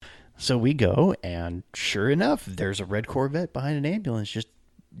So we go, and sure enough, there's a red Corvette behind an ambulance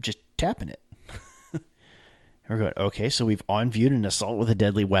just tapping it. We're going, okay, so we've on viewed an assault with a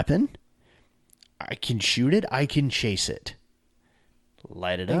deadly weapon. I can shoot it. I can chase it.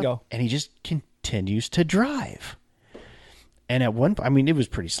 Light it Bingo. up. And he just continues to drive. And at one point, I mean, it was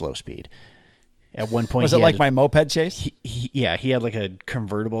pretty slow speed. At one point, Was it like my moped chase? he had like a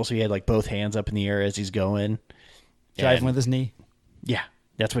convertible, so he had like both hands up in the air as he's going. Driving with his knee? Yeah,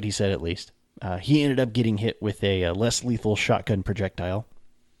 that's what he said at least. He ended up getting hit with a less lethal shotgun projectile.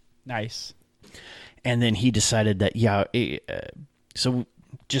 Nice. And then he decided that, so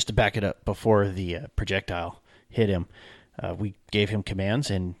just to back it up, before the projectile hit him, we gave him commands,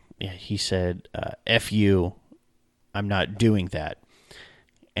 and he said, F you, I'm not doing that.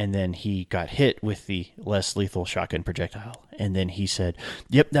 And then he got hit with the less lethal shotgun projectile. And then he said,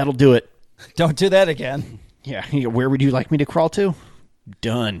 yep, that'll do it. Don't do that again. Yeah, where would you like me to crawl to?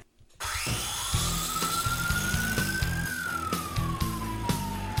 Done.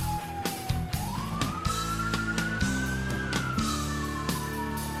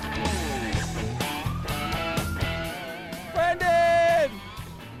 Brandon!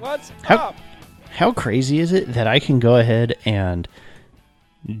 What's up? How crazy is it that I can go ahead and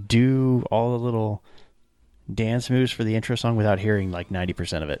do all the little dance moves for the intro song without hearing like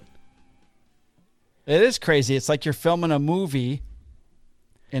 90% of it? It is crazy. It's like you're filming a movie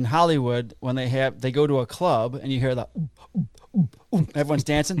in Hollywood when they go to a club and you hear the everyone's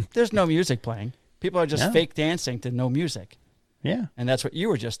dancing. There's no music playing. People are just fake dancing to no music. Yeah. And that's what you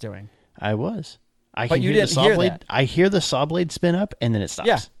were just doing. I was. But you didn't hear that. I hear the saw blade spin up and then it stops.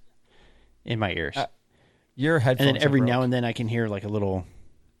 Yeah. In my ears. Your headphones. And then every now and then I can hear like a little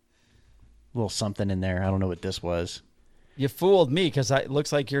something in there. I don't know what this was. You fooled me because it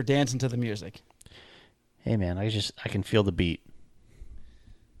looks like you're dancing to the music. Hey man, I can feel the beat.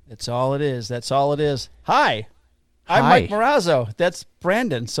 That's all it is. That's all it is. Hi. I'm Hi. Mike Morazzo. That's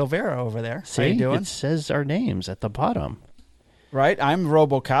Brandon Silvera over there. See, How you doing? it says our names at the bottom. Right. I'm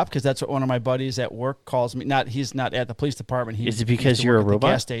RoboCop because that's what one of my buddies at work calls me. He's not at the police department. Is it because used to you're work a at the robot?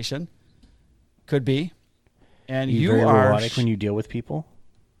 gas station. Could be. And You you very are robotic when you deal with people?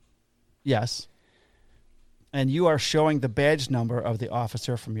 Yes. And you are showing the badge number of the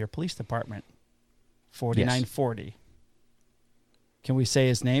officer from your police department. 4940. Can we say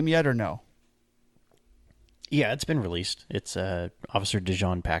his name yet or no? Yeah, it's been released. It's Officer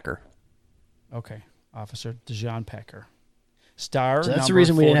Dejon Packer. Okay. Officer Dejon Packer. Star. So that's the number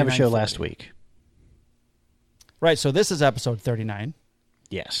reason we didn't have a show 4940. last week. Right. So this is episode 39.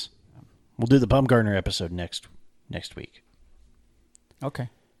 Yes. We'll do the Bumgarner episode next week. Okay.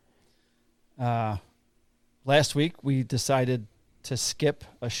 Last week we decided to skip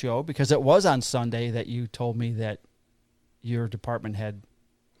a show because it was on Sunday that you told me that your department had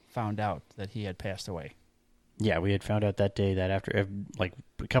found out that he had passed away. Yeah, we had found out that day, that after, like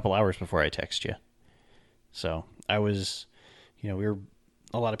a couple hours before I text you. So I was, we were,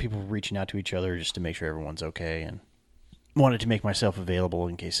 a lot of people were reaching out to each other just to make sure everyone's okay, and wanted to make myself available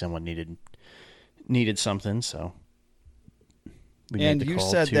in case someone needed something. So we made And the you call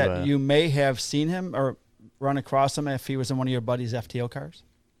said to, that you may have seen him or run across him if he was in one of your buddy's FTO cars.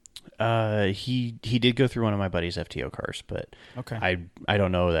 he did go through one of my buddy's FTO cars, but Okay. I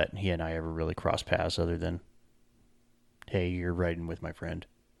don't know that he and I ever really crossed paths other than, hey, you're riding with my friend.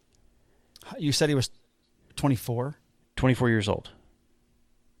 You said he was 24? 24 years old.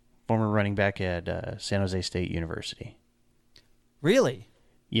 Former running back at San Jose State University. Really?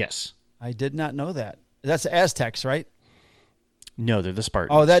 Yes. I did not know that. That's the Aztecs, right? No, they're the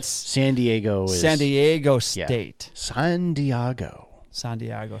Spartans. Oh, that's San Diego is San Diego yeah. State. San Diego. San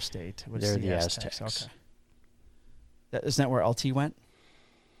Diego State. Which They're is the Aztecs. Okay. Isn't that where LT went?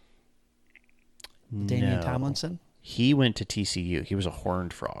 Damian No. Tomlinson? He went to TCU. He was a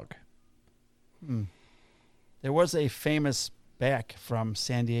horned frog. There was a famous back from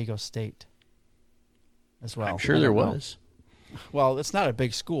San Diego State as well. I'm sure I there don't know. was. Well, it's not a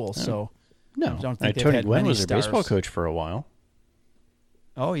big school, so No. I don't think they've Tony had Gwynn many was their baseball stars. coach for a while.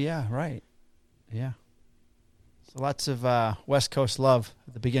 Oh, yeah, right. Yeah. So lots of West Coast love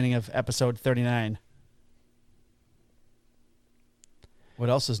at the beginning of episode 39. What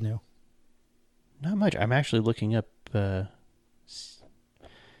else is new? Not much. I'm actually looking up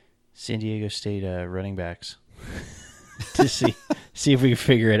San Diego State running backs to see if we can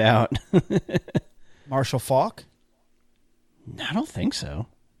figure it out. Marshall Faulk? I don't think so.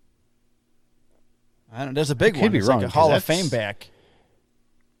 I don't. There's a big I could one. be It's wrong, like a 'cause Hall of that's- Fame back.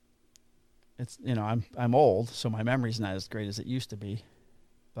 It's I'm old, so my memory's not as great as it used to be.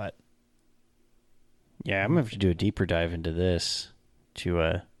 But Yeah, I'm going to have to do a deeper dive into this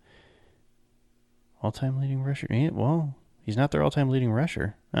to All-time leading rusher. Yeah, well, he's not their all-time leading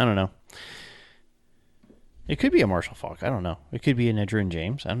rusher. I don't know. It could be a Marshall Faulk. I don't know. It could be an Edgerrin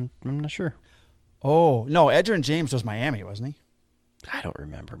James. I'm not sure. Oh, no, Edgerrin James was Miami, wasn't he? I don't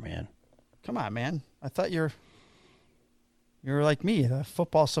remember, man. Come on, man. I thought you're like me, a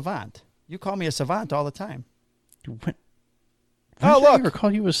football savant. You call me a savant all the time. When Oh, did I look. ever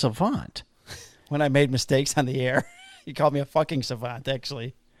call you a savant? When I made mistakes on the air, he called me a fucking savant,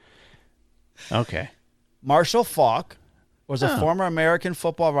 actually. Okay. Marshall Faulk was a Oh. former American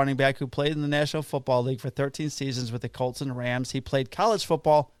football running back who played in the National Football League for 13 seasons with the Colts and Rams. He played college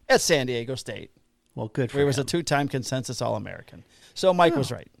football at San Diego State, Well, good for where he him. was a two-time consensus All-American. So Mike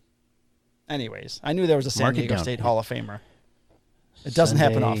was right. Anyways, I knew there was a San Mark it Diego down. State Hall of Famer. It doesn't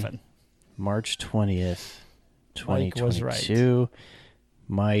happen Sunday, often. March 20th, Mike was right. 2022.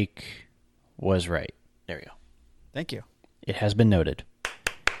 Mike was right. There we go. Thank you. It has been noted.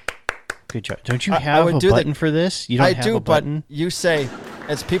 Good job. Don't you I have would a do the- button for this? You don't I have do, a button? but you say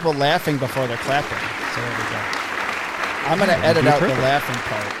it's people laughing before they're clapping. So there we go. I'm going to edit out the perfect. laughing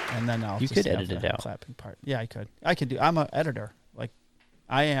part, and then I'll You just could have edit the it out. clapping part. Yeah, I could. I could do. I'm an editor. Like,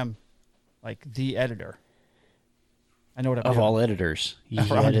 I am, like the editor. I know what I'm Of doing. all editors, he I'm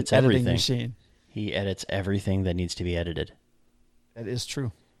an edits editing everything. machine. He edits everything that needs to be edited. That is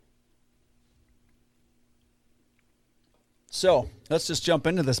true. So let's just jump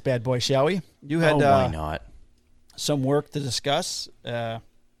into this bad boy, shall we? You had why not? some work to discuss. The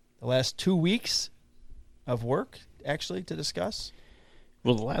last 2 weeks of work, actually, to discuss.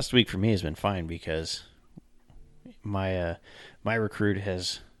 Well, the last week for me has been fine because my recruit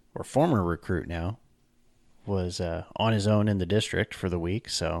or former recruit now, was on his own in the district for the week,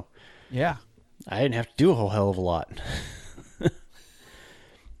 so Yeah. I didn't have to do a whole hell of a lot.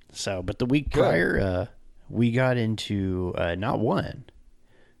 So, but the week Good. prior, we got into not one,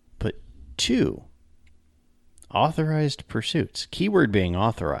 but two authorized pursuits. Keyword being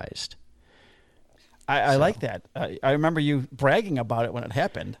authorized. I like that. I remember you bragging about it when it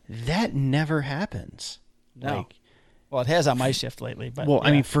happened. That never happens. No. Well, it has on my shift lately, but Well, I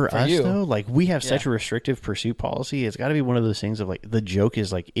yeah, mean, for us you, though, like we have such Yeah. a restrictive pursuit policy. It's got to be one of those things of like the joke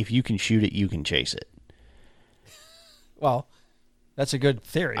is like if you can shoot it, you can chase it. well, that's a good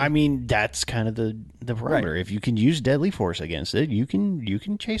theory. I mean, that's kind of the parameter. If you can use deadly force against it, you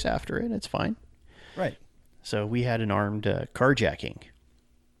can chase after it. It's fine. right. So we had an armed carjacking,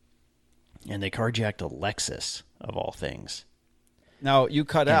 and they carjacked a Lexus of all things. Now you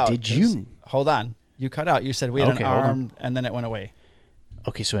cut And out. did you- Hold on. You cut out. You said we had Okay, an hold on. armed, and then it went away.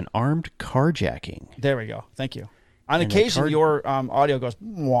 Okay, so an armed carjacking. There we go. Thank you. On And they occasion, your audio goes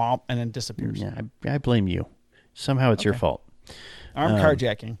womp and then disappears. Yeah, I blame you. Somehow it's your Okay. fault. Armed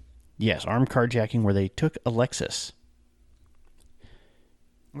carjacking. Yes, armed carjacking where they took a Lexus.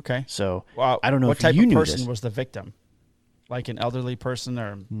 Okay. So Well, I don't know what if type you of knew person this. was the victim, like an elderly person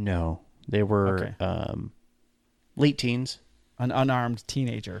or No, they were Okay. Late teens, an unarmed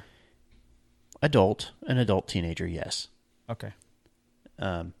teenager. an adult teenager, yes. Okay.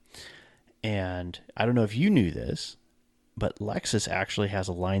 And I don't know if you knew this, but Lexus actually has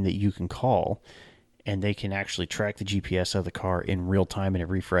a line that you can call, and they can actually track the GPS of the car in real time, and it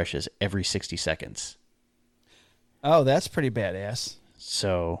refreshes every 60 seconds. Oh, that's pretty badass.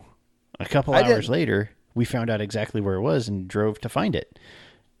 So a couple I hours didn't- later, we found out exactly where it was and drove to find it.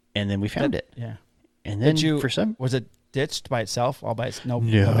 And then we found it. Yeah. And then Did you? for some... Was it ditched by itself? All by its no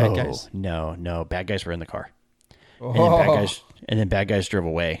bad guys. No. Bad guys were in the car. Oh. And then bad guys drove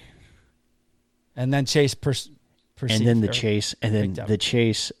away. And then Chase And then the chase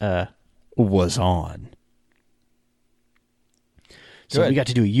picked up. was on. So Good. we got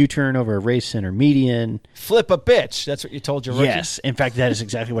to do a U-turn over a race center median. flip a bitch. That's what you told your rookie. Yes. In fact, that is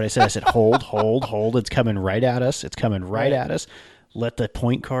exactly what I said. I said, hold. It's coming right at us. It's coming right at us. Let the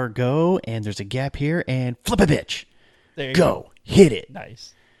point car go, and there's a gap here, and flip a bitch. There you Go. Hit it.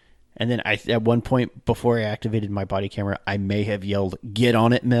 Nice. And then at one point before I activated my body camera, I may have yelled, "Get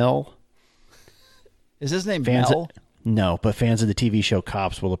on it, Mel." Is his name Fans Mel? No, but fans of the TV show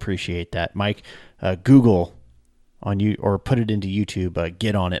Cops will appreciate that. Mike, Google on you or put it into YouTube.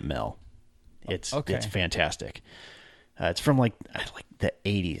 Get on it, Mel. It's fantastic. It's from like the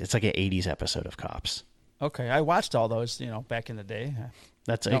 80s. It's like an 80s episode of Cops. Okay, I watched all those. Back in the day.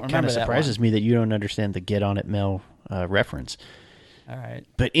 It Don't kind remember of that surprises me that you don't understand the "Get on it, Mel" reference. All right.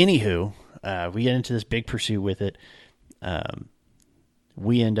 But anywho, we get into this big pursuit with it.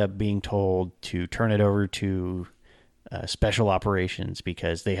 We end up being told to turn it over to special operations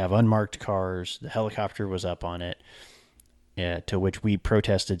because they have unmarked cars. The helicopter was up on it, to which we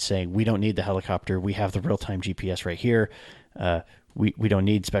protested saying, we don't need the helicopter. We have the real-time GPS right here. We don't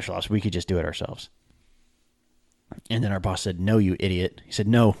need special ops. We could just do it ourselves. And then our boss said, "No, you idiot." He said,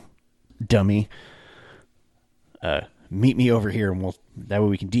 "No, dummy. Meet me over here, and that way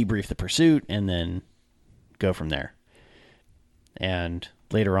we can debrief the pursuit and then go from there." And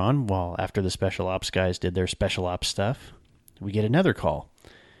later on, after the special ops guys did their special ops stuff, we get another call.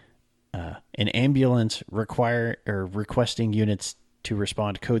 An ambulance requesting units to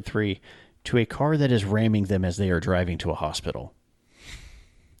respond code 3 to a car that is ramming them as they are driving to a hospital.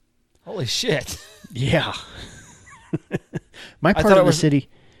 Holy shit. Yeah. My part of the city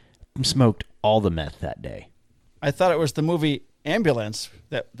smoked all the meth that day. I thought it was the movie Ambulance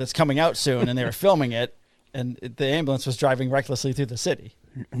that's coming out soon, and they were filming it, and the ambulance was driving recklessly through the city.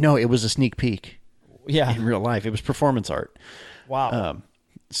 No, it was a sneak peek. Yeah. In real life. It was performance art. Wow.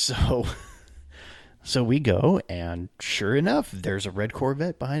 So we go, and sure enough, there's a red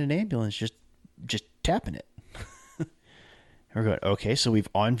Corvette behind an ambulance just tapping it. We're going, okay, so we've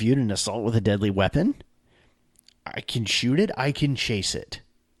on-viewed an assault with a deadly weapon. I can shoot it. I can chase it.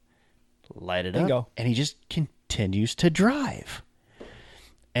 Light it Bingo. up. And he just continues to drive.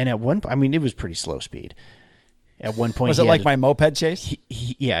 And at one point, I mean, it was pretty slow speed. At one point, was it like my moped chase?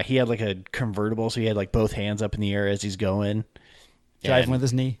 He had like a convertible, so he had like both hands up in the air as he's going. Driving with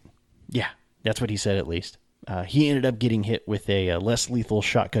his knee? Yeah, that's what he said at least. He ended up getting hit with a less lethal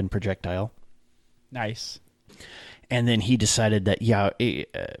shotgun projectile. Nice. And then he decided that,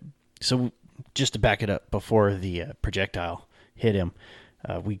 so just to back it up, before the projectile hit him,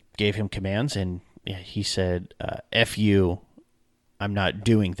 we gave him commands, and he said, "F you, I'm not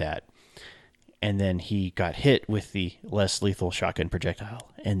doing that." And then he got hit with the less lethal shotgun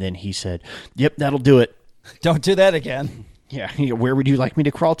projectile. And then he said, "Yep, that'll do it. Don't do that again." Yeah, where would you like me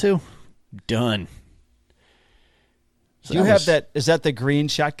to crawl to? Done. So do you have that? Is that the green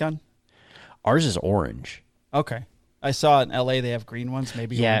shotgun? Ours is orange. Okay. I saw in LA they have green ones.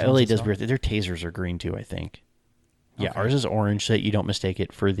 Maybe. Yeah, LA does weird. Their tasers are green too, I think. Yeah, okay. Ours is orange, so that you don't mistake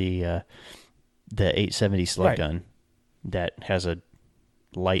it for the 870 slug gun that has a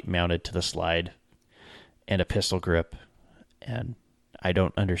light mounted to the slide and a pistol grip. And I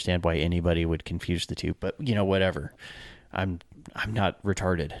don't understand why anybody would confuse the two, but whatever. I'm not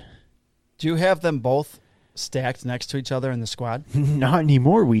retarded. Do you have them both stacked next to each other in the squad? Not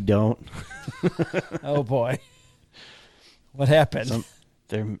anymore, we don't. Oh boy. What happened?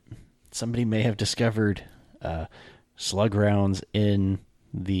 Somebody may have discovered slug rounds in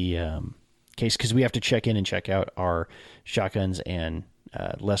the case, because we have to check in and check out our shotguns and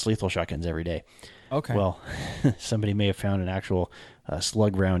less lethal shotguns every day. Okay. Well, somebody may have found an actual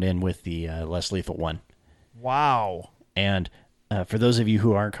slug round in with the less lethal one. Wow. And for those of you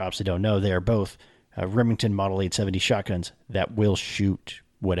who aren't cops that don't know, they are both Remington Model 870 shotguns that will shoot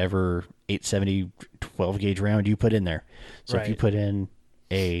whatever 870 12 gauge round you put in there. So if you put in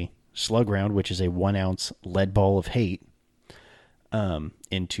a slug round, which is a 1 ounce lead ball of hate,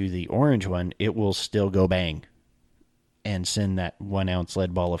 into the orange one, it will still go bang and send that 1 ounce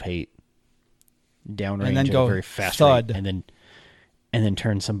lead ball of hate downrange at a very fast thud. rate, and then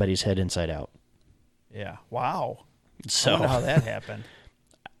turn somebody's head inside out. Yeah. Wow. So I wonder how that happened.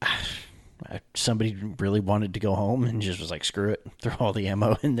 Somebody really wanted to go home and just was like, screw it, throw all the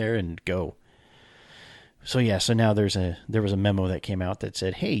ammo in there and go. So now there was a memo that came out that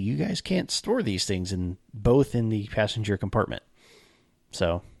said, hey, you guys can't store these things in the passenger compartment.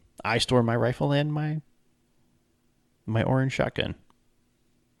 So I store my rifle and my orange shotgun.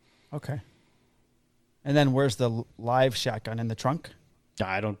 Okay. And then where's the live shotgun? In the trunk?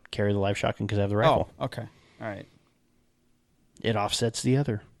 I don't carry the live shotgun because I have the rifle. Oh, okay. All right. It offsets the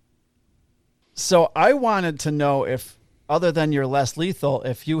other. So I wanted to know if, other than your less lethal,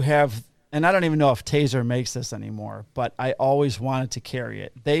 if you have, and I don't even know if Taser makes this anymore, but I always wanted to carry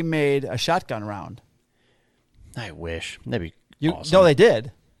it. They made a shotgun round. I wish. That'd be awesome. No, they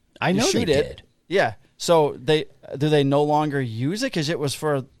did. I know they did. Yeah. So do they no longer use it because it was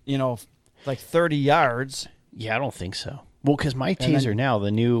for, like 30 yards? Yeah, I don't think so. Well, because my Taser now,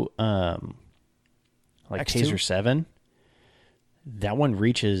 the new X2? Taser 7, that one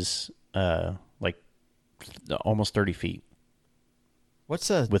reaches almost 30 feet. What's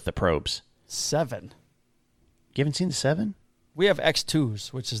with the probes? 7. You haven't seen the 7? We have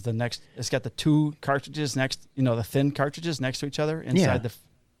X2s, which is the next. It's got the 2 cartridges next, the thin cartridges next to each other inside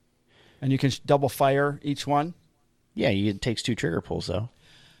and you can double fire each one. Yeah, it takes 2 trigger pulls though.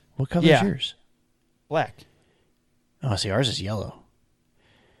 What color is yours? Black. Oh, see, ours is yellow.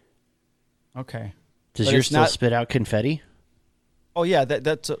 Okay. Does yours still spit out confetti? Oh yeah,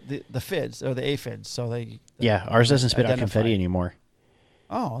 that's the FIDs or the AFIDs. So ours doesn't spit out confetti anymore.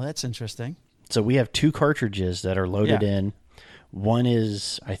 Oh, that's interesting. So we have 2 cartridges that are loaded in. One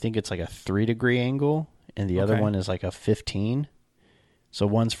is, I think it's like a 3-degree angle, and the other Okay. one is like a 15. So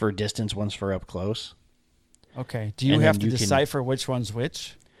one's for distance, one's for up close. Okay. Do you And have then to you can- decipher which one's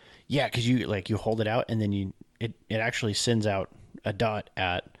which? Yeah, because you hold it out, and then it actually sends out a dot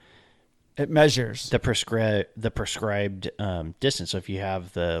at It measures. the prescribed distance. So if you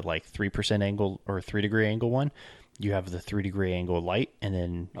have the like 3% angle or 3-degree angle one, you have the 3-degree angle light, and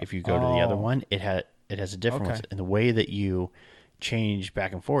then if you go to the other one, it has a different one. Okay. And the way that you change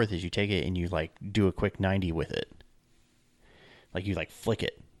back and forth is you take it and you like do a quick 90 with it. Like you like flick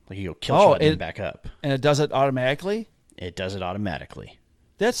it, like you go kill shot and back up. And it does it automatically? It does it automatically.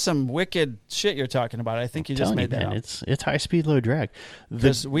 That's some wicked shit you're talking about. I think you just Telling made you, that man, up. it's high speed, low drag.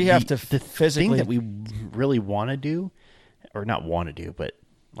 'Cause we have to the physically- thing that we really want to do, or not want to do, but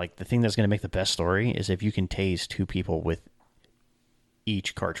like the thing that's going to make the best story is if you can tase 2 people with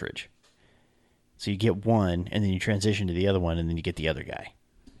each cartridge. So you get one, and then you transition to the other one, and then you get the other guy.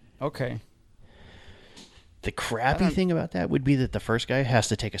 Okay. The crappy thing about that would be that the first guy has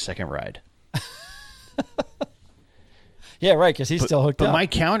to take a second ride. Yeah, right, because he's still hooked But up. my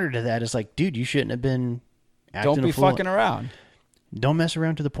counter to that is like, dude, you shouldn't have been acting Don't be a fool. fucking around. Don't mess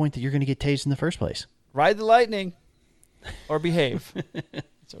around to the point that you're going to get tased in the first place. Ride the lightning or behave.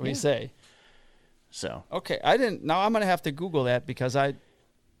 That's what we say. So, Okay, I didn't. Now I'm going to have to Google that because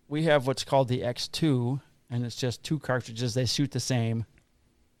we have what's called the X2, and it's just 2 cartridges. They shoot the same,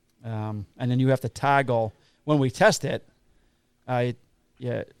 and then you have to toggle when we test it.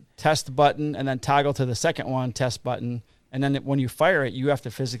 Test button, and then toggle to the second one, test button, and then when you fire it, you have to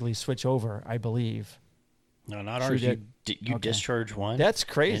physically switch over. I believe no, not Shoot ours. it. You Okay. discharge one. that's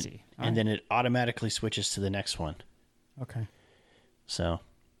crazy. And then it automatically switches to the next one. Okay, So,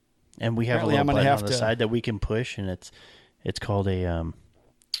 and we have Apparently a I'm little gonna button have on the to- side that we can push, and it's called a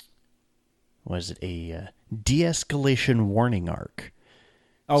what is it? A de-escalation warning arc.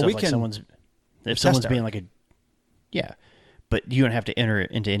 oh, So we if, like, can. Someone's if test someone's arc. being like a yeah, but you don't have to enter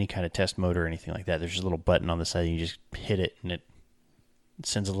it into any kind of test mode or anything like that. There's just a little button on the side, and you just hit it, and it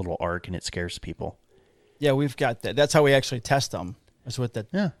sends a little arc, and it scares people. Yeah, we've got that. That's how we actually test them. Is with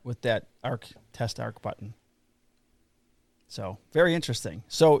that test arc button. So very interesting.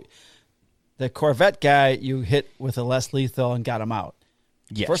 So the Corvette guy you hit with a less lethal and got him out.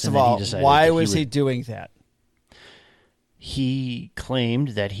 Yes. First and of then he all, decided why that was he would- doing that? He claimed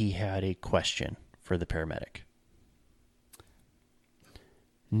that he had a question for the paramedic.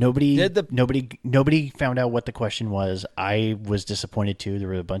 Nobody found out what the question was. I was disappointed too. There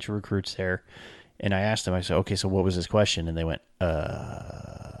were a bunch of recruits there, and I asked them. I said, "Okay, so what was his question?" And they went,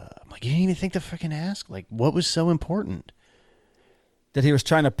 I'm like, you didn't even think to fucking ask? Like, what was so important?" That he was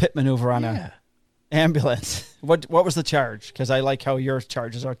trying to pit maneuver on Yeah. a ambulance. What was the charge? Because I like how your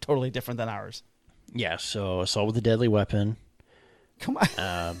charges are totally different than ours. Yeah. So assault with a deadly weapon. Come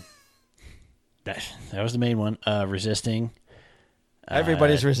on. That was the main one. Resisting.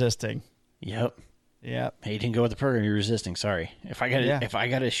 Everybody's resisting. Yep. Yeah. Hey, you didn't go with the program. You're resisting. Sorry. If I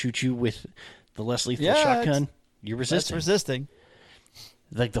gotta shoot you with the less lethal Yeah, shotgun, you're That's resisting. resisting.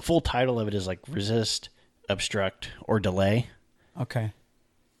 Like the full title of it is like resist, obstruct, or delay. Okay.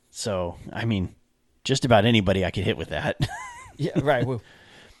 So I mean, just about anybody I could hit with that. Yeah, right. Woo.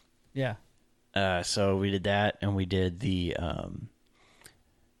 Yeah. So we did that, and we did the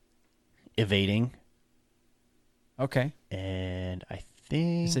evading, Okay. and I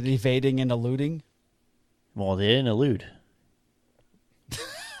think Is it evading and eluding? well, they didn't elude.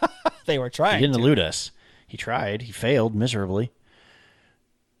 They were He trying didn't to. elude us. He tried. He failed miserably.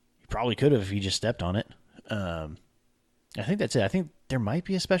 He probably could have if he just stepped on it. I think that's it. I think there might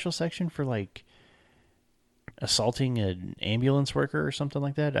be a special section for like assaulting an ambulance worker or something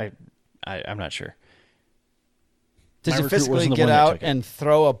like that. I'm not sure. Did My you recruit physically wasn't the get one that out took it. and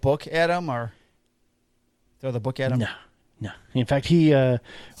throw a book at him or throw the book at him? No. In fact, we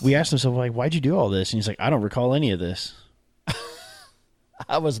asked him, so like, why'd you do all this? And he's like, I don't recall any of this.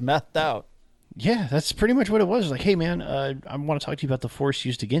 I was methed out. Yeah, that's pretty much what it was. Like, hey man, I want to talk to you about the force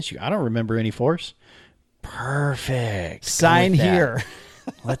used against you. I don't remember any force. Perfect. Go Sign with that. here.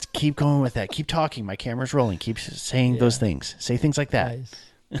 Let's keep going with that. Keep talking. My camera's rolling. Keep saying those things. Say things like that.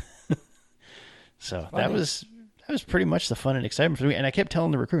 Nice. So Funny. that was pretty much the fun and excitement for me. And I kept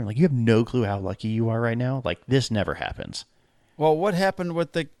telling the recruiter, like, you have no clue how lucky you are right now. Like, this never happens. Well, what happened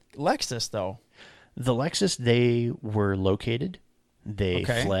with the Lexus though? The Lexus, they were located. They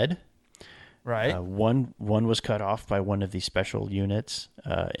Okay. fled. Right. One was cut off by one of the special units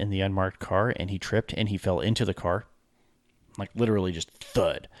in the unmarked car, and he tripped and he fell into the car, like literally just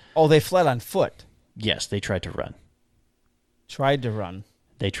thud. Oh, they fled on foot. Yes, they tried to run. Tried to run.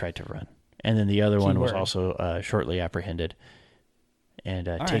 They tried to run, and then the other one was Keyword. also shortly apprehended and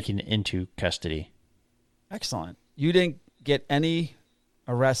right. taken into custody. Excellent. You didn't get any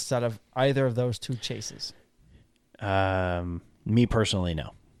arrests out of either of those two chases? Me personally,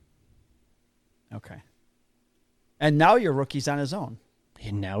 no. Okay. And now your rookie's on his own.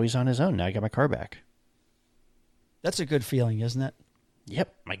 And now he's on his own. Now I got my car back. That's a good feeling, isn't it?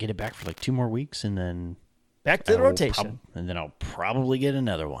 Yep. I get it back for like 2 more weeks, and then Back to the rotation. And then I'll probably get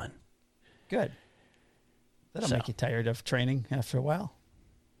another one. Good. That'll make you tired of training after a while.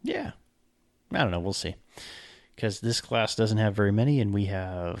 Yeah. I don't know. We'll see. Because this class doesn't have very many, and we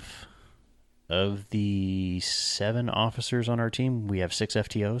have, of the 7 officers on our team, we have 6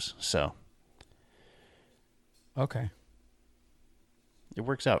 FTOs. So okay. It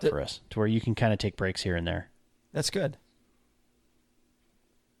works out for us to where you can kind of take breaks here and there. That's good.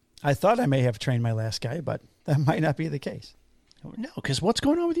 I thought I may have trained my last guy, but that might not be the case. No, because what's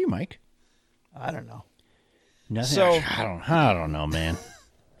going on with you, Mike? I don't know. Nothing. So I don't know, man.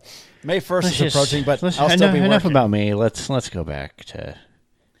 May 1st is approaching, but I'll still be working. Enough about me. Let's go back to.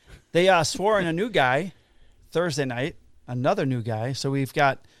 They swore in a new guy Thursday night, another new guy. So we've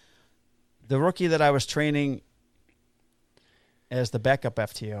got the rookie that I was training as the backup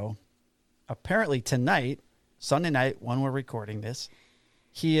FTO. Apparently tonight, Sunday night, when we're recording this,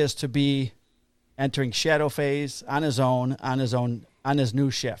 he is to be entering shadow phase on his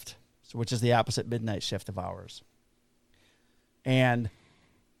new shift, which is the opposite midnight shift of ours. And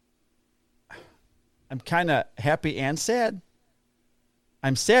I'm kind of happy and sad.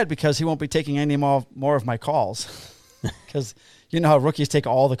 I'm sad because he won't be taking any more of my calls. Because you know how rookies take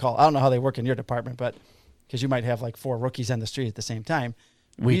all the calls. I don't know how they work in your department, but because you might have like 4 rookies on the street at the same time.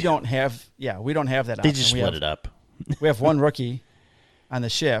 We don't have that option. They just split it up. We have 1 rookie on the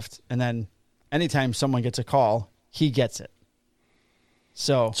shift, and then anytime someone gets a call, he gets it.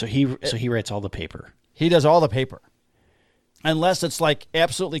 So he writes all the paper. He does all the paper. Unless it's like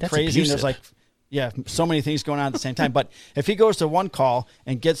absolutely crazy and there's like so many things going on at the same time. But if he goes to one call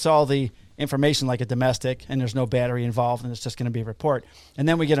and gets all the information like a domestic and there's no battery involved and it's just going to be a report, and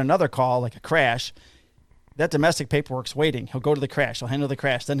then we get another call like a crash, that domestic paperwork's waiting. He'll go to the crash. He'll handle the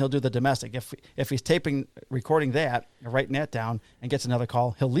crash. Then he'll do the domestic. If he's recording that, or writing that down, and gets another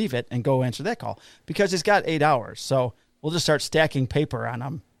call, he'll leave it and go answer that call because he's got 8 hours. So we'll just start stacking paper on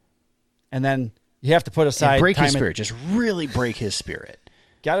him, and then you have to put aside and break his spirit. Just really break his spirit.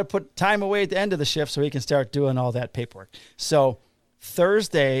 Got to put time away at the end of the shift so he can start doing all that paperwork. So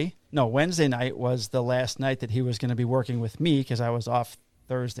Wednesday night was the last night that he was going to be working with me because I was off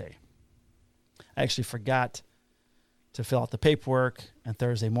Thursday. I actually forgot to fill out the paperwork on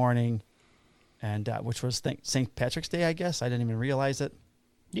Thursday morning, and which was St. Patrick's Day, I guess. I didn't even realize it.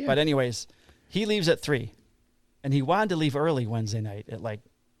 Yeah. But anyways, he leaves at 3, and he wanted to leave early Wednesday night at like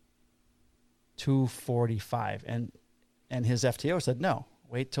 2:45, and his FTO said, no,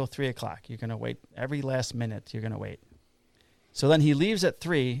 wait till 3 o'clock. You're going to wait every last minute. You're going to wait. So then he leaves at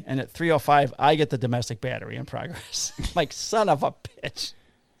 3, and at 3:05, I get the domestic battery in progress. Like, son of a bitch.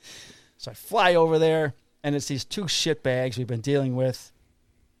 So I fly over there, and it's these 2 shitbags we've been dealing with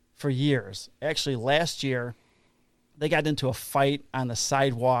for years. Actually, last year, they got into a fight on the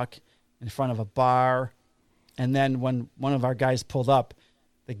sidewalk in front of a bar. And then when one of our guys pulled up,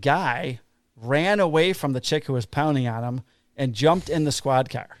 the guy ran away from the chick who was pounding on him and jumped in the squad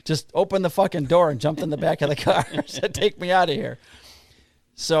car. Just opened the fucking door and jumped in the back of the car. Said, take me out of here.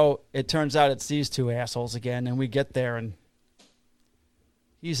 So it turns out it's these 2 assholes again, and we get there, and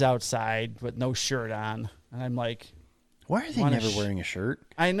he's outside with no shirt on. And I'm like, why are they never wearing a shirt?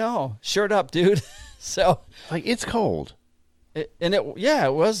 I know. Shirt up, dude. So like, it's cold. It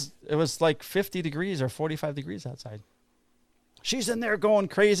was like 50 degrees or 45 degrees outside. She's in there going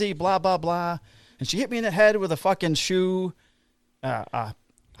crazy, blah, blah, blah. And she hit me in the head with a fucking shoe, high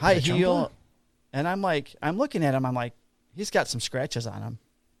heel. And I'm like, I'm looking at him. I'm like, he's got some scratches on him,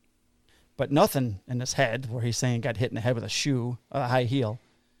 but nothing in his head where he's saying he got hit in the head with a shoe, a high heel.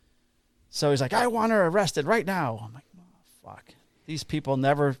 So he's like, I want her arrested right now. I'm like, oh, fuck. These people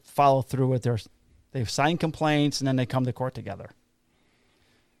never follow through with they've signed complaints and then they come to court together.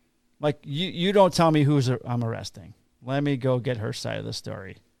 Like, you don't tell me I'm arresting. Let me go get her side of the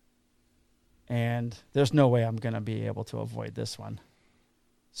story. And there's no way I'm going to be able to avoid this one.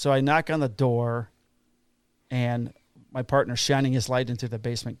 So I knock on the door, and my partner's shining his light into the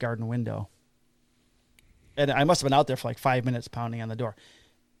basement garden window. And I must have been out there for like 5 minutes pounding on the door.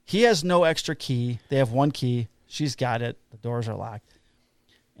 He has no extra key. They have 1 key. She's got it. The doors are locked.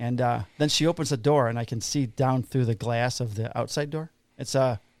 And then she opens the door, and I can see down through the glass of the outside door. It's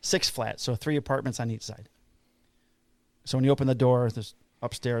 6 flat, so 3 apartments on each side. So when you open the door, there's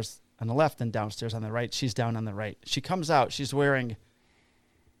upstairs on the left and downstairs on the right. She's down on the right. She comes out. She's wearing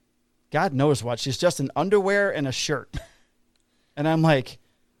God knows what. She's just in underwear and a shirt. And I'm like,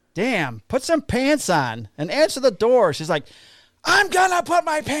 damn, put some pants on and answer the door. She's like, I'm going to put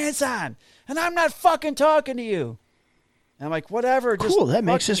my pants on and I'm not fucking talking to you. And I'm like, whatever. Cool. That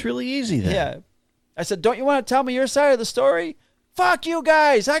makes this really easy then. Yeah. I said, don't you want to tell me your side of the story? Fuck you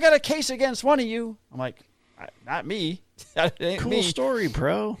guys. I got a case against one of you. I'm like, not me. That ain't Cool me. story,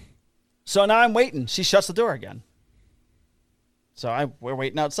 bro. So now I'm waiting. She shuts the door again. So we're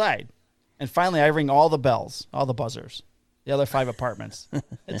waiting outside. And finally I ring all the bells, all the buzzers, the other 5 apartments.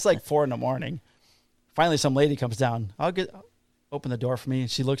 It's like 4 a.m. Finally some lady comes down. Open the door for me.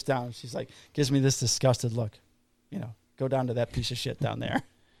 And she looks down. She's like, gives me this disgusted look. You know, go down to that piece of shit down there.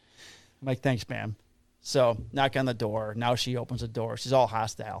 I'm like, thanks, ma'am. So knock on the door. Now she opens the door. She's all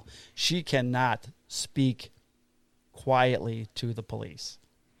hostile. She cannot speak quietly to the police.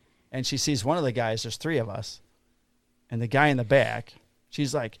 And she sees one of the guys. There's 3 of us. And the guy in the back,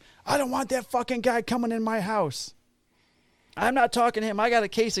 she's like, I don't want that fucking guy coming in my house. I'm not talking to him. I got a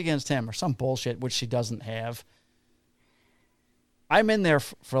case against him or some bullshit, which she doesn't have. I'm in there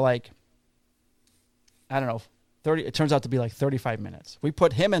for like, I don't know, 30. It turns out to be like 35 minutes. We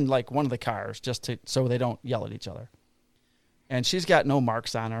put him in like one of the cars so they don't yell at each other. And she's got no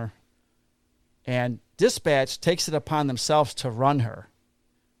marks on her. And dispatch takes it upon themselves to run her.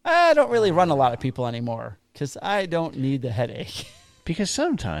 I don't really run a lot of people anymore because I don't need the headache. Because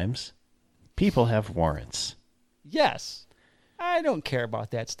sometimes people have warrants. Yes. I don't care about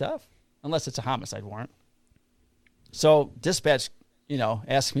that stuff unless it's a homicide warrant. So dispatch,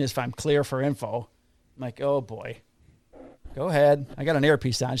 asks me if I'm clear for info. I'm like, oh boy, go ahead. I got an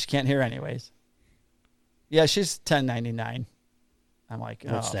earpiece on. She can't hear anyways. Yeah, she's 1099. I'm like,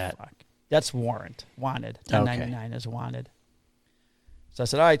 what's that? Fuck. That's warrant. Wanted. 1099 is wanted. So I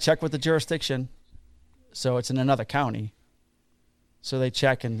said, all right, check with the jurisdiction. So it's in another county. So they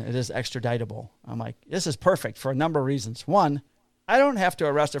check and it is extraditable. I'm like, this is perfect for a number of reasons. One, I don't have to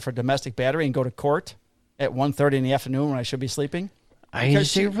arrest her for domestic battery and go to court at 1:30 in the afternoon when I should be sleeping. I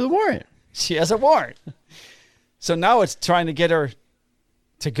just take her for the warrant. She has a warrant. So now it's trying to get her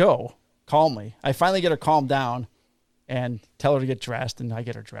to go calmly. I finally get her calmed down and tell her to get dressed, and I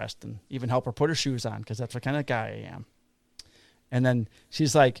get her dressed and even help her put her shoes on because that's the kind of guy I am. And then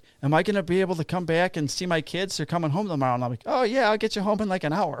she's like, am I going to be able to come back and see my kids? They're coming home tomorrow. And I'm like, oh, yeah, I'll get you home in like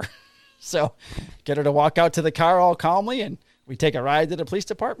an hour. So get her to walk out to the car all calmly, and we take a ride to the police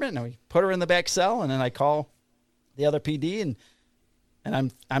department, and we put her in the back cell, and then I call the other PD,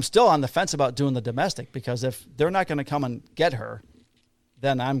 and I'm still on the fence about doing the domestic because if they're not going to come and get her,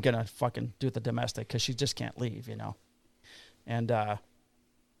 then I'm going to fucking do the domestic because she just can't leave, And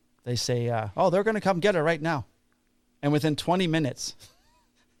they say, they're going to come get her right now. And within 20 minutes,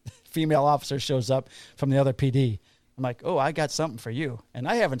 female officer shows up from the other PD. I'm like, oh, I got something for you. And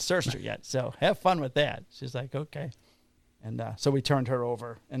I haven't searched her yet, so have fun with that. She's like, okay. And so we turned her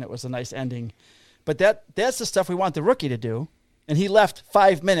over, and it was a nice ending. But that's the stuff we want the rookie to do. And he left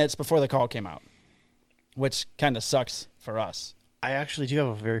 5 minutes before the call came out, which kind of sucks for us. I actually do have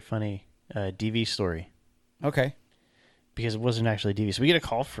a very funny DV story. Okay. Because it wasn't actually DV. So we get a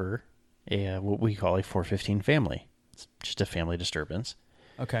call for what we call a 415 family. It's just a family disturbance.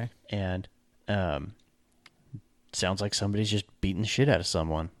 Okay. And sounds like somebody's just beating the shit out of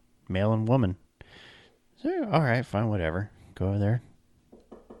someone, male and woman. So, all right, fine, whatever. Go over there,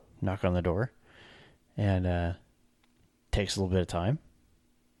 knock on the door, and takes a little bit of time.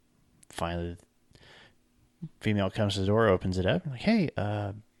 Finally, the female comes to the door, opens it up, like, hey,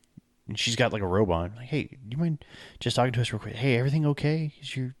 and she's got like a robe on. Like, hey, do you mind just talking to us real quick? Hey, everything okay?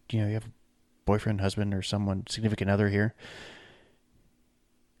 Is you have a boyfriend, husband, or someone, significant other here?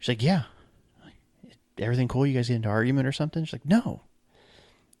 She's like, yeah. Everything cool? You guys get into an argument or something? She's like, no.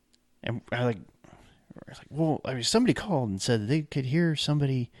 And I was like, well, I mean, somebody called and said they could hear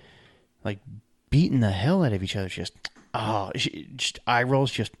somebody like beating the hell out of each other. She just eye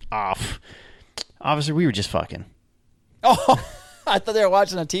rolls just off. Officer, we were just fucking. Oh, I thought they were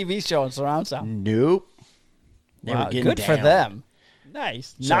watching a TV show in surround sound. Nope. They were getting good down. for them.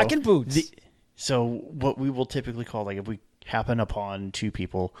 Nice. So, knocking boots. So what we will typically call, like, if we happen upon two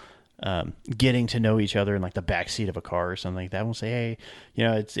people getting to know each other in like the back seat of a car or something like that, we'll say, hey,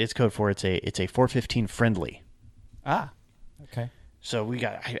 it's code for it's a 415 friendly. Ah, okay. So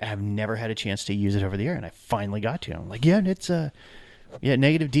I have never had a chance to use it over the air, and I finally got to. I'm like, yeah, it's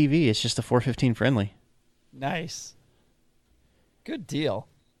negative DV. It's just a 415 friendly. Nice. Good deal.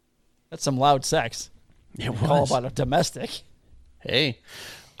 That's some loud sex. It was. Call about a domestic. Hey,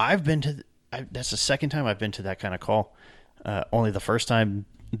 I've been to. That's the second time I've been to that kind of call. Only the first time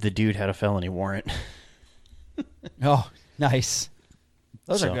the dude had a felony warrant. Oh, nice.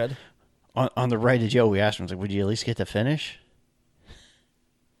 Those are good. on the ride to jail, we asked him, like, would you at least get to finish?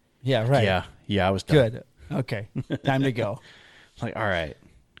 Yeah, right. Yeah, I was done. Good. Okay, time to go. Like, all right,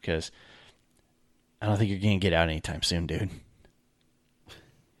 because I don't think you're going to get out anytime soon, dude.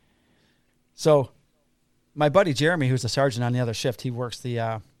 So, my buddy Jeremy, who's a sergeant on the other shift, he works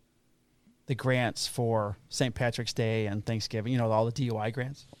the grants for St. Patrick's Day and Thanksgiving. You know, all the DUI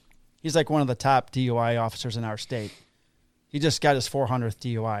grants. He's like one of the top DUI officers in our state. He just got his 400th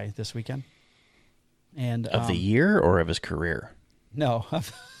DUI this weekend. And Of the year or of his career? No,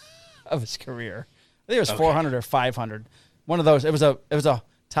 of his career. I think it was 400 or 500. One of those. It was a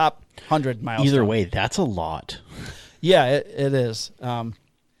top 100 milestone. Either way, that's a lot. Yeah, it is.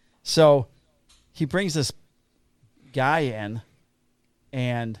 So he brings this guy in,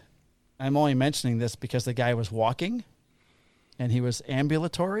 and I'm only mentioning this because the guy was walking, and he was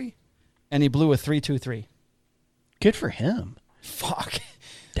ambulatory, and he blew a 3.23. Good for him. Fuck.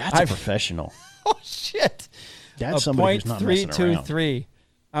 That's a professional. Oh, shit. That's somebody who's not messing around. 3.23.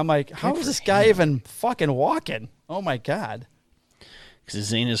 I'm like, how is this guy even fucking walking? Oh, my God. Because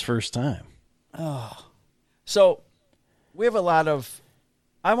this ain't his first time. Oh. So we have a lot of...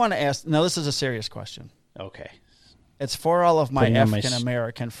 I want to ask... Now, this is a serious question. Okay. It's for all of my Putting on my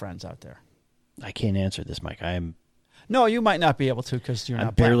African-American friends out there. I can't answer this, Mike. No, you might not be able to because you're I'm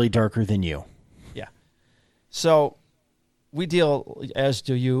not barely black. darker than you. Yeah. So we deal, as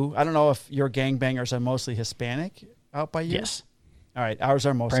do you. I don't know if your gangbangers are mostly Hispanic out by you. Yes. All right. Ours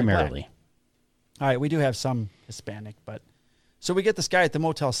are mostly Primarily. black. All right. We do have some Hispanic, but... So we get this guy at the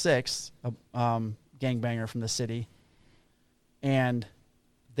Motel 6, a gangbanger from the city, and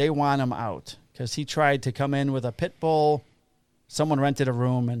they want him out because he tried to come in with a pit bull. Someone rented a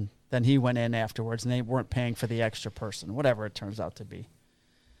room, and then he went in afterwards, and they weren't paying for the extra person, whatever it turns out to be.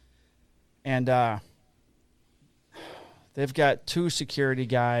 And they've got 2 security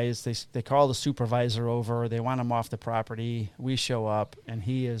guys. They call the supervisor over. They want him off the property. We show up, and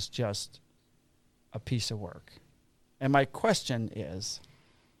he is just a piece of work. And my question is,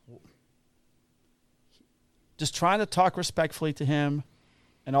 just trying to talk respectfully to him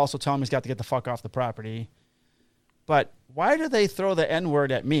and also tell him he's got to get the fuck off the property. But why do they throw the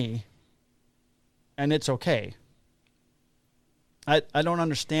N-word at me and it's okay? I don't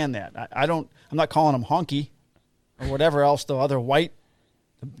understand that. I'm not calling him honky or whatever else the other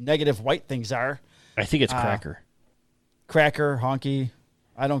negative white things are. I think it's cracker. Cracker, honky.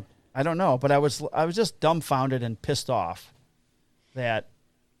 I don't know, but I was just dumbfounded and pissed off that.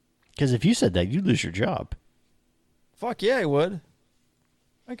 Because if you said that, you'd lose your job. Fuck yeah, I would.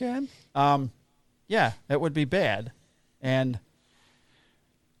 Again. Yeah, it would be bad. And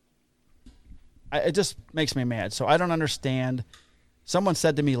it just makes me mad. So I don't understand. Someone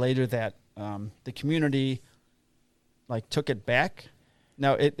said to me later that the community took it back.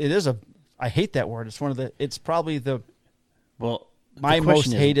 Now it is I hate that word. It's probably my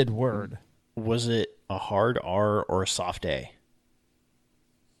most hated word. Was it a hard R or a soft A?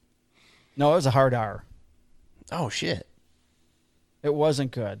 No, it was a hard R. Oh, shit. It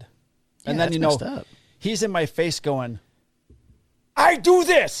wasn't good. Yeah, and then, messed up. He's in my face going, I do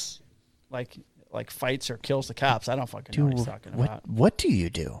this! Like fights or kills the cops. I don't fucking know what he's talking about. What do you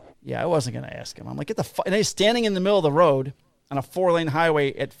do? Yeah, I wasn't going to ask him. I'm like, get the fuck. And he's standing in the middle of the road on a 4-lane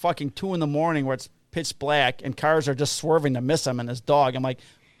highway at fucking 2 a.m. where it's pitch black and cars are just swerving to miss him and his dog. I'm like,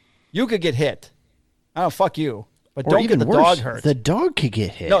 you could get hit. I don't fuck you, but don't get the dog hurt. The dog could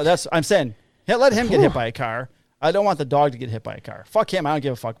get hit. No, I'm saying, let him get hit by a car. I don't want the dog to get hit by a car. Fuck him. I don't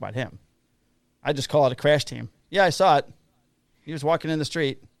give a fuck about him. I just call it a crash team. Yeah, I saw it. He was walking in the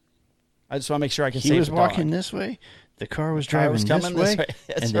street. I just want to make sure I can save the dog. He was walking this way. The car was driving this way.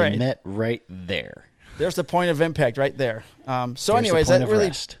 That's and right. They met right there. There's the point of impact right there. So There's anyways, the point of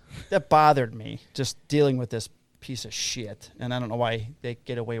rest. That bothered me, just dealing with this piece of shit. And I don't know why they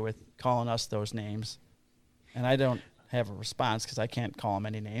get away with calling us those names. And I don't have a response because I can't call them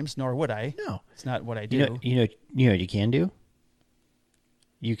any names, nor would I. No. It's not what I do. You know what you can do?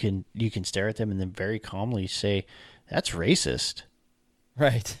 You can stare at them and then very calmly say, that's racist.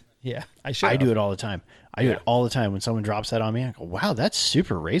 Right. Yeah. I do it all the time. I do it all the time. When someone drops that on me, I go, wow, that's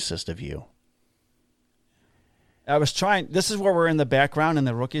super racist of you. I was trying, this is where we're in the background and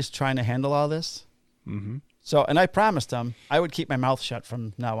the rookies trying to handle all this. Mm-hmm. So, and I promised him I would keep my mouth shut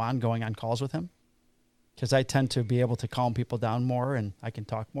from now on going on calls with him. Because I tend to be able to calm people down more and I can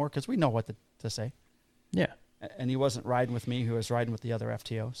talk more because we know what to say. Yeah. And he wasn't riding with me. He was riding with the other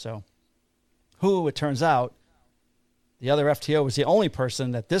FTO. So, who, it turns out, the other FTO was the only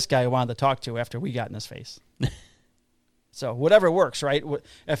person that this guy wanted to talk to after we got in his face. So, whatever works, right?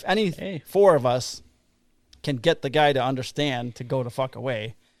 If any 4 of us can get the guy to understand to go the fuck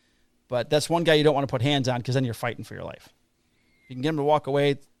away, But that's one guy you don't want to put hands on because then you're fighting for your life. You can get him to walk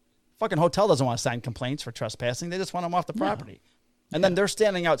away. Fucking hotel doesn't want to sign complaints for trespassing. They just want him off the property. And then they're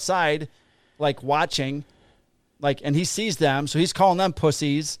standing outside, like, watching, like, and he sees them, so he's calling them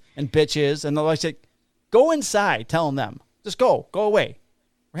pussies and bitches, and they're like, go inside, telling them. Just go away.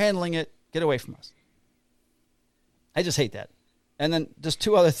 We're handling it. Get away from us. I just hate that. And then just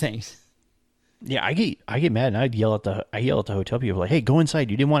two other things. Yeah, I get mad and I yell at the hotel people like, "Hey, go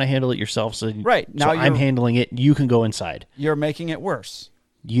inside. You didn't want to handle it yourself, so right now I'm handling it. You can go inside. You're making it worse.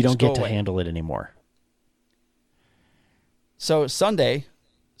 You don't get to handle it anymore." So Sunday,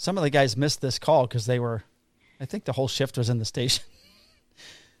 some of the guys missed this call because they were, I think the whole shift was in the station,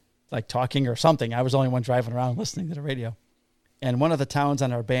 like talking or something. I was the only one driving around listening to the radio, and one of the towns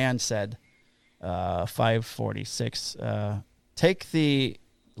on our band said, 546, take the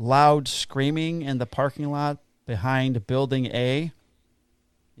loud screaming in the parking lot behind building A.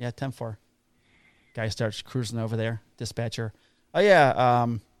 Yeah, 10-4. Guy starts cruising over there. Dispatcher. Oh, yeah.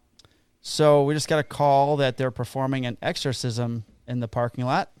 So we just got a call that they're performing an exorcism in the parking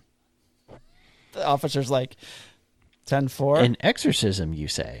lot. The officer's like, 10-4. An exorcism, you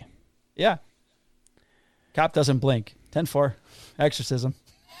say? Yeah. Cop doesn't blink. 10-4. Exorcism.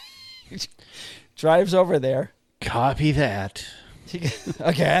 Drives over there. Copy that.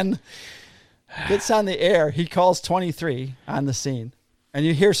 Again, gets on the air. He calls 23 on the scene, and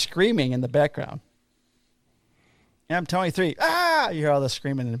you hear screaming in the background. And I'm 23. Ah! You hear all the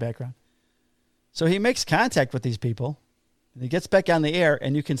screaming in the background. So he makes contact with these people, and he gets back on the air,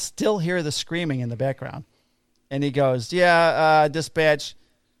 and you can still hear the screaming in the background. And he goes, dispatch,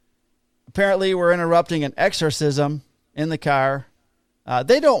 apparently we're interrupting an exorcism in the car.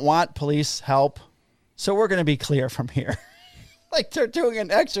 They don't want police help, so we're going to be clear from here. Like they're doing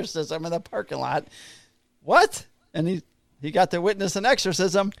an exorcism in the parking lot. What? And he got to witness an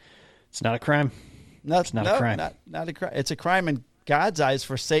exorcism. It's not a crime. It's not a crime. Not a crime. It's a crime in God's eyes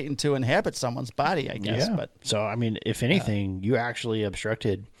for Satan to inhabit someone's body, I guess. Yeah. But so, I mean, if anything, you actually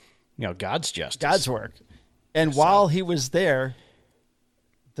obstructed, God's justice. God's work. And while he was there,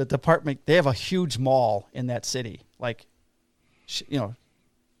 the department, they have a huge mall in that city, like,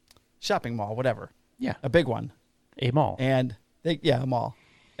 shopping mall, whatever. Yeah. A big one. A mall. And a mall.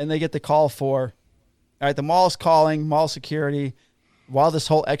 And they get the call for, all right, the mall's calling, mall security, while this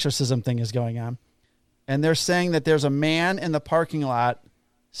whole exorcism thing is going on. And they're saying that there's a man in the parking lot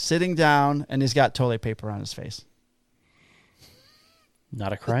sitting down and he's got toilet paper on his face.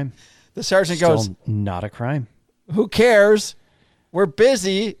 Not a crime. The sergeant goes, not a crime. Who cares? We're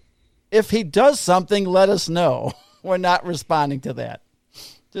busy. If he does something, let us know. We're not responding to that.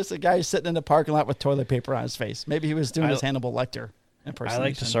 Just a guy sitting in the parking lot with toilet paper on his face. Maybe he was doing his Hannibal Lecter impersonation. I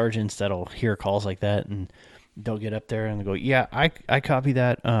like the sergeants that'll hear calls like that and they'll get up there and they'll go, yeah, I copy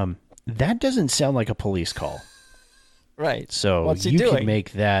that. That doesn't sound like a police call. Right. So what's he you doing? can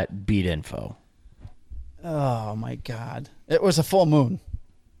make that beat info. Oh, my God. It was a full moon.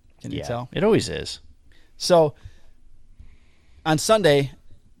 Can you tell? It always is. So on Sunday,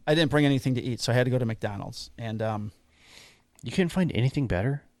 I didn't bring anything to eat, so I had to go to McDonald's. And you couldn't find anything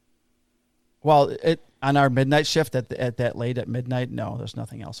better? Well, on our midnight shift at that late at midnight, no, there's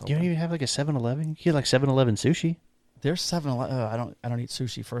nothing else open. You don't even have like a 7-Eleven? You get like 7-Eleven sushi? There's 7-Eleven. I don't eat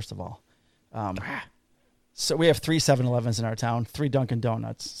sushi, first of all. So we have 3 7-Elevens in our town, 3 Dunkin'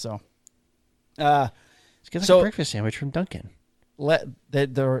 Donuts. So, let's get like a breakfast sandwich from Dunkin'.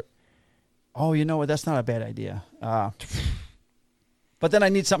 Oh, you know what? That's not a bad idea. But then I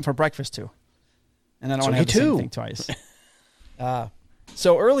need something for breakfast too, and I don't want to have the same thing twice.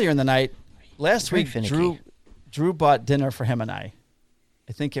 So earlier in the night, last week, Drew bought dinner for him and I.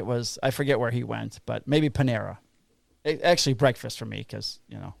 I think it was, I forget where he went, but maybe Panera. Actually, breakfast for me because,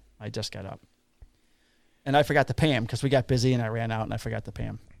 I just got up. And I forgot to pay him because we got busy and I ran out and I forgot to pay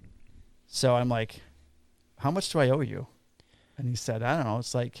him. So I'm like, how much do I owe you? And he said, I don't know.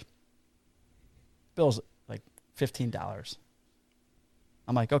 It's like, bill's like $15.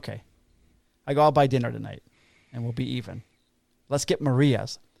 I'm like, okay. I go, I'll buy dinner tonight and we'll be even. Let's get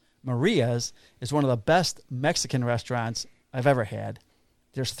Maria's. Maria's is one of the best Mexican restaurants I've ever had.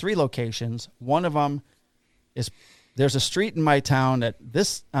 There's 3 locations. One of them is, there's a street in my town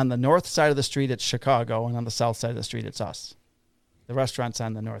on the north side of the street, it's Chicago, and on the south side of the street, it's us. The restaurant's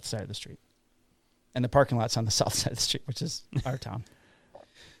on the north side of the street. And the parking lot's on the south side of the street, which is our town.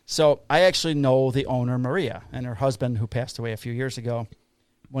 So I actually know the owner, Maria, and her husband, who passed away a few years ago,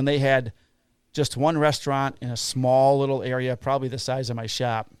 when they had just one restaurant in a small little area, probably the size of my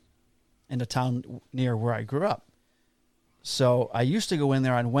shop, in a town near where I grew up. So I used to go in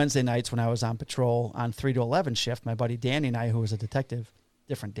there on Wednesday nights when I was on patrol on 3 to 11 shift. My buddy Danny and I, who was a detective,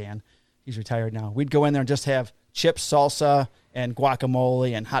 different Dan, He's retired now. We'd go in there and just have chips, salsa, and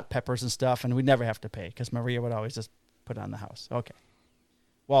guacamole and hot peppers and stuff, and we'd never have to pay because Maria would always just put it on the house. Okay.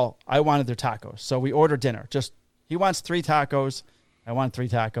 Well, I wanted their tacos, so we ordered dinner. He wants 3 tacos. I want 3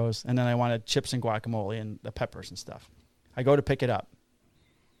 tacos, and then I wanted chips and guacamole and the peppers and stuff. I go to pick it up.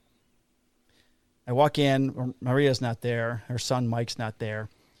 I walk in. Maria's not there. Her son Mike's not there.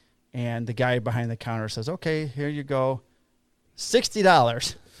 And the guy behind the counter says, okay, here you go.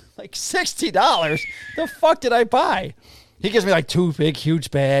 $60. Like, $60? The fuck did I buy? He gives me like 2 big,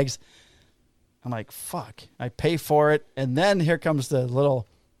 huge bags. I'm like, fuck. I pay for it. And then here comes the little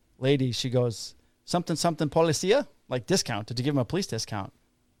lady. She goes, something policia? Like discount. Did you give him a police discount?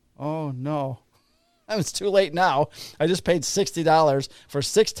 Oh, no. It's too late now. I just paid $60 for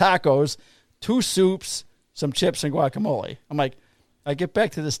 6 tacos, 2 soups, some chips, and guacamole. I'm like, I get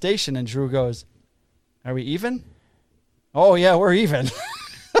back to the station, and Drew goes, are we even? Oh, yeah, we're even.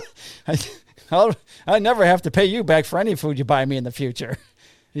 I never have to pay you back for any food you buy me in the future.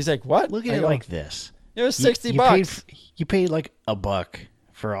 He's like, what? Look at it like this. It was $60. You paid like $1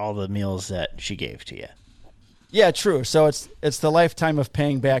 for all the meals that she gave to you. Yeah, true. So it's the lifetime of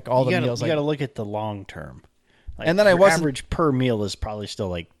paying back all the meals. You got to look at the long term. Like, and then average per meal is probably still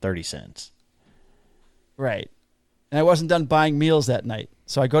like 30 cents. Right. And I wasn't done buying meals that night.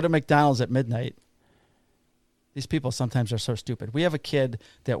 So I go to McDonald's at midnight. These people sometimes are so stupid. We have a kid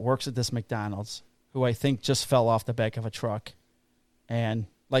that works at this McDonald's who I think just fell off the back of a truck and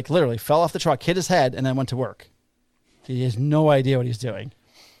like literally fell off the truck, hit his head, and then went to work. He has no idea what he's doing.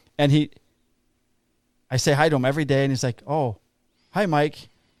 And I say hi to him every day, and he's like, oh, hi, Mike.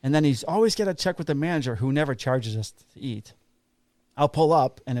 And then he's always got to check with the manager who never charges us to eat. I'll pull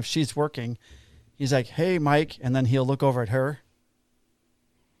up, and if she's working, he's like, hey, Mike. And then he'll look over at her,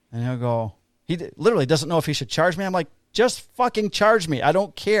 and he'll go, he literally doesn't know if he should charge me. I'm like, just fucking charge me. I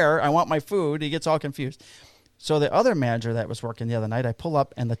don't care. I want my food. He gets all confused. So the other manager that was working the other night, I pull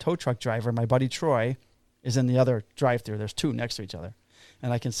up, and the tow truck driver, my buddy Troy, is in the other drive-thru. There's 2 next to each other.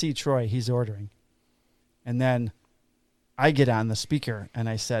 And I can see Troy. He's ordering. And then I get on the speaker, and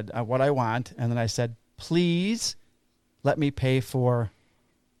I said, what I want. And then I said, please let me pay for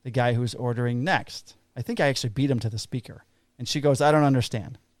the guy who's ordering next. I think I actually beat him to the speaker. And she goes, I don't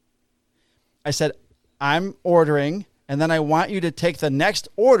understand. I said, I'm ordering, and then I want you to take the next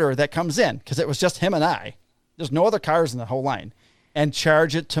order that comes in, because it was just him and I. There's no other cars in the whole line, and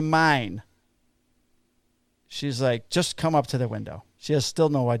charge it to mine. She's like, just come up to the window. She has still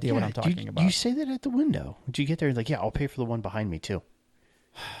no idea what I'm talking about. You say that at the window. Did you get there? Like, yeah, I'll pay for the one behind me too.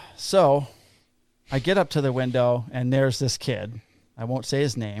 So I get up to the window, and there's this kid. I won't say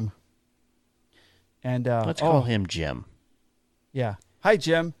his name. And let's call him Jim. Yeah. Hi,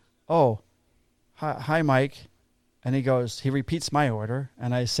 Jim. Oh, hi, Mike. And he repeats my order.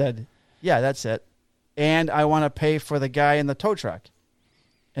 And I said, yeah, that's it. And I want to pay for the guy in the tow truck.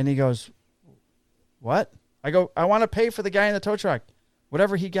 And he goes, what? I go, I want to pay for the guy in the tow truck.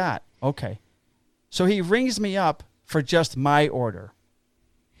 Whatever he got. Okay. So he rings me up for just my order.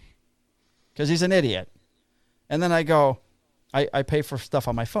 Because he's an idiot. And then I go, I pay for stuff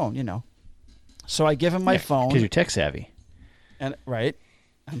on my phone, you know. So I give him my phone. Because you're tech savvy. And right.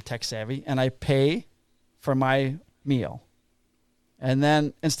 I'm tech savvy. And I pay for my meal. And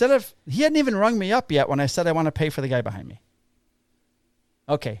then he hadn't even rung me up yet when I said I want to pay for the guy behind me.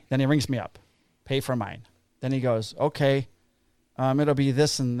 Okay. Then he rings me up. Pay for mine. Then he goes, okay, it'll be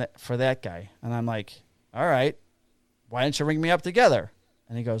this and that for that guy. And I'm like, all right, why didn't you ring me up together?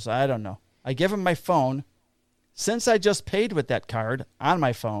 And he goes, I don't know. I give him my phone. Since I just paid with that card on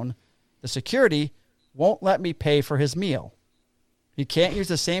my phone, the security won't let me pay for his meal. You can't use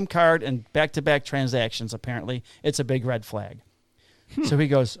the same card in back-to-back transactions, apparently. It's a big red flag. So he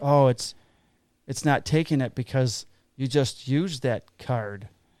goes, oh, it's not taking it because you just used that card.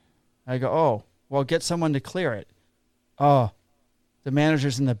 I go, oh, well, get someone to clear it. Oh, the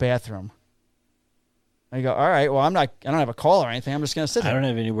manager's in the bathroom. I go, all right, well, I don't have a call or anything. I'm just going to sit there. I don't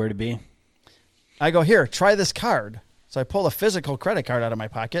have anywhere to be. I go, here, try this card. So I pull a physical credit card out of my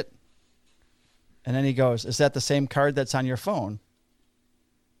pocket. And then he goes, is that the same card that's on your phone?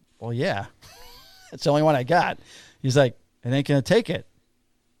 Well, yeah. It's the only one I got. He's like, it ain't going to take it.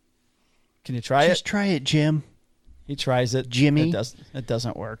 Can you try it? Just try it, Jim. He tries it. Jimmy? It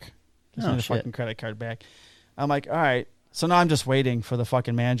doesn't work. Gives me the shit. fucking credit card back. I'm like, all right. So now I'm just waiting for the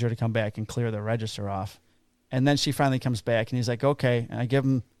fucking manager to come back and clear the register off. And then she finally comes back, and he's like, okay. And I give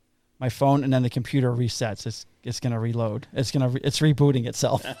him my phone, and then the computer resets. It's going to reload. It's rebooting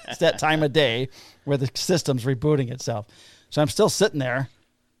itself. It's that time of day where the system's rebooting itself. So I'm still sitting there,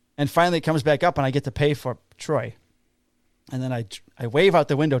 and finally it comes back up, and I get to pay for Troy. And then I I wave out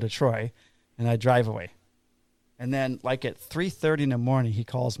the window to Troy, and I drive away. And then, like at 3:30 in the morning, he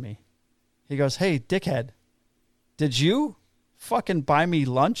calls me. He goes, "Hey, dickhead, did you fucking buy me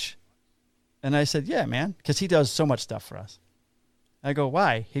lunch?" And I said, "Yeah, man," because he does so much stuff for us. I go,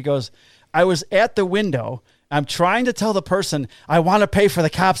 "Why?" He goes, "I was at the window. I'm trying to tell the person I want to pay for the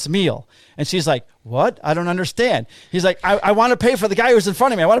cop's meal." And she's like, "What? I don't understand." He's like, I want to pay for the guy who's in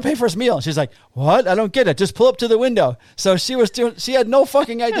front of me. I want to pay for his meal. And she's like, "What? I don't get it. Just pull up to the window." So she had no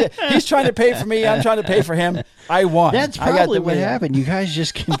fucking idea. He's trying to pay for me. I'm trying to pay for him. I won. That's probably what happened. You guys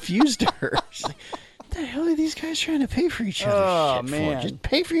just confused her. She's like, what the hell are these guys trying to pay for each other's shit for? Just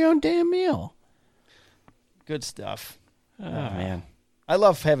pay for your own damn meal. Good stuff. Oh, man. I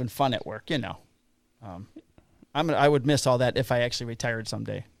love having fun at work, you know. I would miss all that if I actually retired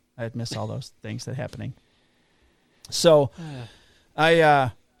someday. I'd miss all those things that are happening. So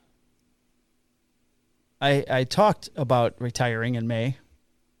I talked about retiring in May,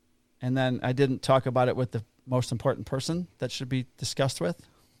 and then I didn't talk about it with the most important person that should be discussed with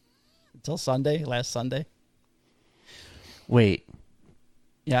until last Sunday. Wait.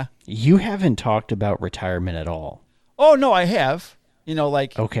 Yeah. You haven't talked about retirement at all. Oh, no, I have. You know,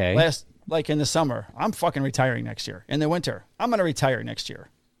 like okay. Like in the summer, I'm fucking retiring next year. In the winter, I'm going to retire next year.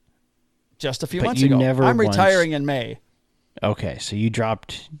 Just a few months ago. I'm retiring in May. Okay, so you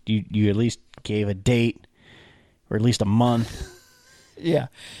dropped, you at least gave a date, or at least a month. Yeah.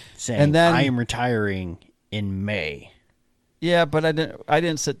 Saying, and then, I am retiring in May. Yeah, but I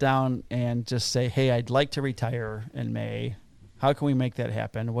didn't sit down and just say, "Hey, I'd like to retire in May. How can we make that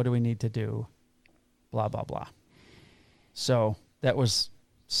happen? What do we need to do?" Blah, blah, blah. So that was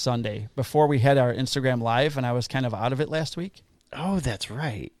Sunday before we had our Instagram Live, and I was kind of out of it last week. Oh, that's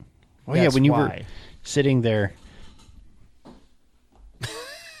right. Oh, yeah, when you were sitting there.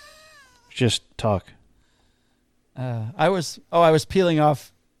 Just talk. I was peeling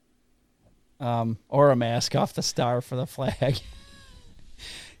off Aura mask off the star for the flag.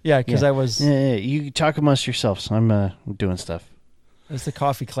 Yeah, because I was... Yeah, you talk amongst yourselves. I'm doing stuff. It's the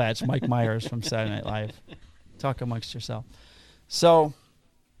coffee clatch, Mike Myers from Saturday Night Live. Talk amongst yourself. So,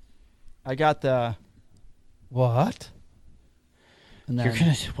 I got the... What? And then, you're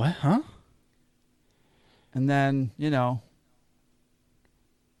going to... What? Huh? And then, you know,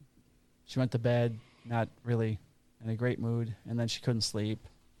 she went to bed, not really in a great mood, and then she couldn't sleep.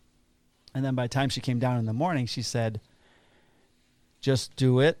 And then by the time she came down in the morning, she said, "Just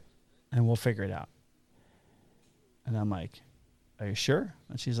do it, and we'll figure it out." And I'm like, "Are you sure?"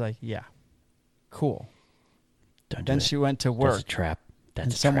 And she's like, "Yeah." Cool. Then she went to work. That's a trap.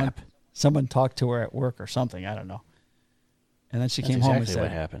 That's a trap. Someone talked to her at work or something. I don't know. And then she came home and said,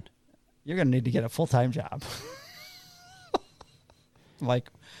 what happened. "You're going to need to get a full-time job." I'm like,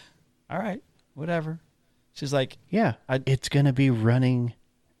 all right, whatever. She's like, "Yeah, it's going to be running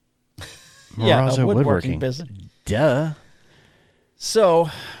Marazzo woodworking business." Duh. So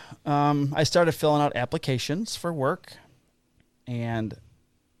I started filling out applications for work, and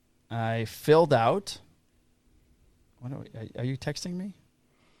I filled out... Are you texting me?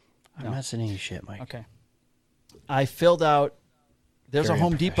 I'm not sending you shit, Mike. Okay. I filled out... There's a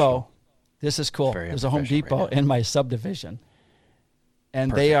Home Depot. This is cool. There's a Home Depot in my subdivision.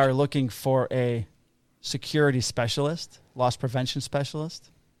 And they are looking for a security specialist, loss prevention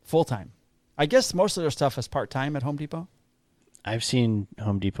specialist, full-time. I guess most of their stuff is part-time at Home Depot. I've seen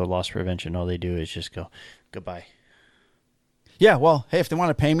Home Depot loss prevention. All they do is just go, goodbye. Yeah, well, hey, if they want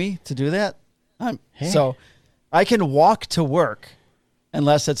to pay me to do that, so I can walk to work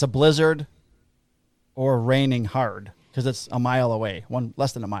unless it's a blizzard or raining hard, because it's a mile away,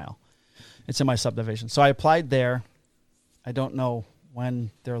 less than a mile. It's in my subdivision. So I applied there. I don't know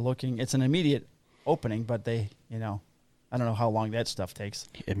when they're looking. It's an immediate opening, but I don't know how long that stuff takes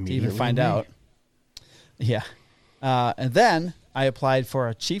to even find out. Yeah. And then I applied for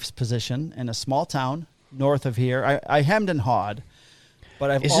a chief's position in a small town north of here. I hemmed and hawed,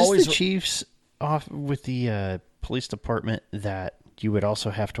 but Is this the chiefs off with the police department that you would also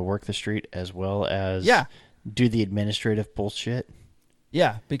have to work the street as well as do the administrative bullshit?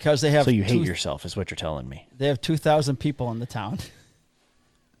 Yeah, because they have... So you hate yourself is what you're telling me. They have 2,000 people in the town.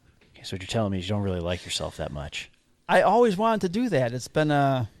 Okay, so what you're telling me is you don't really like yourself that much. I always wanted to do that. It's been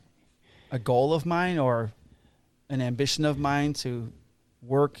a goal of mine or an ambition of mine to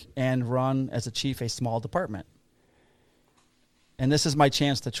work and run as a chief a small department. And this is my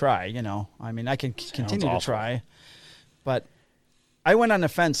chance to try, you know. I mean, I can continue to try. But I went on the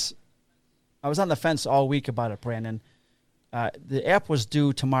fence. I was on the fence all week about it, Brandon. The app was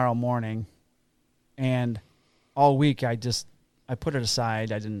due tomorrow morning, and all week I put it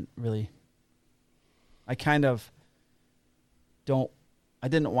aside. I didn't really... I kind of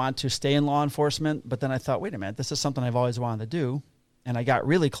didn't want to stay in law enforcement, but then I thought, wait a minute, this is something I've always wanted to do. And I got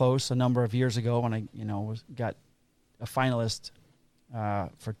really close a number of years ago when I, got a finalist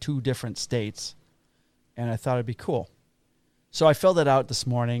for 2 different states, and I thought it'd be cool. So I filled it out this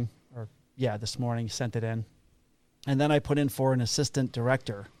morning, sent it in. And then I put in for an assistant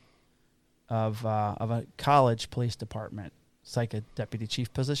director of a college police department. It's like a deputy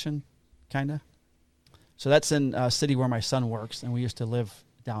chief position, kind of. So that's in a city where my son works, and we used to live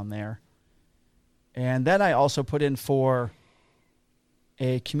down there. And then I also put in for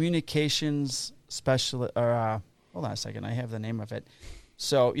a communications specialist. Hold on a second, I have the name of it.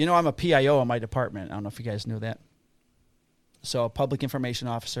 So, I'm a PIO in my department. I don't know if you guys knew that. So a public information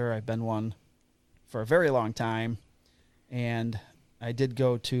officer, I've been one for a very long time. And I did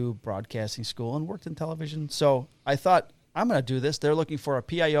go to broadcasting school and worked in television. So I thought, I'm going to do this. They're looking for a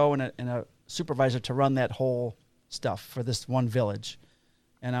PIO and a supervisor to run that whole stuff for this one village.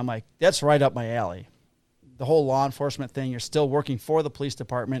 And I'm like, that's right up my alley. The whole law enforcement thing, you're still working for the police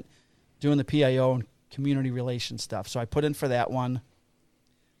department, doing the PIO and community relations stuff. So I put in for that one.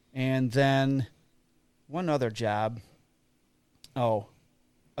 And then one other job. Oh,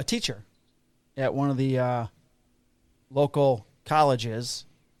 a teacher at one of the local colleges.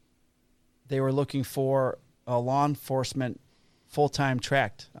 They were looking for a law enforcement full-time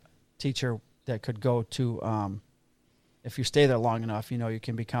tracked teacher that could go to, if you stay there long enough, you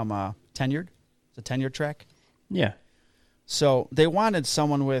can become tenured. It's a tenure track. Yeah. So they wanted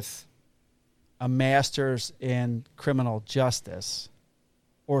someone with a master's in criminal justice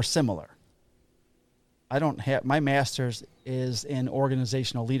or similar. I don't have, my master's is in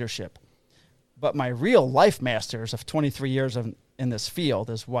organizational leadership, but my real life master's of 23 years in this field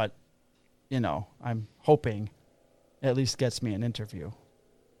is what, I'm hoping at least gets me an interview.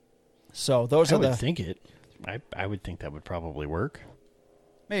 So those I are would think I would think that would probably work.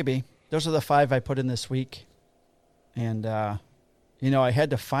 Maybe. Those are the 5 I put in this week. And, I had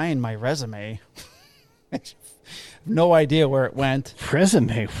to find my resume. No idea where it went.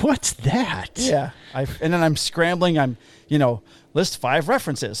 Resume? What's that? Yeah. And then I'm scrambling. I'm, list 5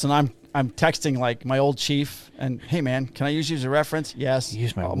 references. And I'm texting like my old chief and, hey man, can I use you as a reference? Yes.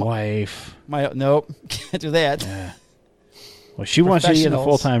 Use my wife. Nope. Can't do that. Yeah. Well, she wants you to get a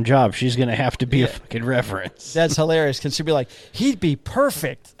full-time job. She's going to have to be a fucking reference. That's hilarious. Because she'd be like, he'd be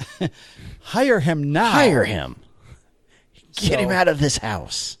perfect. Hire him now. Hire him. Get him out of this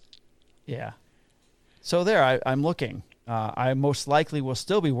house. Yeah. So there, I'm looking. I most likely will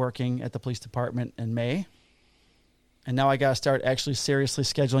still be working at the police department in May. And now I got to start actually seriously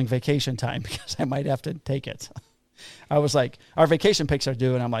scheduling vacation time because I might have to take it. I was like, our vacation pics are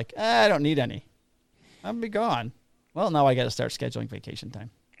due. And I'm like, I don't need any. I'm going to be gone. Well, now I got to start scheduling vacation time.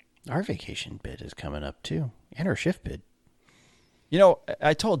 Our vacation bid is coming up too. And our shift bid.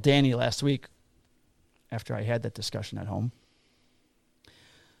 I told Danny last week after I had that discussion at home,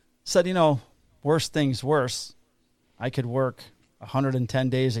 said, worst things worse, I could work 110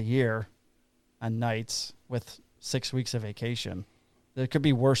 days a year on nights with 6 weeks of vacation. There could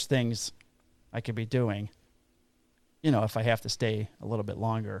be worse things I could be doing, if I have to stay a little bit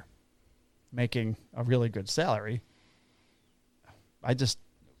longer, making a really good salary.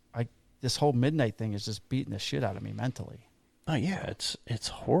 This whole midnight thing is just beating the shit out of me mentally. Oh yeah, it's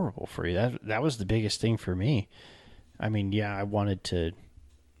horrible for you. That was the biggest thing for me. I mean, yeah, I wanted to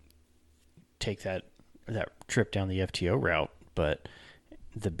take that trip down the FTO route, but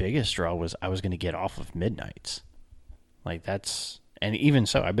the biggest draw was I was going to get off of midnights. Like and even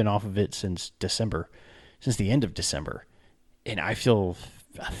so, I've been off of it since the end of December, and I feel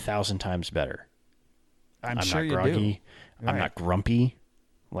 1,000 times better. I'm not sure you groggy. do. I'm not grumpy,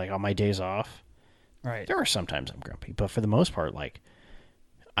 like on my days off. Right. There are sometimes I'm grumpy, but for the most part, like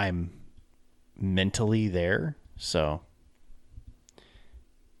I'm mentally there. So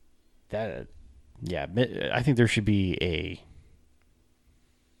I think there should be a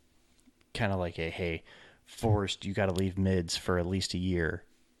kind of like hey, Forrest, you got to leave mids for at least a year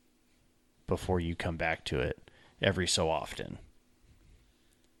before you come back to it every so often.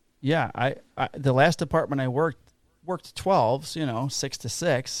 Yeah, I the last department I worked 12s, 6 to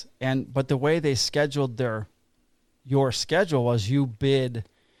 6, but the way they scheduled your schedule was you bid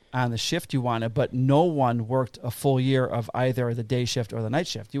on the shift you wanted, but no one worked a full year of either the day shift or the night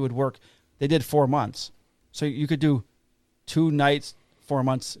shift. You would work, they did 4 months. So you could do 2 nights, 4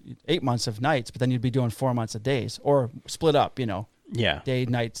 months, 8 months of nights, but then you'd be doing 4 months of days or split up, Yeah. Day,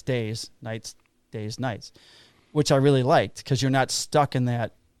 nights, days, nights, days, nights, which I really liked because you're not stuck in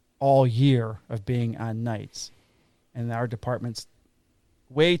that all year of being on nights. And our department's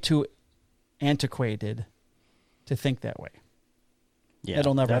way too antiquated to think that way. Yeah,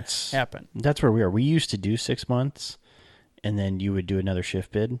 It'll never that's happen. That's where we are. We used to do 6 months, and then you would do another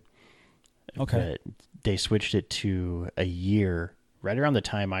shift bid. Okay. But they switched it to a year right around the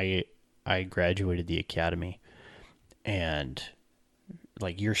time I graduated the academy, and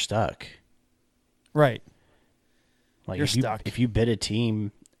like you're stuck. Right. Like You're stuck. If you bid a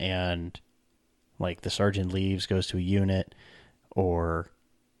team and like the sergeant leaves, goes to a unit, or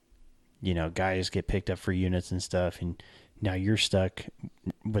guys get picked up for units and stuff, and now you're stuck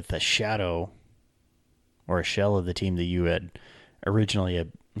with a shadow or a shell of the team that you had originally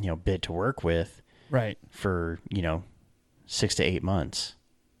bid to work with, Right. for 6 to 8 months.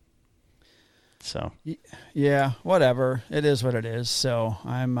 So Yeah, whatever. It is what it is. So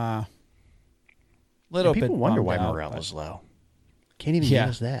I'm little bit people wonder bummed why out, morale but- is low. Can't even Yeah.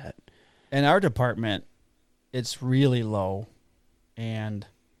 use that. In our department, it's really low, and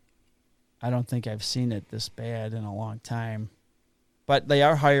I don't think I've seen it this bad in a long time. But they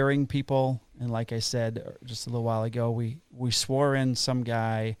are hiring people, and like I said just a little while ago, we swore in some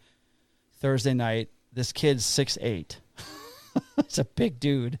guy Thursday night. This kid's 6'8". It's a big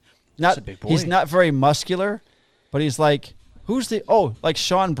dude. That's a big boy. He's not very muscular, but he's like, like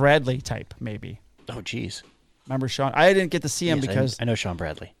Sean Bradley type, maybe. Oh, geez. Remember Sean? I didn't get to see him Yes, because I know Sean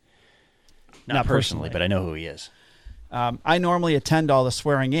Bradley. Not, Not personally, personally. but I know who he is. I normally attend all the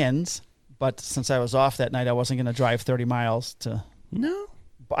swearing-ins, but since I was off that night, I wasn't going to drive 30 miles to... No.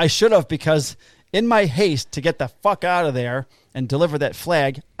 I should have, because in my haste to get the fuck out of there and deliver that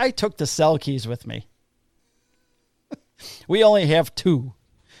flag, I took the cell keys with me. We only have 2.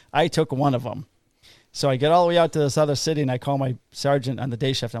 I took one of them. So I get all the way out to this other city, and I call my sergeant on the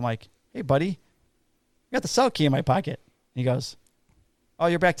day shift. I'm like, hey, buddy, I got the cell key in my pocket. And he goes, oh,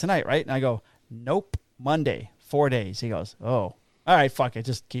 you're back tonight, right? And I go, nope, Monday, 4 days. He goes, oh, all right, fuck it,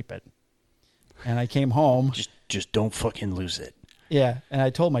 just keep it. And I came home. Just don't fucking lose it. Yeah, and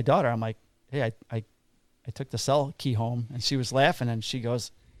I told my daughter, I'm like, hey, I took the cell key home, and she was laughing, and she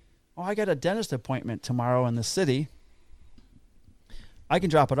goes, oh, I got a dentist appointment tomorrow in the city. I can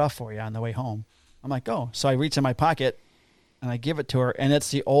drop it off for you on the way home. I'm like, oh. So I reach in my pocket, and I give it to her, and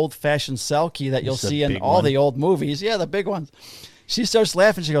it's the old-fashioned cell key that you'll It's the see in big all one? the old movies. Yeah, the big ones. She starts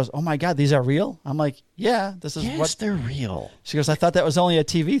laughing. She goes, oh, my God, these are real? I'm like, yeah, this is Yes, what... they're real. She goes, I thought that was only a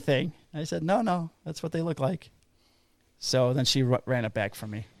TV thing. I said, no, that's what they look like. So then she ran it back for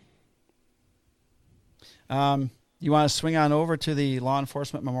me. You want to swing on over to the law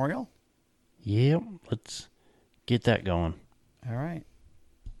enforcement memorial? Yep, let's get that going. All right.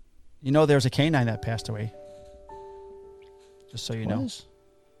 You know there's a canine that passed away. Just so you know. Was?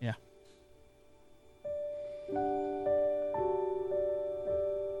 Yeah.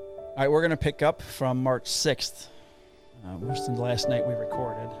 All right, we're going to pick up from March 6th. Which is the last night we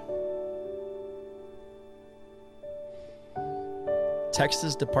recorded.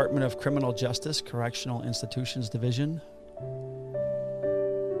 Texas Department of Criminal Justice, Correctional Institutions Division.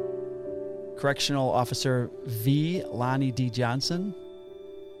 Correctional Officer V. Lonnie D. Johnson.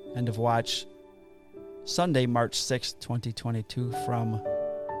 End of watch Sunday, March 6th, 2022 from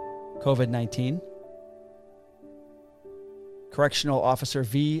COVID-19. Correctional Officer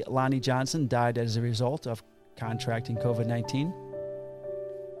V. Lonnie Johnson died as a result of contracting COVID-19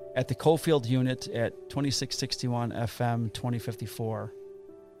 at the Coalfield Unit at 2661 FM 2054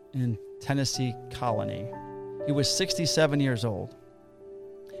 in Tennessee Colony. He was 67 years old.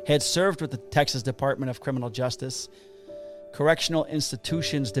 Had served with the Texas Department of Criminal Justice Correctional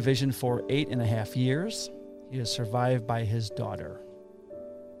Institutions Division for 8.5 years. He is survived by his daughter.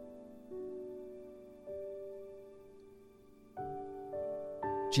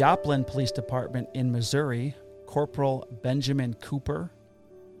 Joplin Police Department in Missouri, Corporal Benjamin Cooper.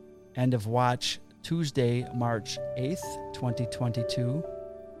 End of watch Tuesday, March 8th, 2022.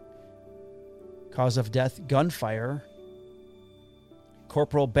 Cause of death, gunfire.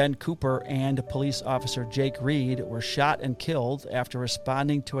 Corporal Ben Cooper and police officer Jake Reed were shot and killed after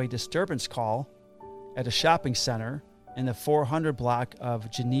responding to a disturbance call at a shopping center in the 400 block of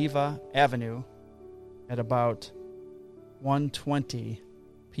Geneva Avenue at about 1:20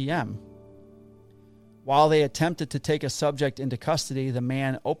 p.m. While they attempted to take a subject into custody, the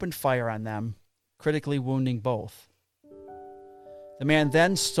man opened fire on them, critically wounding both. The man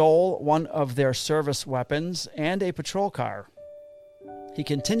then stole one of their service weapons and a patrol car. He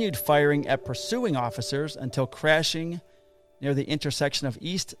continued firing at pursuing officers until crashing near the intersection of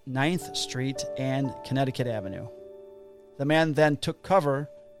East 9th Street and Connecticut Avenue. The man then took cover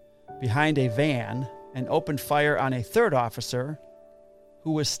behind a van and opened fire on a third officer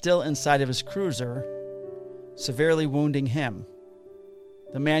who was still inside of his cruiser, severely wounding him.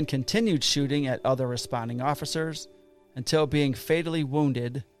 The man continued shooting at other responding officers until being fatally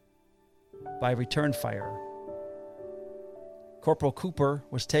wounded by return fire. Corporal Cooper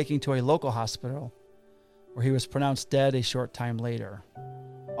was taken to a local hospital where he was pronounced dead a short time later.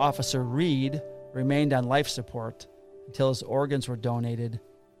 Officer Reed remained on life support until his organs were donated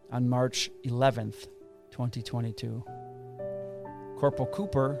on March 11th, 2022. Corporal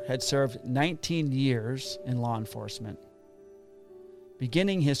Cooper had served 19 years in law enforcement,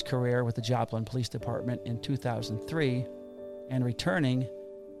 beginning his career with the Joplin Police Department in 2003 and returning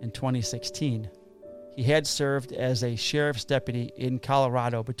in 2016. He had served as a sheriff's deputy in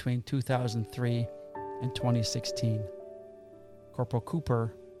Colorado between 2003 and 2016. Corporal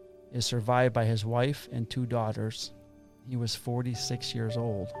Cooper is survived by his wife and 2 daughters. He was 46 years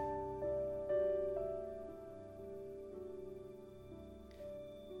old.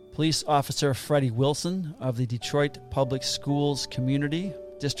 Police Officer Freddie Wilson of the Detroit Public Schools Community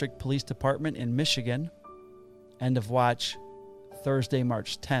District Police Department in Michigan, end of watch Thursday,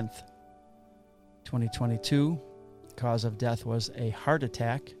 March 10th, 2022. Cause of death was a heart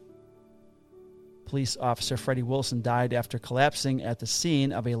attack. Police Officer Freddie Wilson died after collapsing at the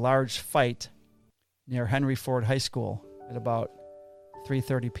scene of a large fight near Henry Ford High School at about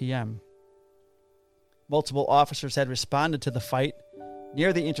 3:30 p.m. Multiple officers had responded to the fight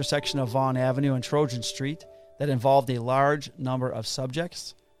near the intersection of Vaughan Avenue and Trojan Street that involved a large number of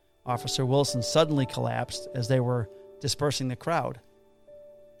subjects. Officer Wilson suddenly collapsed as they were dispersing the crowd.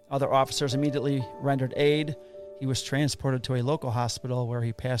 Other officers immediately rendered aid. He was transported to a local hospital where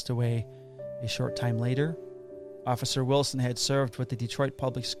he passed away a short time later. Officer Wilson had served with the Detroit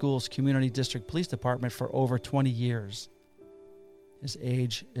Public Schools Community District Police Department for over 20 years. His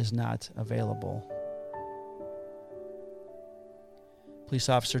age is not available. Police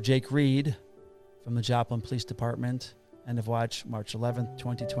Officer Jake Reed from the Joplin Police Department, end of watch March 11th,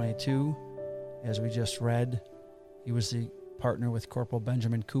 2022. As we just read, he was the partner with Corporal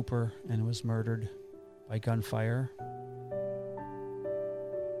Benjamin Cooper and was murdered by gunfire.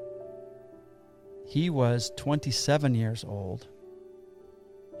 He was 27 years old,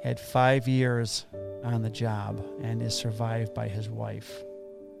 had 5 years on the job, and is survived by his wife.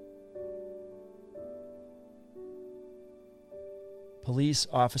 Police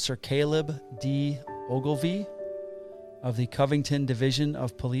Officer Caleb D. Ogilvie of the Covington Division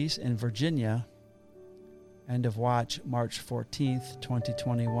of Police in Virginia, end of watch March 14th,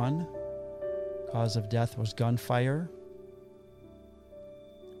 2021. Cause of death was gunfire.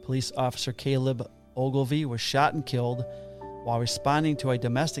 Police Officer Caleb Ogilvie was shot and killed while responding to a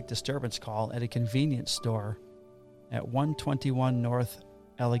domestic disturbance call at a convenience store at 121 North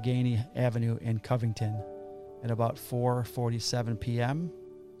Allegheny Avenue in Covington at about 4:47 p.m.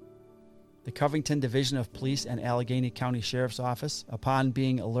 The Covington Division of Police and Allegheny County Sheriff's Office, upon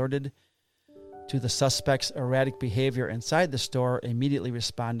being alerted to the suspect's erratic behavior inside the store, immediately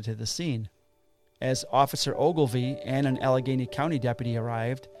responded to the scene. As Officer Ogilvie and an Allegheny County deputy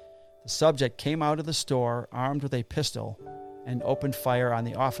arrived, the subject came out of the store armed with a pistol and opened fire on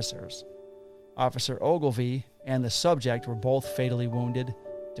the officers. Officer Ogilvie and the subject were both fatally wounded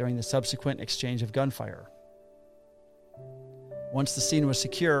during the subsequent exchange of gunfire. Once the scene was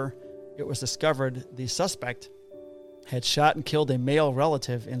secure, it was discovered the suspect had shot and killed a male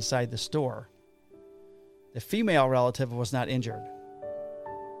relative inside the store. The female relative was not injured.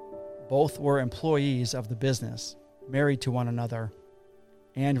 Both were employees of the business, married to one another,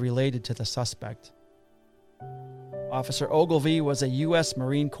 and related to the suspect. Officer Ogilvie was a U.S.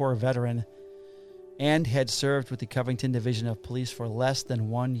 Marine Corps veteran and had served with the Covington Division of Police for less than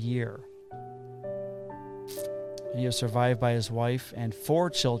 1 year. He was survived by his wife and 4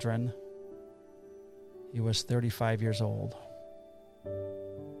 children. He was 35 years old.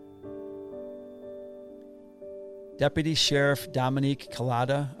 Deputy Sheriff Dominique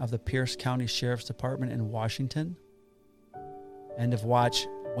Collada of the Pierce County Sheriff's Department in Washington, end of watch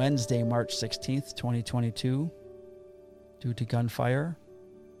Wednesday, March 16th, 2022, due to gunfire.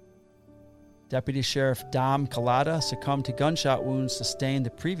 Deputy Sheriff Dom Collada succumbed to gunshot wounds sustained the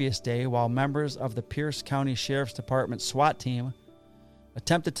previous day while members of the Pierce County Sheriff's Department SWAT team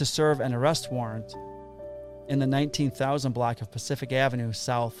attempted to serve an arrest warrant in the 19,000 block of Pacific Avenue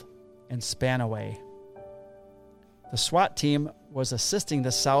South in Spanaway. The SWAT team was assisting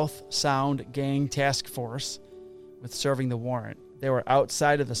the South Sound Gang Task Force with serving the warrant. They were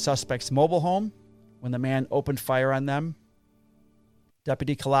outside of the suspect's mobile home when the man opened fire on them.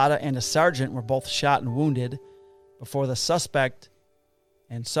 Deputy Collada and a sergeant were both shot and wounded before the suspect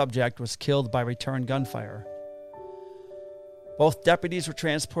and subject was killed by return gunfire. Both deputies were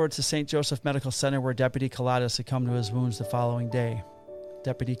transported to St. Joseph Medical Center, where Deputy Collada succumbed to his wounds the following day.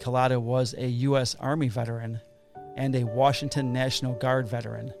 Deputy Collada was a U.S. Army veteran and a Washington National Guard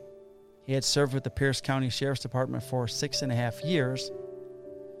veteran. He had served with the Pierce County Sheriff's Department for 6.5 years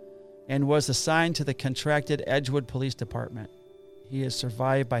and was assigned to the contracted Edgewood Police Department. He is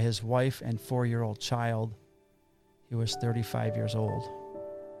survived by his wife and 4-year-old child. He was 35 years old.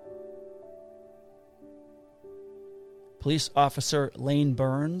 Police Officer Lane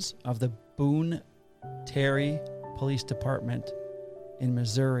Burns of the Boone Terry Police Department in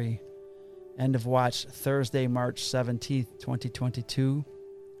Missouri, end of watch Thursday, March 17, 2022,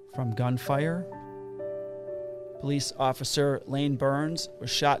 from gunfire. Police Officer Lane Burns was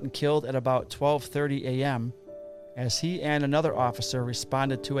shot and killed at about 12:30 a.m. as he and another officer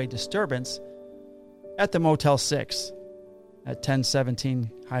responded to a disturbance at the Motel 6 at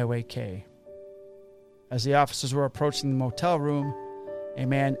 1017 Highway K. As the officers were approaching the motel room, a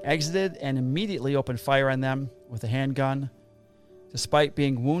man exited and immediately opened fire on them with a handgun. Despite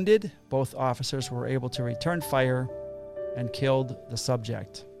being wounded, both officers were able to return fire and killed the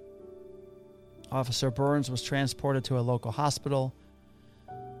subject. Officer Burns was transported to a local hospital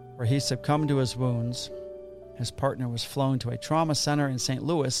where he succumbed to his wounds. His partner was flown to a trauma center in St.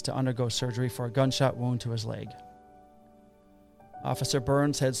 Louis to undergo surgery for a gunshot wound to his leg. Officer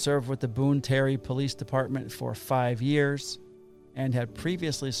Burns had served with the Boone Terry Police Department for 5 years and had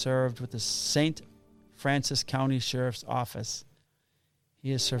previously served with the St. Francis County Sheriff's Office.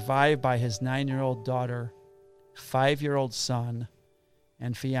 He is survived by his 9-year-old daughter, 5-year-old son,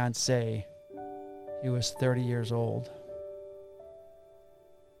 and fiancée. He was 30 years old.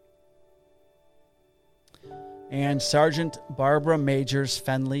 And Sergeant Barbara Majors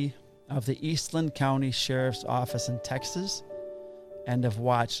Fenley of the Eastland County Sheriff's Office in Texas, end of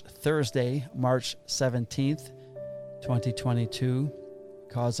watch Thursday, March 17th, 2022.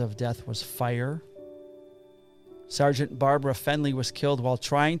 Cause of death was fire. Sergeant Barbara Fenley was killed while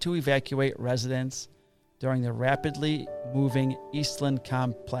trying to evacuate residents during the rapidly moving Eastland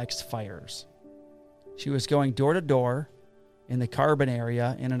Complex fires. She was going door to door in the Carbon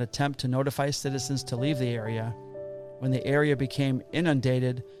area in an attempt to notify citizens to leave the area when the area became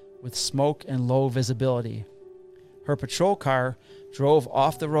inundated with smoke and low visibility. Her patrol car drove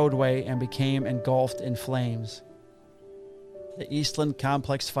off the roadway and became engulfed in flames. The Eastland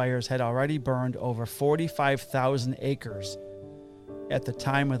Complex fires had already burned over 45,000 acres at the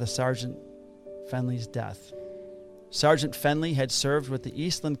time of the Sergeant Fenley's death. Sergeant Fenley had served with the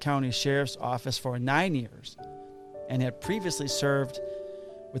Eastland County Sheriff's Office for 9 years and had previously served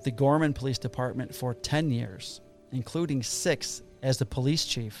with the Gorman Police Department for 10 years, including 6 as the police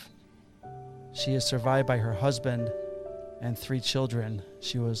chief. She is survived by her husband and 3 children.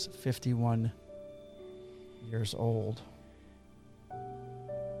 She was 51 years old.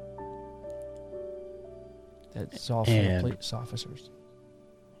 That's all for the police officers.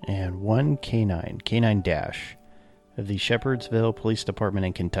 And one K9 Dash of the Shepherdsville Police Department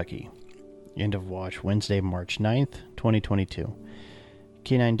in Kentucky. End of watch Wednesday, March 9th, 2022.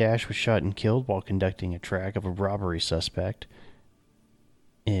 K9 Dash was shot and killed while conducting a track of a robbery suspect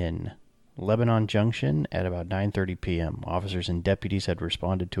in Lebanon Junction at about 9:30 p.m. Officers and deputies had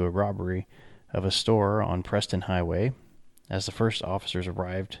responded to a robbery of a store on Preston Highway. As the first officers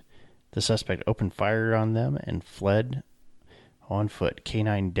arrived, the suspect opened fire on them and fled on foot.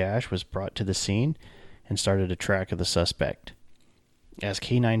 K9 Dash was brought to the scene and started a track of the suspect. As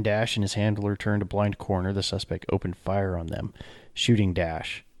K9 Dash and his handler turned a blind corner, the suspect opened fire on them, shooting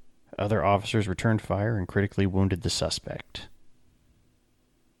Dash. Other officers returned fire and critically wounded the suspect.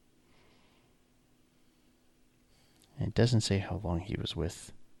 It doesn't say how long he was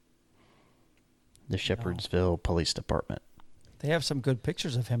with the Shepherdsville Police Department. They have some good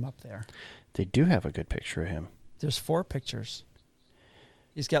pictures of him up there. They do have a good picture of him. There's 4 pictures.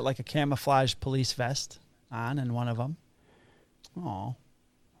 He's got like a camouflage police vest on in one of them. Oh,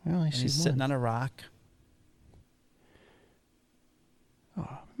 well, and he's sitting on a rock.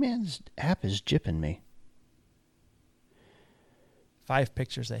 Oh man, this app is jipping me. 5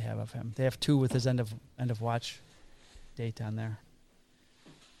 pictures they have of him. They have 2 with his end of watch date on there.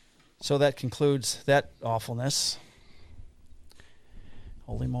 So that concludes that awfulness.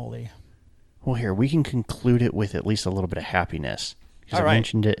 Holy moly. Well, here, we can conclude it with at least a little bit of happiness. Because I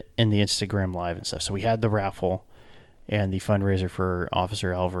mentioned it in the Instagram Live and stuff. So we had the raffle and the fundraiser for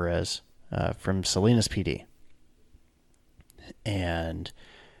Officer Alvarez from Salinas PD. And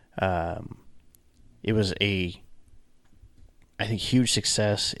it was I think huge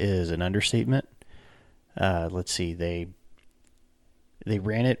success is an understatement. Let's see, they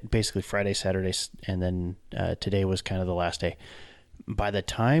ran it basically Friday, Saturday, and then today was kind of the last day. By the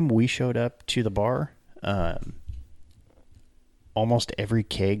time we showed up to the bar, almost every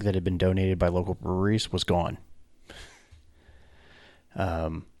keg that had been donated by local breweries was gone.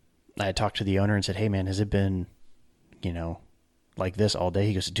 I had talked to the owner and said, "Hey, man, has it been, like this all day?"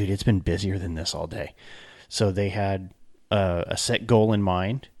 He goes, "Dude, it's been busier than this all day." So they had a set goal in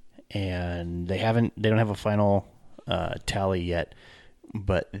mind, and they don't have a final tally yet,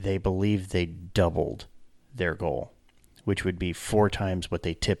 but they believe they doubled their goal, which would be 4 times what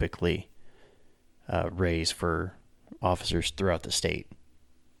they typically raise for officers throughout the state.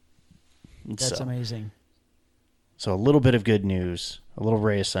 That's amazing. So a little bit of good news, a little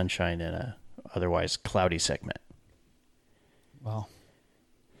ray of sunshine in a otherwise cloudy segment. Well,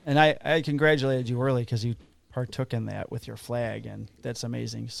 and I congratulated you early because you partook in that with your flag, and that's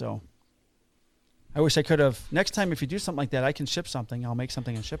amazing. So I wish I could have. Next time, if you do something like that, I can ship something. I'll make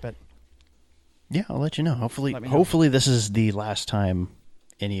something and ship it. Yeah, I'll let you know. Hopefully this is the last time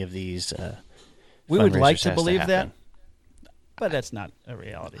any of these we would like to fundraisers has believe that, happen. but that's not a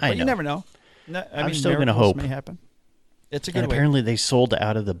reality. I But you know. never know. I'm still going to hope. May happen. It's a good And way. apparently they sold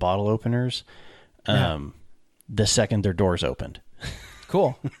out of the bottle openers the second their doors opened.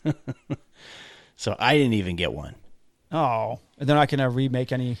 Cool. So I didn't even get one. Oh, they're not going to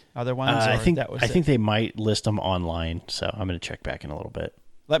remake any other ones? I or think that was I it? think they might list them online, so I'm going to check back in a little bit.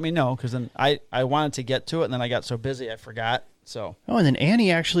 Let me know, because then I wanted to get to it, and then I got so busy I forgot. So. Oh, and then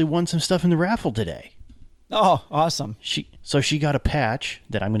Annie actually won some stuff in the raffle today. Oh, awesome. She got a patch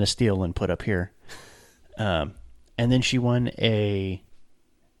that I'm going to steal and put up here. And then she won a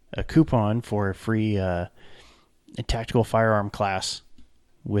coupon for a free a tactical firearm class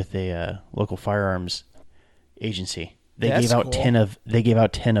with a local firearms agency. They gave out cool. 10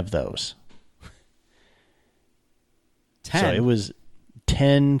 of those. 10. So it was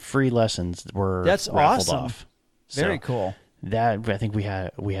 10 free lessons that were That's raffled awesome. off. Very So cool. That I think we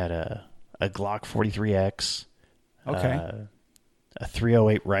had a Glock 43X, Okay. a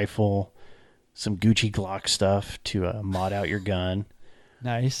 308 rifle, some Gucci Glock stuff to mod out your gun,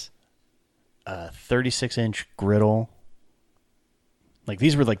 Nice. a 36-inch griddle. Like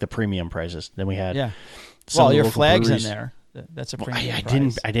these were like the premium prices. Then we had some Well, of the your local flag's breweries. in there. That's a Well, premium I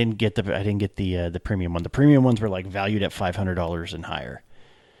price. didn't get the premium one. The premium ones were like valued at $500 and higher.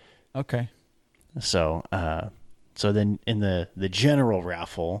 Okay. So then in the general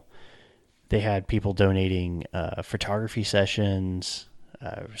raffle, they had people donating photography sessions,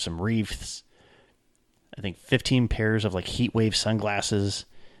 some wreaths, I think 15 pairs of like heat wave sunglasses.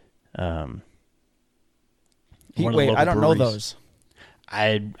 One Heat of the wave. local I don't know breweries. those.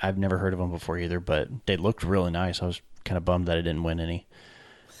 I've never heard of them before either, but they looked really nice. I was kind of bummed that I didn't win any.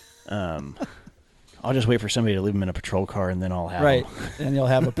 I'll just wait for somebody to leave them in a patrol car, and then I'll have Right. them. And you'll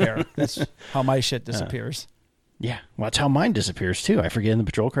have a pair. That's how my shit disappears. Yeah, well, that's how mine disappears too. I forget in the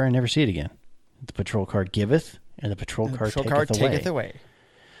patrol car, I never see it again. The patrol car giveth, and the patrol And the car patrol taketh car away. taketh away.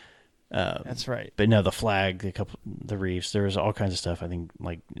 That's right. But no, the flag, the reefs, there was all kinds of stuff. I think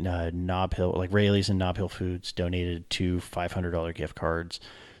like Nob Hill, like Rayleigh's and Nob Hill Foods donated 2 $500 gift cards.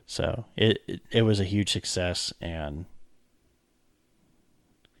 So it was a huge success, and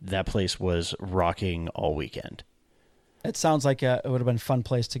that place was rocking all weekend. It sounds like it would have been a fun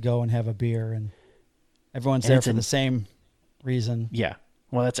place to go and have a beer, and everyone's And there it's for the same reason. Yeah.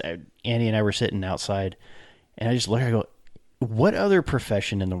 Well, that's Andy and I were sitting outside, and I just look. I go, what other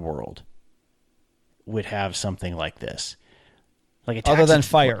profession in the world would have something like this? Like a Other than taxi-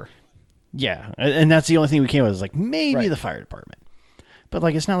 fire. Yeah, and that's the only thing we came with. Was like maybe Right. the fire department, but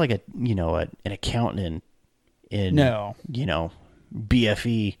like it's not like an accountant in No.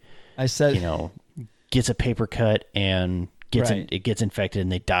 BFE I said, gets a paper cut and Right. it gets infected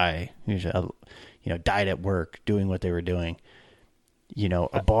and they die. Died at work doing what they were doing.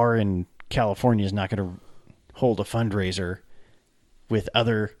 A bar in California is not going to hold a fundraiser with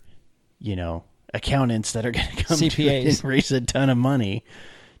other, accountants that are going to come to it CPAs. and raise a ton of money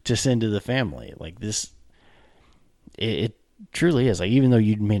to send to the family. Like this, it truly is. Like, even though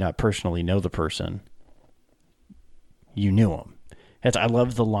you may not personally know the person, you knew them. I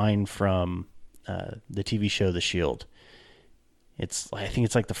love the line from the TV show The Shield. I think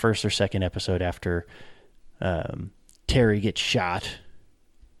it's like the first or second episode after Terry gets shot,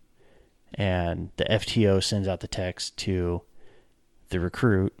 and the FTO sends out the text to the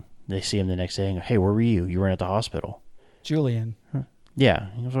recruit. They see him the next day and go, "Hey, where were you? You weren't at the hospital." Julian. Yeah.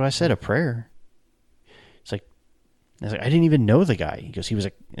 He goes, "Well, I said a prayer." It's like, I was like, I didn't even know the guy. He goes, he was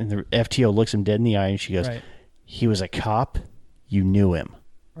like, and the FTO looks him dead in the eye, and she goes, Right. "He was a cop. You knew him."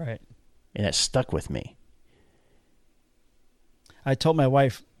 Right. And that stuck with me. I told my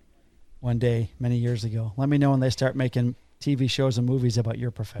wife one day many years ago, let me know when they start making TV shows and movies about your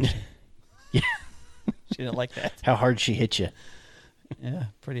profession. Yeah. She didn't like that. How hard she hit you. Yeah,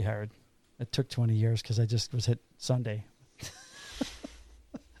 pretty hard. It took 20 years because I just was hit Sunday.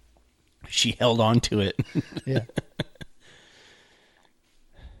 she held on to it. Yeah.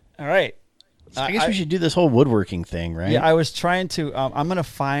 All right. So I guess we should do this whole woodworking thing, right? Yeah, I was trying to. I'm going to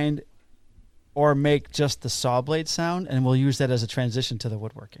find or make just the saw blade sound, and we'll use that as a transition to the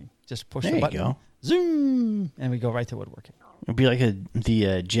woodworking. Just push There the you button, go. zoom, and we go right to woodworking. It'd be like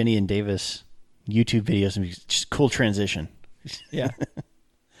the Jenny and Davis YouTube videos. It'd be just cool transition. Yeah.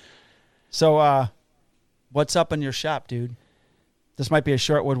 So, what's up in your shop, dude? This might be a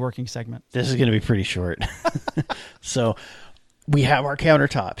short woodworking segment. This is going to be pretty short. So we have our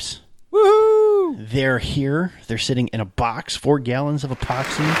countertops. Woohoo! They're here. They're sitting in a box, 4 gallons of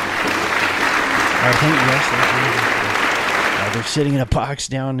epoxy. I think, yes, they're sitting in a box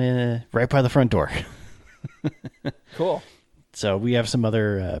down right by the front door. Cool. So we have some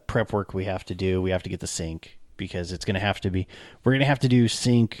other prep work we have to do. We have to get the sink because it's going to have to be, we're going to have to do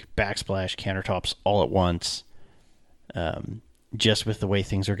sink, backsplash, countertops all at once. Just with the way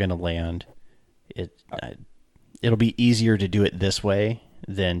things are going to land, it'll be easier to do it this way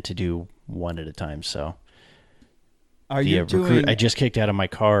than to do one at a time. So Are the you recruit doing? I just kicked out of my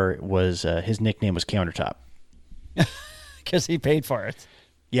car was his nickname was Countertop. Because he paid for it.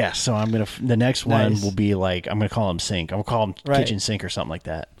 Yeah, so I'm gonna. The next one Nice. will be like I'm gonna call him Sink. I'm gonna call him Right. Kitchen Sink or something like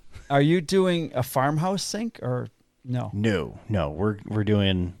that. Are you doing a farmhouse sink or no? No, we're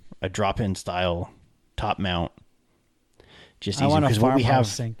doing a drop-in style top mount. Just I easy want a because what we farmhouse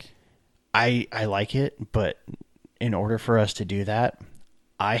have, sink. I like it, but in order for us to do that,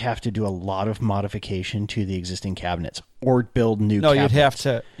 I have to do a lot of modification to the existing cabinets or build new. No, cabinets. you'd have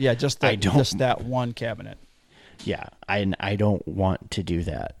to. Yeah, just I don't- just that one cabinet. Yeah, I don't want to do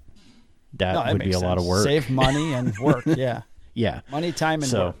that. That No, that would be makes a lot of sense. work. Save money and work. Yeah, Yeah. money, time, and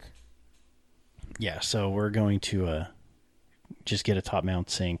So- work. Yeah, so we're going to just get a top mount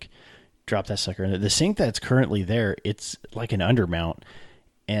sink, drop that sucker in. The sink that's currently there, it's like an undermount,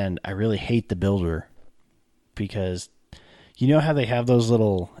 and I really hate the builder because you know how they have those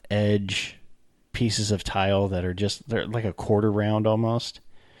little edge pieces of tile that are they're like a quarter round almost?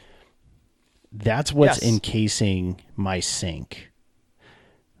 That's what's Yes. encasing my sink.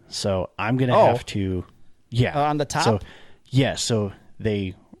 So I'm going to Oh. have to On the top? So so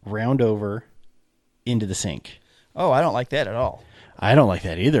they round over into the sink. Oh, I don't like that at all. I don't like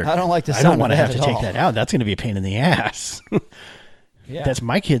that either. I don't like the I sound don't of want to that have to at take all. that out. That's going to be a pain in the ass. Yeah, That's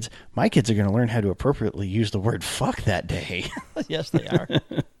my kids. My kids are going to learn how to appropriately use the word "fuck" that day. yes, they are.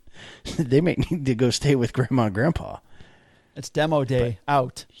 They may need to go stay with grandma and grandpa. It's demo day.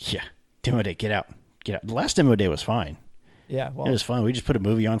 Out. Yeah, demo day. Get out. Get out. The last demo day was fine. Yeah, well, It was fun. We just put a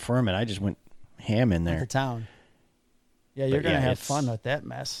movie on for them, and I just went ham in the there. town. Yeah, you're But gonna yeah, have it's- fun with that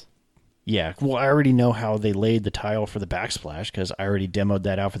mess. Yeah, well, I already know how they laid the tile for the backsplash because I already demoed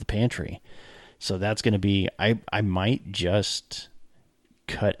that out for the pantry. So that's going to be, I might just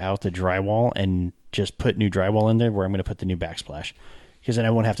cut out the drywall and just put new drywall in there where I'm going to put the new backsplash. Because then I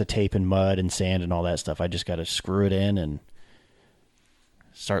won't have to tape and mud and sand and all that stuff. I just got to screw it in and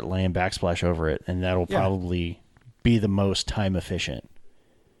start laying backsplash over it. And that'll Yeah. probably be the most time efficient.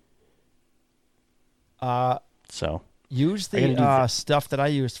 So Use I gotta do the stuff that I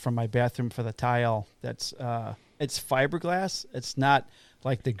used from my bathroom for the tile. That's it's fiberglass. It's not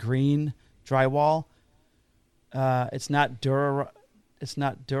like the green drywall. It's not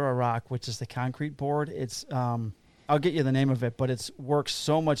Durarock, which is the concrete board. It's I'll get you the name of it, but it works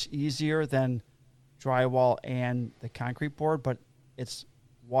so much easier than drywall and the concrete board, but it's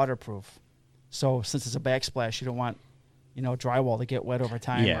waterproof. So since it's a backsplash, you don't want drywall to get wet over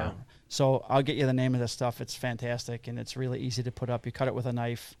time. Yeah. So I'll get you the name of this stuff. It's fantastic and it's really easy to put up. You cut it with a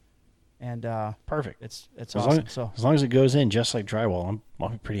knife, and perfect. it's As awesome. long, So as long as it goes in just like drywall, I'll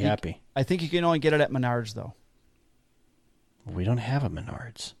be pretty happy. I think you can only get it at Menards though. We don't have a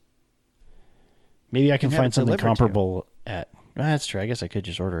Menards. Maybe I can You can have find it something delivered to you. comparable at. That's true. I guess I could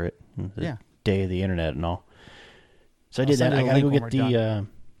just order it. The Yeah. day of the internet and all. So I I'll did send that. you I the gotta go link get when we're the.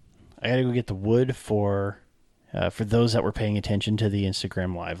 I gotta go get the wood for those that were paying attention to the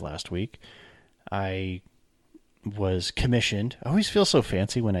Instagram live last week. I was commissioned. I always feel so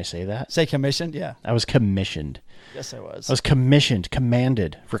fancy when I say that. Say commissioned? Yeah. I was commissioned. Yes, I was. I was commissioned,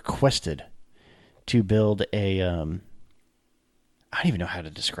 commanded, requested to build a. I don't even know how to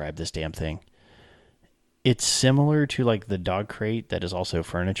describe this damn thing. It's similar to like the dog crate that is also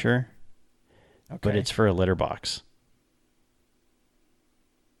furniture, but it's for a litter box.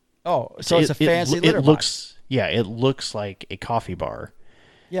 Oh, so it's a fancy litter it box. looks, yeah, it looks like a coffee bar,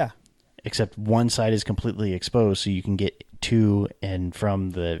 Yeah. except one side is completely exposed, so you can get to and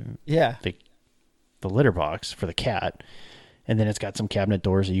from the Yeah. litter box for the cat, and then it's got some cabinet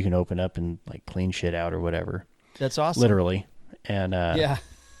doors that you can open up and like clean shit out or whatever, That's awesome. literally. And Yeah.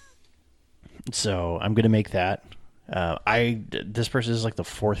 So I'm gonna make that. This person is like the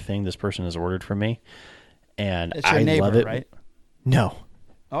fourth thing this person has ordered from me, and It's your I neighbor, love it. right? No,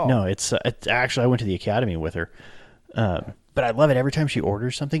 Oh. no, it's actually I went to the academy with her, but I love it every time she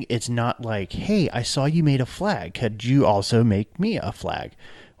orders something. It's not like, hey, I saw you made a flag. Could you also make me a flag?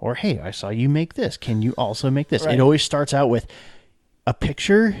 Or hey, I saw you make this. Can you also make this? Right. It always starts out with a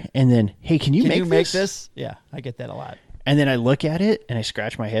picture, and then hey, can you make this? Yeah, I get that a lot. And then I look at it and I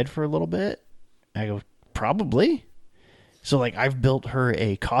scratch my head for a little bit. I go, probably. So like I've built her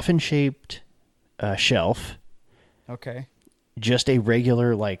a coffin shaped shelf, Okay. just a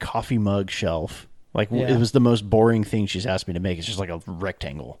regular like coffee mug shelf. Like Yeah. it was the most boring thing she's asked me to make. It's just like a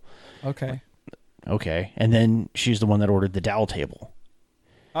rectangle. Okay. Okay. And then she's the one that ordered the dowel table.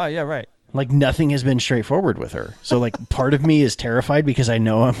 Oh, yeah, right. Like nothing has been straightforward with her. So like part of me is terrified because I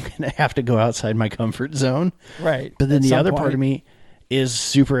know I'm going to have to go outside my comfort zone. Right. But then At the some other part point. of me is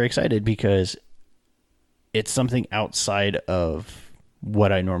super excited because it's something outside of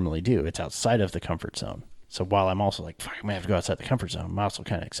what I normally do. It's outside of the comfort zone. So while I'm also like, fuck, I'm going to have to go outside the comfort zone, I'm also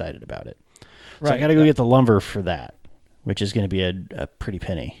kind of excited about it. So I Right. got to go get the lumber for that, which is going to be a pretty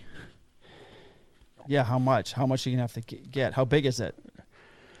penny. Yeah, how much? How much are you going to have to get? How big is it?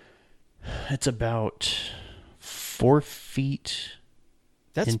 It's about 4 feet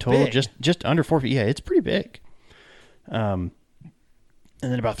That's in total, big. just under 4 feet. Yeah, it's pretty big. And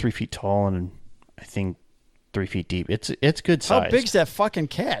then about 3 feet tall, and I think 3 feet deep. It's good size. How big's that fucking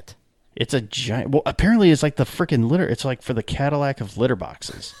cat? It's a giant. Well, apparently it's like the freaking litter. It's like for the Cadillac of litter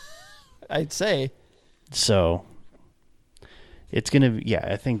boxes. I'd say. So it's gonna. Yeah,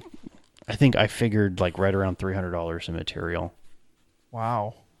 I think I figured like right around $300 in material.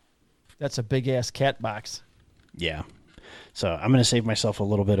 Wow. That's a big ass cat box. Yeah. So I'm gonna save myself a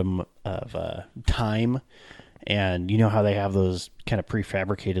little bit of time, and you know how they have those kind of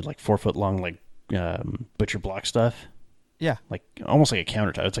prefabricated like 4 foot long like butcher block stuff. Yeah. Like almost like a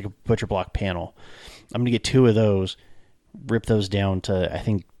countertop. It's like a butcher block panel. I'm gonna get 2 of those, rip those down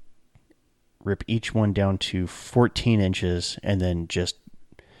to rip each one down to 14 inches, and then just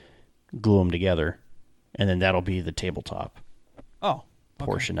glue them together, and then that'll be the tabletop Oh.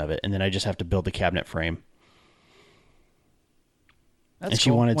 portion of it. And then I just have to build the cabinet frame. That's And she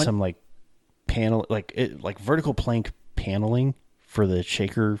cool. wanted some like panel, like vertical plank paneling for the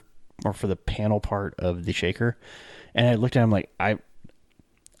shaker or for the panel part of the shaker. And I looked at him like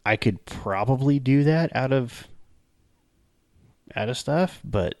I could probably do that out of stuff,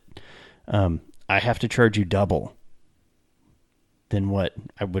 but I have to charge you double than what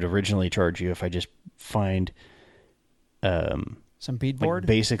I would originally charge you if I just find some beadboard. like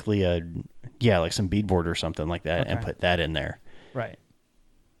basically like some beadboard or something like that and Okay. put that in there. Right.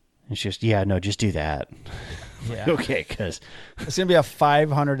 And she's just just do that. Yeah. Okay, because It's gonna be a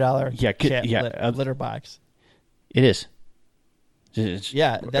 $500 Yeah, cat yeah, litter box. it is. It's-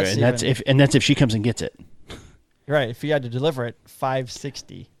 Yeah, that's and that's if she comes and gets it. Right. If you had to deliver it,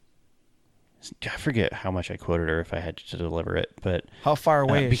 $560. I forget how much I quoted her if I had to deliver it, but How far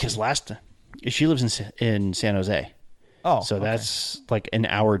away? Is because she lives in San Jose, oh, so okay. that's like an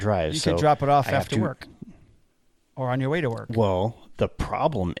hour drive. You so could drop it off I have after to- work, or on your way to work. Well, the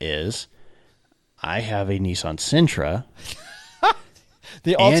problem is, I have a Nissan Sentra,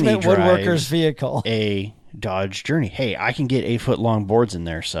 The Annie ultimate woodworker's drives vehicle. a Dodge Journey. Hey, I can get 8 foot long boards in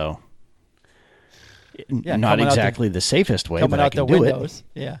there, so Yeah, not coming out exactly the safest way, Coming but I out can the do windows.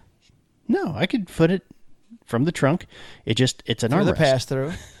 Yeah. it. No, I could foot it from the trunk. It's an Through the armrest. pass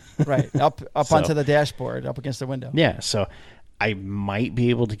through. Right. Up So- onto the dashboard, up against the window. Yeah, so I might be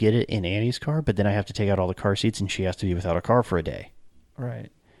able to get it in Annie's car, but then I have to take out all the car seats, and she has to be without a car for a day.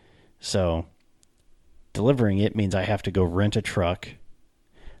 Right. So delivering it means I have to go rent a truck,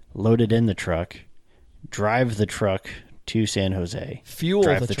 load it in the truck, drive the truck to San Jose, Fuel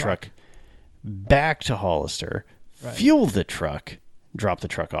drive the truck. back to Hollister, Right. fuel the truck, drop the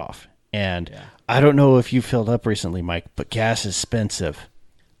truck off. And Yeah. I don't know if you filled up recently, Mike, but gas is expensive.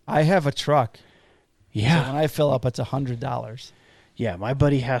 I have a truck. Yeah. So when I fill up, it's $100. Yeah, my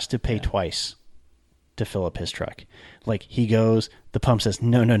buddy has to pay twice to fill up his truck. Like he goes, the pump says,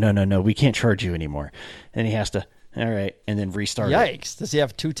 no, we can't charge you anymore. And he has to, all right, and then restart it. Yikes! Does he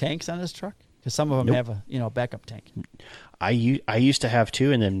have 2 tanks on his truck? Because some of them Nope. have a backup tank. I used to have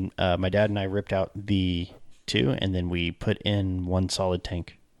 2, and then my dad and I ripped out the 2, and then we put in one solid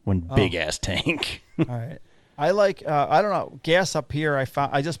tank, one big ass tank. All right. I like I don't know, gas up here.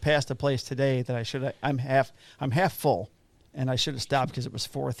 I just passed a place today that I'm half full, and I should have stopped because it was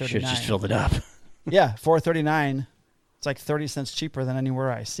 $4.39. Should have just filled it up. Yeah, $4.39. It's like 30 cents cheaper than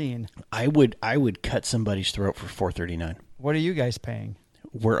anywhere I've seen. I would cut somebody's throat for $4.39. What are you guys paying?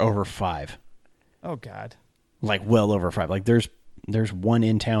 We're over 5. Oh God. Like well over 5. Like there's one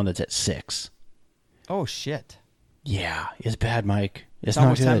in town that's at 6. Oh shit. Yeah, it's bad, Mike. It's How not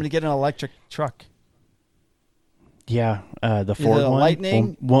much time good. to get an electric truck? Yeah, the Either Ford the one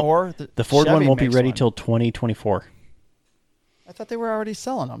Lightning or the Ford Chevy one won't be makes ready one. till 2024. I thought they were already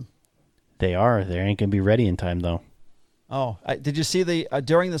selling them. They are. They ain't gonna be ready in time though. Oh, did you see the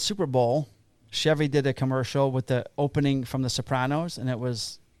during the Super Bowl? Chevy did a commercial with the opening from The Sopranos, and it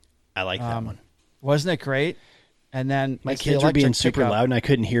was I like that one. wasn't it great? And then My it's the kids were being electric super pickup. loud, and I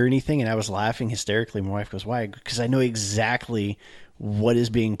couldn't hear anything, and I was laughing hysterically. My wife goes, "Why?" Because I know exactly what is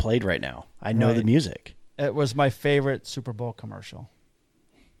being played right now. I know the Right. music. It was my favorite Super Bowl commercial.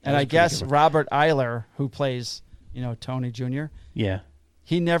 And was I a pretty guess good one. Robert Eiler, who plays, Tony Jr., Yeah.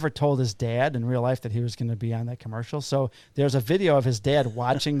 he never told his dad in real life that he was going to be on that commercial. So there's a video of his dad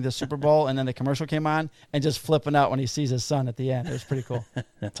watching the Super Bowl, and then the commercial came on and just flipping out when he sees his son at the end. It was pretty cool.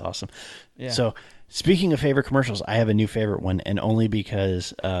 That's awesome. Yeah. So, speaking of favorite commercials, I have a new favorite one, and only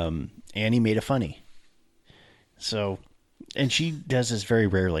because Annie made a funny. So, and she does this very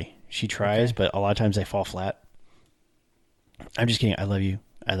rarely. She tries, Okay. but a lot of times they fall flat. I'm just kidding. I love you.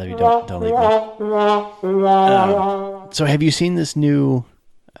 I love you. Don't leave me. So, have you seen this new,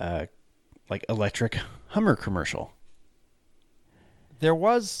 like electric Hummer commercial? There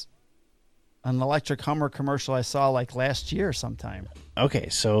was an electric Hummer commercial I saw like last year sometime. Okay,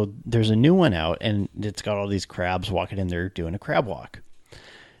 so there's a new one out, and it's got all these crabs walking in there doing a crab walk.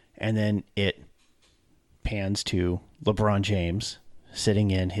 And then it pans to LeBron James sitting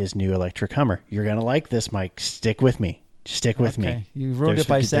in his new electric Hummer. You're going to like this, Mike. Stick with me. Stick with Okay. me. You ruined There's it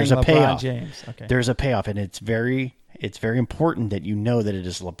by a- saying there's a LeBron payoff. James. Okay. There's a payoff, and it's very important that you know that it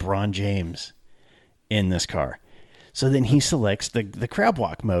is LeBron James in this car. So then he selects the crab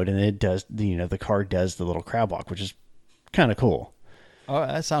walk mode, and it does the car does the little crab walk, which is kind of cool. Oh,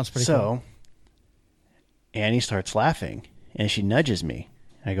 that sounds pretty cool. So Annie starts laughing, and she nudges me.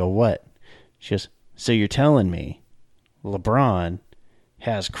 I go, "What?" She goes, "So you're telling me LeBron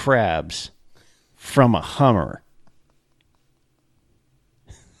has crabs from a Hummer?"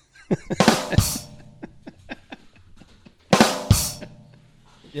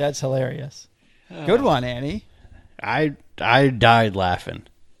 Yeah, it's hilarious. Good one, Annie. I died laughing.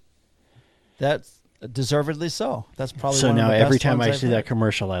 That's deservedly so. That's probably So one of now the every best time ones I I've see heard. that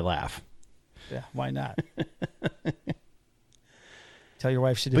commercial, I laugh. Yeah, why not? Tell your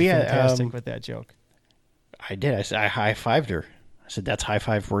wife she did But yeah, fantastic with that joke. I did. I high-fived her. I said, "That's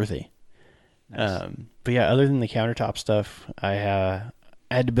high-five worthy." Nice. But yeah, other than the countertop stuff, I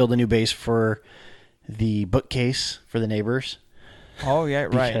had to build a new base for the bookcase for the neighbors. Oh yeah,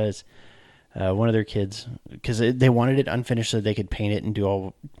 right. Because one of their kids, because they wanted it unfinished so they could paint it and do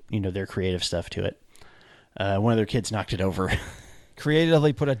all their creative stuff to it. One of their kids knocked it over.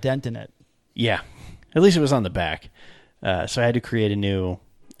 Creatively put a dent in it. Yeah, at least it was on the back. So I had to create a new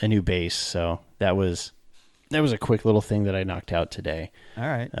base. So that was a quick little thing that I knocked out today. All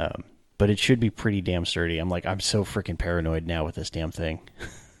right. But it should be pretty damn sturdy. I'm so freaking paranoid now with this damn thing.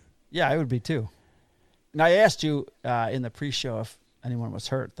 Yeah, I would be too. And I asked you in the pre-show if anyone was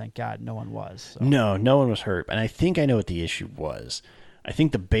hurt. Thank God no one was. So. No one was hurt. And I think I know what the issue was. I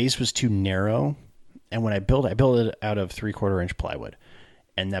think the base was too narrow. And when I built it out of 3/4 inch plywood.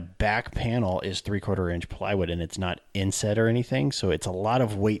 And the back panel is 3/4 inch plywood, and it's not inset or anything. So it's a lot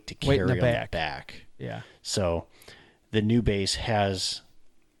of weight to Weight in carry the on back. the back. Yeah. So the new base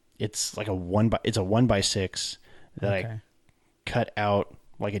it's like a 1x6 that Okay. I cut out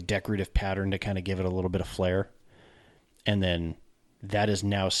like a decorative pattern to kind of give it a little bit of flair. And then that is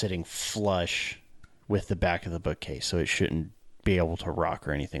now sitting flush with the back of the bookcase. So it shouldn't be able to rock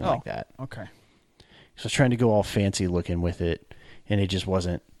or anything like that. Okay. So I was trying to go all fancy looking with it, and it just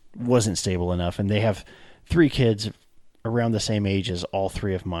wasn't stable enough. And they have 3 kids around the same age as all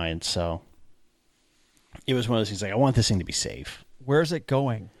 3 of mine. So it was one of those things like, I want this thing to be safe. Where's it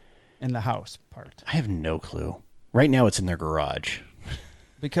going in the house part? I have no clue. Right now it's in their garage.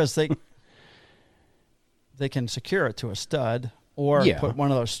 Because they can secure it to a stud or Yeah. put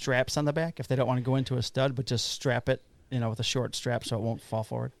one of those straps on the back if they don't want to go into a stud, but just strap it, with a short strap so it won't fall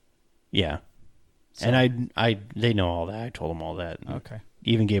forward. Yeah. So- And they know all that. I told them all that. Okay.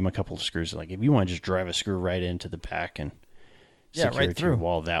 Even gave them a couple of screws. Like, if you want to just drive a screw right into the back and Yeah, secure right it to your through.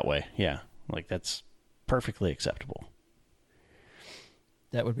 wall that way. Yeah. Like, that's perfectly acceptable.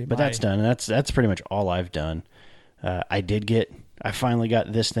 That would be But that's done. And that's pretty much all I've done. I finally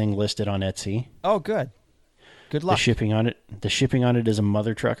got this thing listed on Etsy. Oh, good. Good The luck. shipping on it is a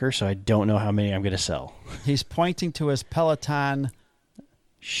mother trucker, so I don't know how many I'm going to sell. He's pointing to his Peloton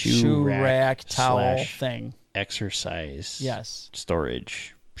Shoe rack towel slash thing. exercise Yes.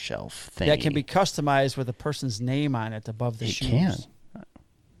 storage shelf thing. That can be customized with a person's name on it above the shoes. It can.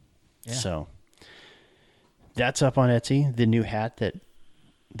 Yeah. So that's up on Etsy. The new hat that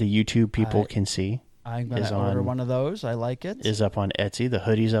the YouTube people can see. I'm going to order one of those. I like it. Is up on Etsy. The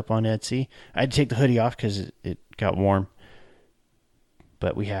hoodie's up on Etsy. I had to take the hoodie off because it got warm.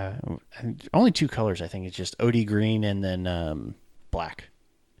 But we have only 2 colors, I think. It's just OD green and then black.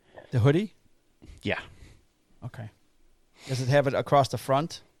 The hoodie? Yeah. Okay. Does it have it across the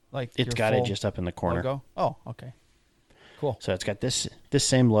front? Like it's got it just up in the corner. Logo? Oh, okay. Cool. So it's got this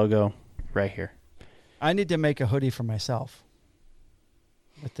same logo right here. I need to make a hoodie for myself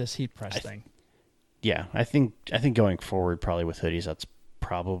with this heat press thing. Yeah, I think going forward, probably with hoodies, that's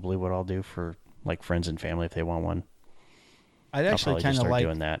probably what I'll do for like friends and family if they want one. I'd actually kind of like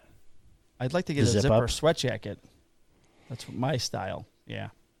doing that. I'd like to get a zipper sweat jacket. That's my style. Yeah,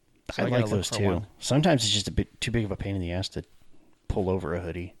 so I like those too. Sometimes it's just a bit too big of a pain in the ass to pull over a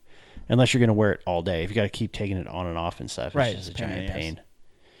hoodie, unless you're going to wear it all day. If you got to keep taking it on and off and stuff, it's just a giant pain.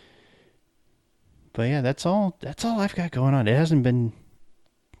 But yeah, that's all I've got going on. It hasn't been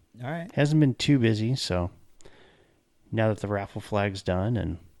too busy. So now that the raffle flag's done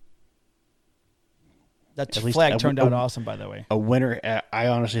and. That flag turned out awesome, by the way. A winner, I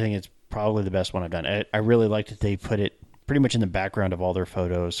honestly think it's probably the best one I've done. I really liked that they put it pretty much in the background of all their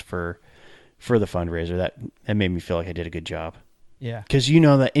photos for the fundraiser. That made me feel like I did a good job. Yeah. Because you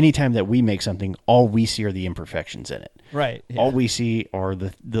know that anytime that we make something, all we see are the imperfections in it. Right. Yeah. All we see are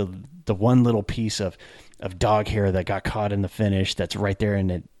the one little piece of dog hair that got caught in the finish that's right there,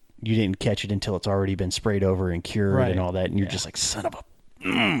 and you didn't catch it until it's already been sprayed over and cured and all that, and you're just like, son of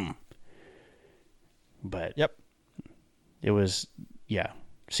a... But it was,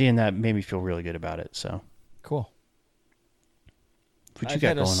 seeing that made me feel really good about it. So cool. What you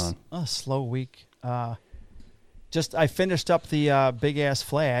got going on? A slow week. I finished up the big ass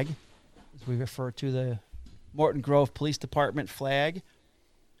flag, as we refer to the Morton Grove Police Department flag.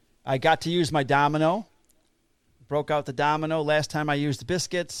 I got to use my domino. Broke out the domino. Last time I used the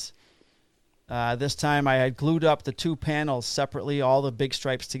biscuits. This time I had glued up the 2 panels separately, all the big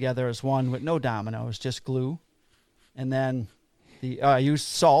stripes together as one with no dominoes, just glue. And then I used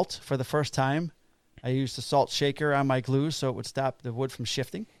salt for the first time. I used a salt shaker on my glue so it would stop the wood from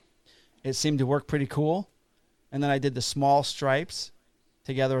shifting. It seemed to work pretty cool. And then I did the small stripes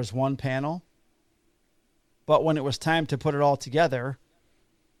together as one panel. But when it was time to put it all together,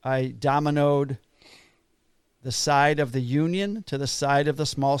 I dominoed the side of the union to the side of the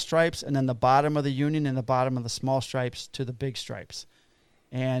small stripes, and then the bottom of the union and the bottom of the small stripes to the big stripes.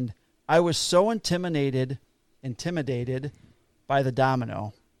 And I was so intimidated by the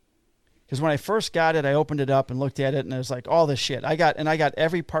domino. Because when I first got it, I opened it up and looked at it, and it was like all this shit. I got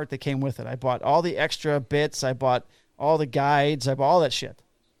every part that came with it. I bought all the extra bits. I bought all the guides. I bought all that shit.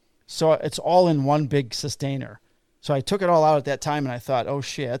 So it's all in one big sustainer. So I took it all out at that time, and I thought, oh,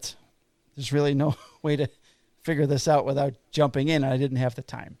 shit, there's really no way to figure this out without jumping in, and I didn't have the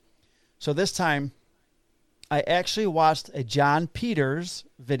time. So this time, I actually watched a John Peters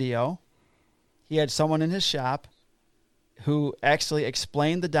video. He had someone in his shop who actually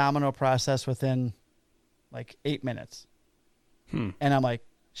explained the domino process within like 8 minutes. And I'm like,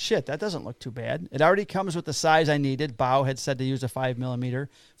 shit, that doesn't look too bad. It already comes with the size I needed. Bao had said to use a 5mm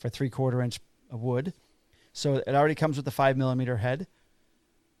for 3/4 inch wood. So it already comes with the 5mm head.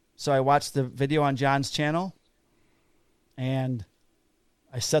 So I watched the video on John's channel, and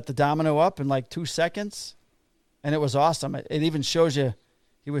I set the domino up in like 2 seconds, and it was awesome. It even shows you,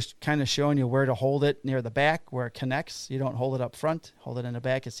 he was kind of showing you where to hold it near the back where it connects. You don't hold it up front, hold it in the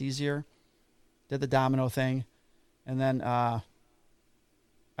back. It's easier. Did the domino thing. And then I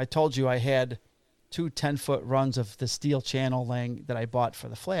told you I had 2 10-foot runs of the steel channel laying that I bought for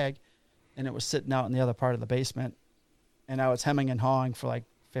the flag, and it was sitting out in the other part of the basement. And I was hemming and hawing for like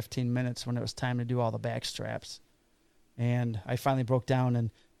 15 minutes when it was time to do all the back straps. And I finally broke down and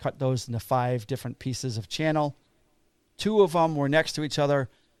cut those into 5 different pieces of channel. 2 of them were next to each other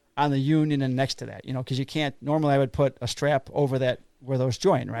on the union and next to that, because you can't, normally I would put a strap over that where those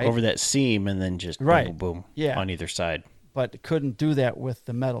join, right? Over that seam and then just boom, boom, on either side. But couldn't do that with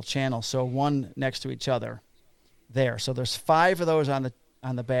the metal channel. So one next to each other there. So there's 5 of those on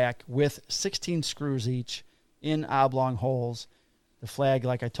the back with 16 screws each in oblong holes. The flag,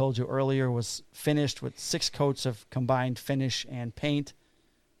 like I told you earlier, was finished with 6 coats of combined finish and paint.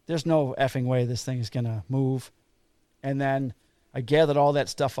 There's no effing way this thing is going to move. And then I gathered all that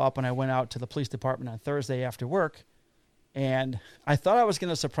stuff up, and I went out to the police department on Thursday after work. And I thought I was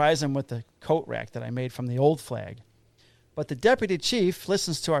going to surprise them with the coat rack that I made from the old flag. But the deputy chief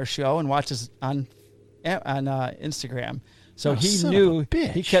listens to our show and watches on Instagram. So Oh, he son of a knew,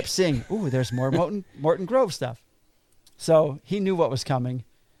 bitch. he kept seeing, ooh, there's more Morton Grove stuff. So he knew what was coming.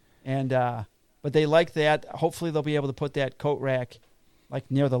 And, but they like that. Hopefully they'll be able to put that coat rack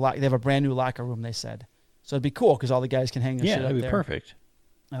like near the lock. They have a brand new locker room, they said. So it'd be cool because all the guys can hang their Yeah, shit up that'd be there. perfect.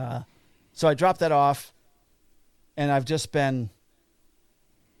 So I dropped that off, and I've just been,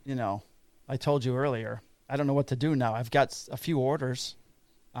 I told you earlier, I don't know what to do now. I've got a few orders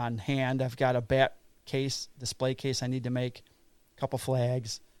on hand. I've got a bat case, display case I need to make, a couple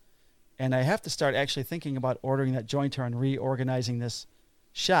flags, and I have to start actually thinking about ordering that jointer and reorganizing this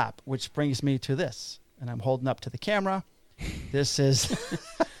shop, which brings me to this. And I'm holding up to the camera. This is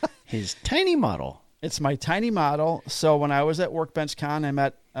His tiny model. It's my tiny model. So when I was at Workbench Con, I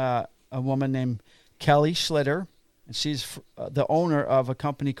met a woman named Kelly Schlitter, and she's the owner of a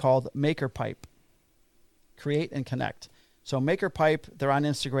company called Maker Pipe. Create and Connect. So Maker Pipe, they're on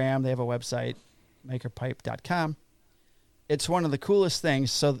Instagram. They have a website, makerpipe.com. It's one of the coolest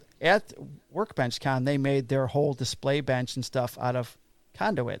things. So at Workbench Con, they made their whole display bench and stuff out of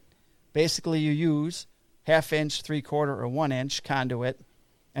conduit. Basically, you use 1/2 inch, 3/4, or 1 inch conduit,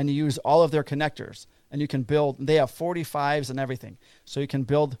 and you use all of their connectors. And you can build, they have 45s and everything. So you can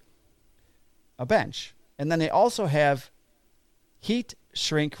build a bench. And then they also have heat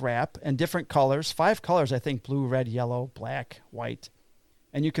shrink wrap in different colors, 5 colors, I think, blue, red, yellow, black, white.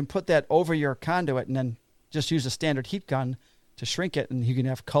 And you can put that over your conduit and then just use a standard heat gun to shrink it, and you can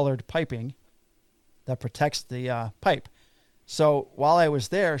have colored piping that protects the pipe. So while I was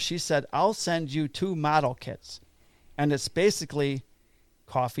there, she said, I'll send you 2 model kits. And it's basically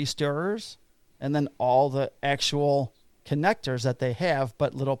coffee stirrers and then all the actual connectors that they have,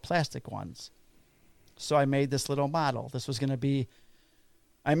 but little plastic ones. So I made this little model.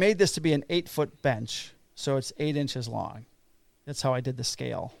 I made this to be an 8-foot bench. So it's 8 inches long. That's how I did the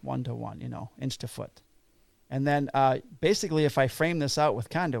scale, 1-to-1, inch to foot. And then basically if I frame this out with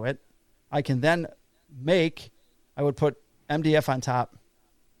conduit, I can then I would put MDF on top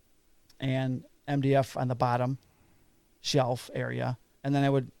and MDF on the bottom shelf area. And then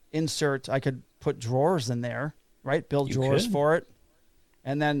I could put drawers in there, right? Build drawers for it.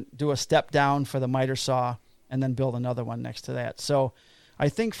 And then do a step down for the miter saw and then build another one next to that. So I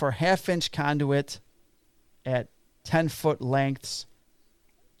think for 1/2 inch conduit at 10-foot lengths,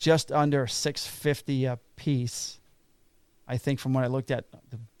 just under $650 a piece. I think from when I looked at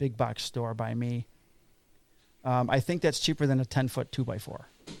the big box store by me, I think that's cheaper than a 10-foot 2x4.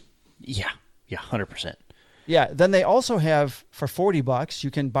 Yeah, 100%. Yeah. Then they also have for $40,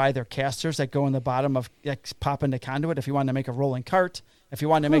 you can buy their casters that go in the bottom that pop into conduit. If you want to make a rolling cart, if you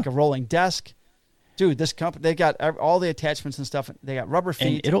want to make a rolling desk, dude, this company, they got all the attachments and stuff. They got rubber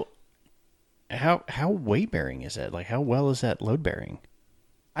feet. And how weight bearing is that? Like, how well is that load bearing?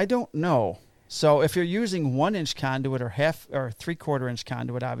 I don't know. So if you're using 1 inch conduit or 3/4 inch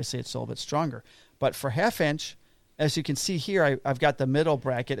conduit, obviously it's a little bit stronger. But for 1/2 inch, as you can see here, I've got the middle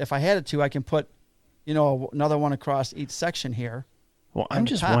bracket. If I had it to, I can put, another one across each section here. Well, I'm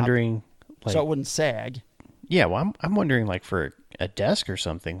just wondering, so it wouldn't sag. Yeah, well, I'm wondering, like, for a desk or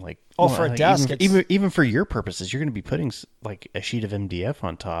something, like. Oh, for a desk, even for your purposes, you're going to be putting like a sheet of MDF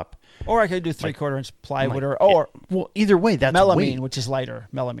on top. Or I could do 3/4 inch plywood well, either way, that's melamine, weight. which is lighter.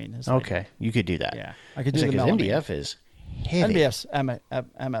 Melamine is lighter. Okay, you could do that. Yeah, I could do the melamine. melamine. MDF is heavy. MDF's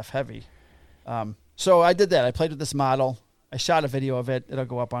MF heavy. So I did that. I played with this model. I shot a video of it. It'll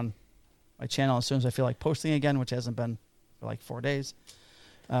go up on my channel as soon as I feel like posting again, which hasn't been for like 4 days.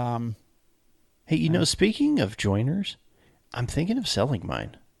 Hey, speaking of joiners, I'm thinking of selling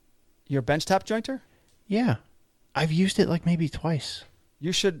mine. Your benchtop jointer? Yeah. I've used it like maybe twice.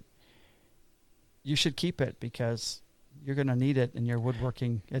 You should keep it because you're going to need it in your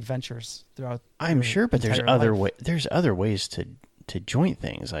woodworking adventures throughout. I'm sure, but there's life. other ways to joint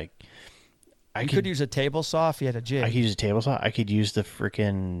things. Like you could use a table saw if you had a jig. I could use a table saw. I could use the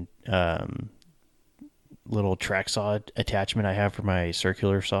freaking little track saw attachment I have for my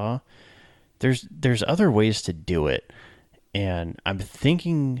circular saw. There's other ways to do it, and I'm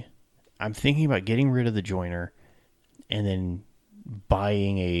thinking about getting rid of the joiner and then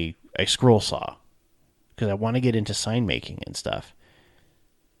buying a scroll saw because I want to get into sign making and stuff.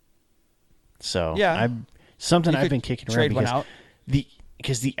 So yeah, I've been kicking around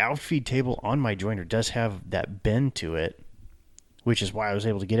because the outfeed table on my joiner does have that bend to it, which is why I was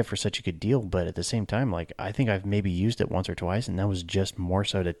able to get it for such a good deal. But at the same time, like, I think I've maybe used it once or twice, and that was just more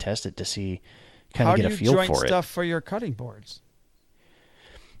so to test it to see, kind of get a feel for it. How do you joint stuff for your cutting boards?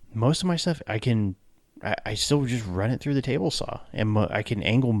 Most of my stuff, I still just run it through the table saw, and I can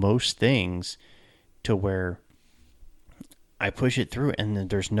angle most things to where I push it through, and then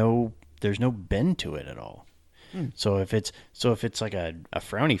there's no bend to it at all. So if it's like a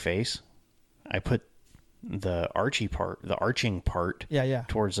frowny face, I put the arching part Yeah.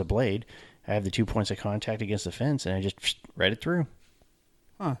 towards the blade. I have the 2 points of contact against the fence, and I just right it through.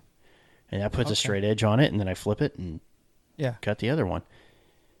 Huh. And that puts a straight edge on it, and then I flip it and Yeah. cut the other one.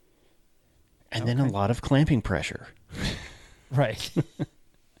 And then a lot of clamping pressure. Right.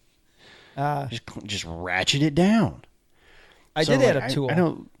 Just ratchet it down. I So, did add like, a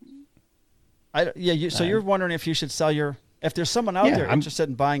tool. So you're wondering if you should sell if there's someone out there interested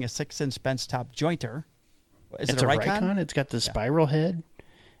in buying a 6-inch benchtop jointer. Is it a Rikon? It's got the spiral head.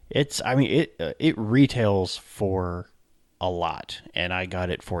 It retails for a lot, and I got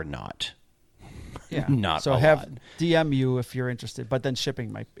it for not. Yeah. Not so a have lot. DM you if you're interested, but then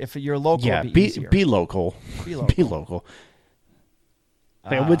shipping if you're local, Yeah, it'd be easier. be local. Be local. Be local.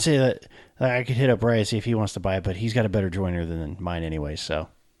 Like, I would say that I could hit up Bryce, see if he wants to buy it, but he's got a better joiner than mine anyway. So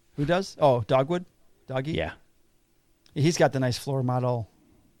Who does? Oh, Doggy. yeah, He's got the nice floor model.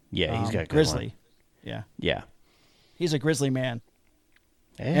 yeah, he's got a good Grizzly. one. Yeah, Yeah, he's a Grizzly man,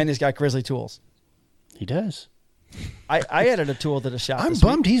 hey, and he's got Grizzly tools. he does. I added a tool to the shop. I'm this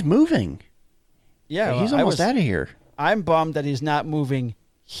bummed week. he's moving. Yeah, He's almost out of here. I'm bummed that he's not moving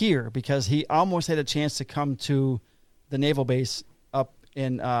here because he almost had a chance to come to the naval base up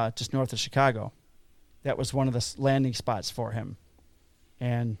in just north of Chicago. That was one of the landing spots for him,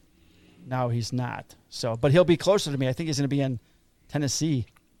 and now he's not. So, but he'll be closer to me. I think he's going to be in Tennessee.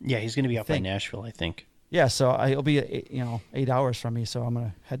 Yeah, he's going to be up by Nashville, I think. Yeah, so he'll be 8 hours from me. So I'm going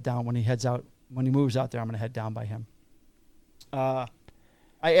to head down when he moves out there. I'm going to head down by him.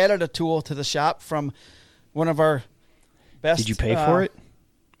 I added a tool to the shop from one of our best. Did you pay for it,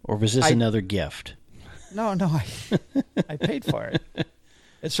 or was this another gift? No, I paid for it.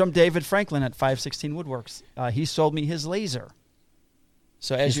 It's from David Franklin at 516 Woodworks. He sold me his laser.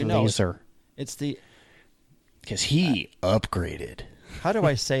 So as you know, it's the because he upgraded. How do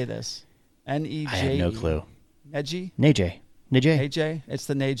I say this? NEJ. I have no clue. Neji? NJ. NJ. It's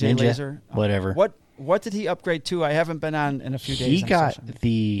the NJ laser. Whatever. What did he upgrade to? I haven't been on in a few days. He got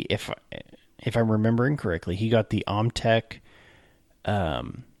the if I'm remembering correctly, he got the Omtech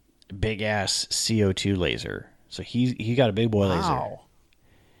big ass CO2 laser. So he got a big boy laser. Wow.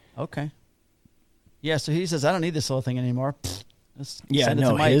 Okay. Yeah, so he says I don't need this little thing anymore.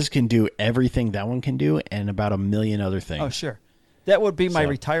 His can do everything that one can do and about a million other things. Oh, sure. That would be my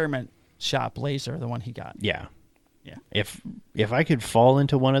retirement shop laser, the one he got. Yeah. Yeah. If I could fall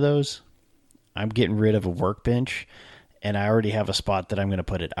into one of those, I'm getting rid of a workbench, and I already have a spot that I'm going to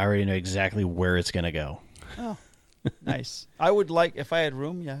put it. I already know exactly where it's going to go. Oh, nice. I would like, if I had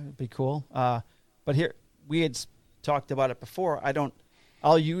room, yeah, it'd be cool. But here, we had talked about it before.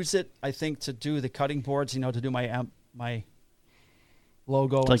 I'll use it, I think, to do the cutting boards, to do my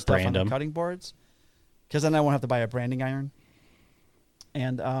logo and stuff on the cutting boards. Because then I won't have to buy a branding iron.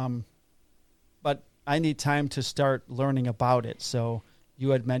 And, but I need time to start learning about it. So you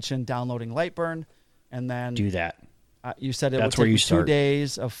had mentioned downloading Lightburn, and then do that. You said it would take me 2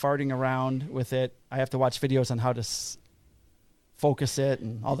 days of farting around with it. I have to watch videos on how to focus it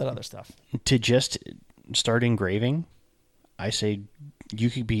and all that other stuff. To just start engraving, I say you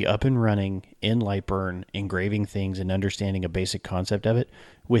could be up and running in Lightburn, engraving things and understanding a basic concept of it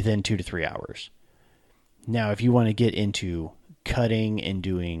within 2 to 3 hours. Now, if you want to get into cutting and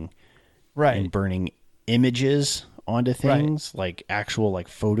doing and burning images onto things, like actual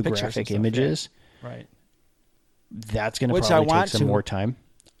photographic images, that's going to probably take some more time.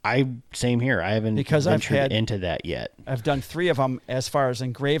 Same here. I haven't ventured into that yet. I've done 3 of them as far as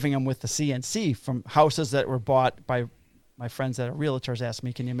engraving them with the CNC from houses that were bought by my friends that are realtors. Asked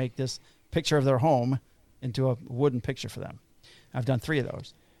me, can you make this picture of their home into a wooden picture for them? I've done 3 of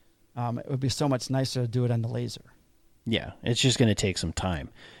those. It would be so much nicer to do it on the laser. Yeah, it's just going to take some time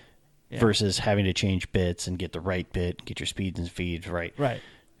versus having to change bits and get the right bit, get your speeds and feeds right. Right.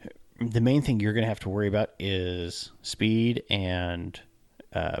 The main thing you're going to have to worry about is speed and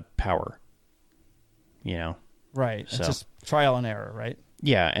power. Right. So, it's just trial and error, right?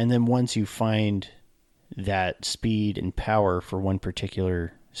 Yeah, and then once you find that speed and power for one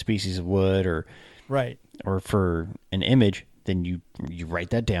particular species of wood or for an image, then you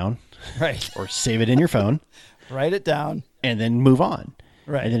write that down. Right. Or save it in your phone. Write it down. And then move on.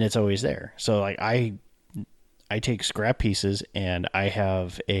 Right. And then it's always there. So I take scrap pieces and I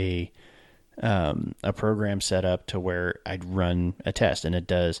have a program set up to where I'd run a test, and it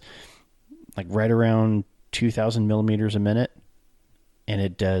does right around 2,000 millimeters a minute, and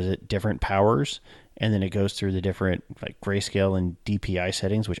it does at different powers, and then it goes through the different grayscale and DPI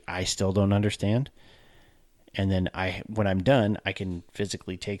settings, which I still don't understand. And then when I'm done, I can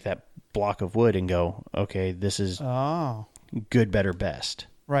physically take that block of wood and go, okay, this is Oh, good, better, best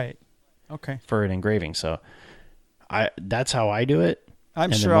right. Okay. for an engraving. So that's how I do it.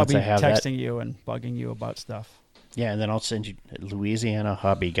 I'm And sure then I'll once be I have texting you and bugging you about stuff. Yeah, and then I'll send you Louisiana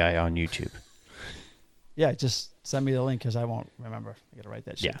Hobby Guy on YouTube. Yeah, just send me the link because I won't remember. I got to write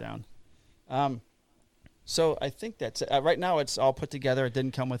that shit down. So I think that's it. Right now it's all put together. It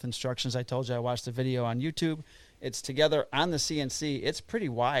didn't come with instructions. I told you I watched the video on YouTube. It's together on the CNC. It's pretty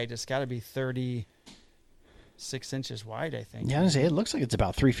wide. It's got to be 36 inches wide, I think. Yeah, I was gonna say, it looks like it's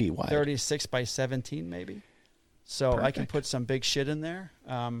about 3 feet wide. 36 by 17 maybe. So I can Perfect. put some big shit in there.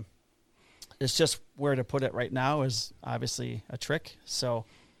 It's just where to put it right now is obviously a trick. So,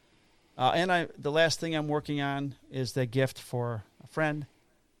 the last thing I'm working on is the gift for a friend.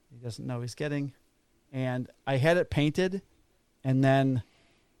 He doesn't know he's getting, and I had it painted, and then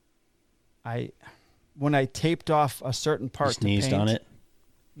when I taped off a certain part, You sneezed to paint, on it.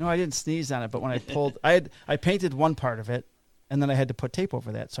 No, I didn't sneeze on it, but when I pulled, I painted one part of it, and then I had to put tape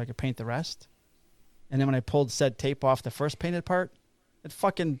over that so I could paint the rest. And then when I pulled said tape off the first painted part, it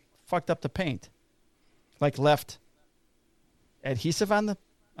fucking fucked up the paint. Like left adhesive on the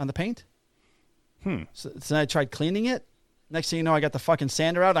paint. So then I tried cleaning it. Next thing you know, I got the fucking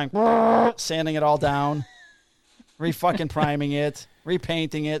sander out. I'm sanding it all down, re-fucking priming it,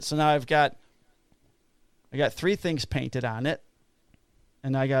 repainting it. So now I got 3 things painted on it,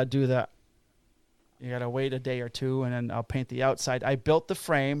 and I gotta do that. You gotta wait a day or two, and then I'll paint the outside. I built the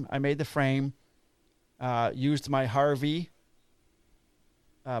frame. I made the frame. Used my Harvey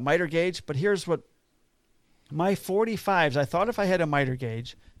miter gauge, but here's what my 45s. I thought if I had a miter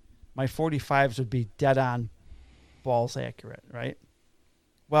gauge, my 45s would be dead on, balls accurate, right?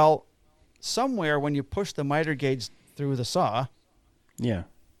 Well, somewhere when you push the miter gauge through the saw, Yeah.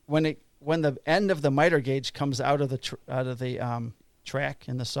 when the end of the miter gauge comes out of the track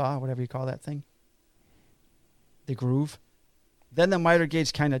in the saw, whatever you call that thing, the groove, then the miter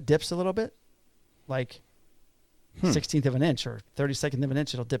gauge kind of dips a little bit, like 16th of an inch or 32nd of an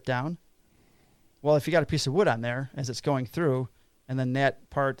inch. It'll dip down. Well, if you got a piece of wood on there as it's going through, and then that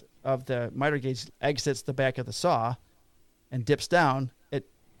part of the miter gauge exits the back of the saw and dips down, it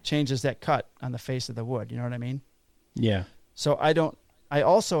changes that cut on the face of the wood. You know what I mean? Yeah. So I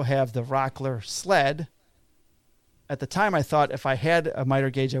also have the Rockler sled. At the time, I thought if I had a miter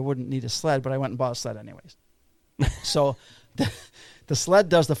gauge, I wouldn't need a sled, but I went and bought a sled anyways. So the sled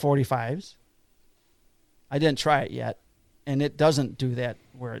does the 45s. I didn't try it yet, and it doesn't do that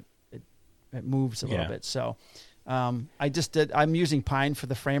where it moves a little bit. So I'm using pine for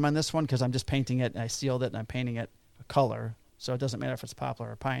the frame on this one because I'm just painting it, and I sealed it, and I'm painting it a color, so it doesn't matter if it's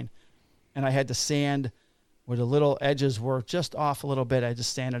poplar or pine. And I had to sand where the little edges were just off a little bit. I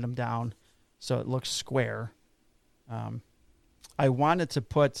just sanded them down so it looks square. I wanted to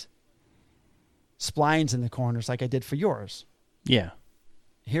put splines in the corners like I did for yours. Yeah.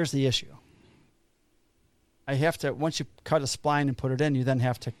 Here's the issue. I have to, once you cut a spline and put it in, you then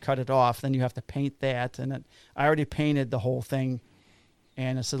have to cut it off. Then you have to paint that. And I already painted the whole thing,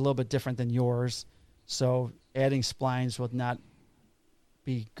 and it's a little bit different than yours. So adding splines would not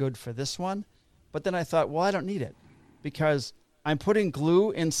be good for this one. But then I thought, well, I don't need it because I'm putting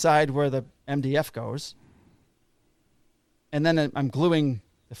glue inside where the MDF goes. And then I'm gluing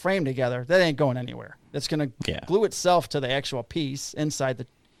the frame together. That ain't going anywhere. That's going to glue itself to the actual piece inside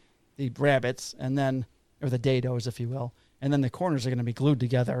the rabbits, and then, or the dados, if you will. And then the corners are going to be glued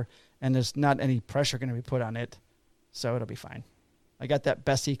together, and there's not any pressure going to be put on it. So it'll be fine. I got that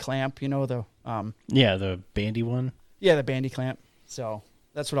Bessie clamp, you know, the the bandy one. Yeah, the bandy clamp. So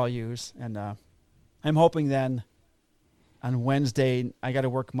that's what I'll use. And I'm hoping then on Wednesday, I got to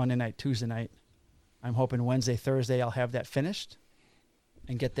work Monday night, Tuesday night. I'm hoping Wednesday, Thursday, I'll have that finished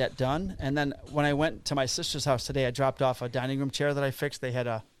and get that done. And then when I went to my sister's house today, I dropped off a dining room chair that I fixed. They had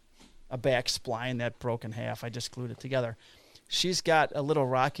a back spline that broke in half. I just glued it together. She's got a little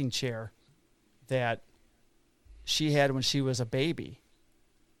rocking chair that she had when she was a baby.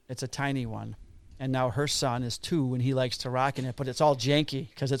 It's a tiny one. And now her son is 2 and he likes to rock in it, but it's all janky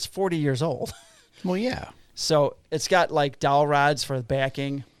because it's 40 years old. Well, yeah. So it's got like dowel rods for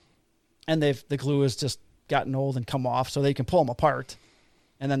backing, and the glue has just gotten old and come off, so they can pull them apart.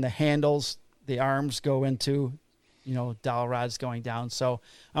 And then the handles, the arms go into, dowel rods going down. So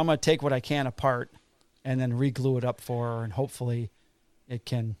I'm going to take what I can apart and then re-glue it up for her, and hopefully it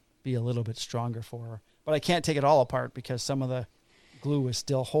can be a little bit stronger for her. But I can't take it all apart because some of the glue is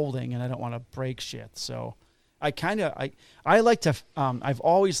still holding, and I don't want to break shit. So I like to, I've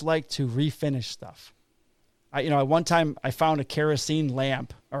always liked to refinish stuff. One time I found a kerosene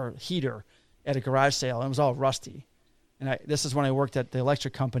lamp or heater at a garage sale, and it was all rusty. And this is when I worked at the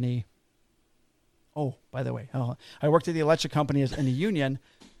electric company. Oh, by the way, I worked at the electric company in the union,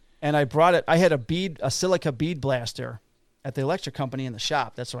 and I brought it. I had a silica bead blaster at the electric company in the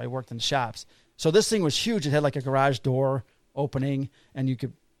shop. That's where I worked in the shops. So this thing was huge. It had like a garage door opening, and you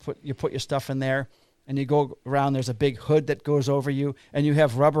could put your stuff in there, and you go around. There's a big hood that goes over you, and you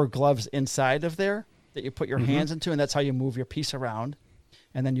have rubber gloves inside of there that you put your hands into, and that's how you move your piece around,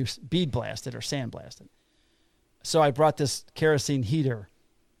 and then you bead blast it or sand blast it. So I brought this kerosene heater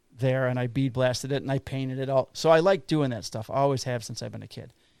there, and I bead blasted it, and I painted it all. So I like doing that stuff. I always have since I've been a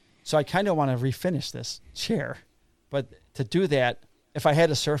kid. So I kind of want to refinish this chair, but to do that, if I had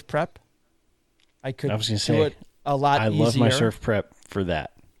a surf prep, I could do it a lot easier. I love my surf prep for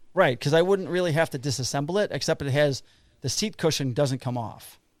that. Right, because I wouldn't really have to disassemble it, except it has the seat cushion doesn't come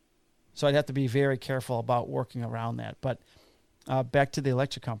off. So I'd have to be very careful about working around that. But back to the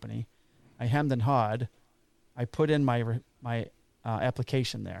electric company, I hemmed and hawed. I put in my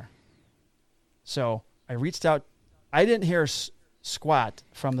application there. So I reached out. I didn't hear squat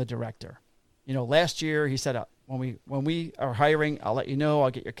from the director. You know, last year he said, when we are hiring, I'll let you know.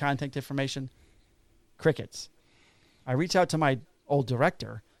 I'll get your contact information. Crickets. I reached out to my old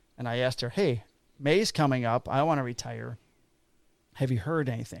director, and I asked her, hey, May's coming up. I want to retire. Have you heard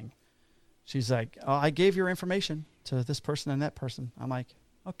anything? She's like, oh, I gave your information to this person and that person. I'm like,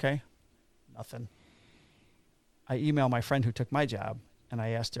 okay, nothing. I emailed my friend who took my job, and I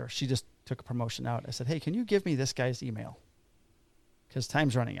asked her. She just took a promotion out. I said, hey, can you give me this guy's email? Because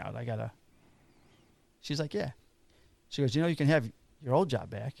time's running out. She's like, yeah. She goes, you can have your old job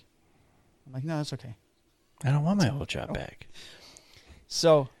back. I'm like, no, that's okay. I don't want my old job back.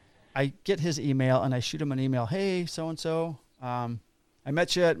 So I get his email, and I shoot him an email. Hey, so-and-so, I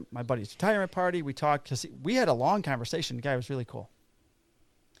met you at my buddy's retirement party. We talked because we had a long conversation. The guy was really cool.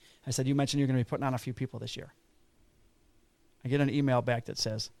 I said, you mentioned you're going to be putting on a few people this year. I get an email back that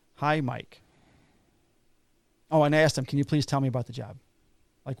says, hi, Mike. Oh, and I asked him, can you please tell me about the job?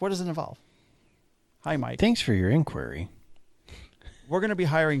 Like, what does it involve? Hi, Mike. Thanks for your inquiry. We're going to be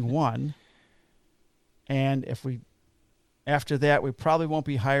hiring one. And after that, we probably won't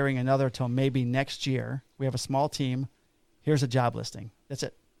be hiring another till maybe next year. We have a small team. Here's a job listing. That's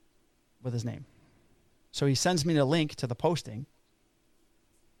it, with his name. So he sends me the link to the posting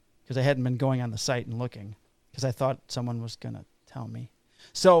because I hadn't been going on the site and looking because I thought someone was going to tell me.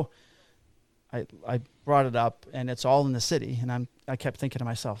 So I brought it up, and it's all in the city. And I kept thinking to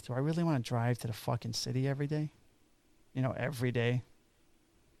myself, do I really want to drive to the fucking city every day? Every day.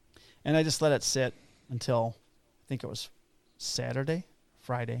 And I just let it sit until I think it was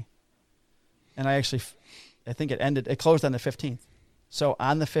Friday. And I think it closed on the 15th. So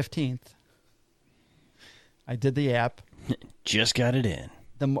on the 15th, I did the app. Just got it in.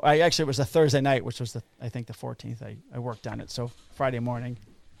 It was a Thursday night, which was I think the 14th. I worked on it. So Friday morning,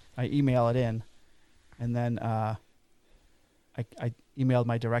 I email it in, and then I emailed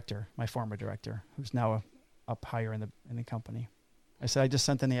my director, my former director, who's now up higher in the company. I said, I just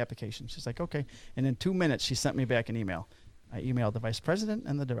sent in the application. She's like, okay. And in 2 minutes, she sent me back an email. I emailed the vice president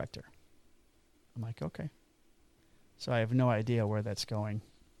and the director. I'm like, okay. So I have no idea where that's going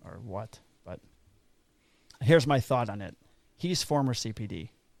or what, but here's my thought on it. He's former CPD.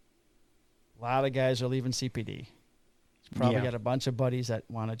 A lot of guys are leaving CPD. He's probably got a bunch of buddies that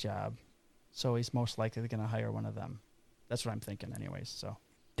want a job, so he's most likely going to hire one of them. That's what I'm thinking anyways. So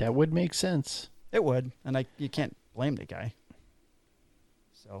that would make sense. It would, and you can't blame the guy.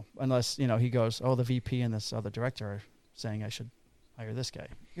 So unless, he goes, oh, the VP and this other director are saying I should hire this guy.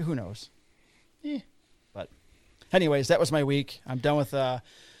 Who knows? Yeah. But anyways, that was my week. I'm done with,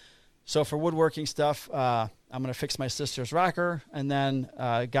 so for woodworking stuff, I'm going to fix my sister's rocker. And then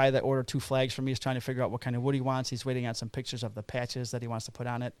a guy that ordered 2 flags for me is trying to figure out what kind of wood he wants. He's waiting on some pictures of the patches that he wants to put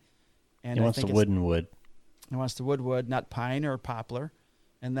on it. And he wants the wooden wood. He wants the wood, not pine or poplar.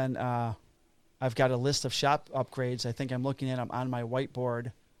 And then I've got a list of shop upgrades. I think I'm looking at them on my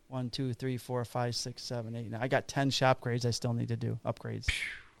whiteboard. 1, 2, 3, 4, 5, 6, 7, 8. Now I got 10 shop grades I still need to do, upgrades,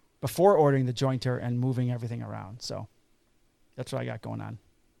 before ordering the jointer and moving everything around. So that's what I got going on.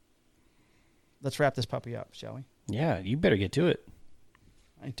 Let's wrap this puppy up, shall we? Yeah, you better get to it.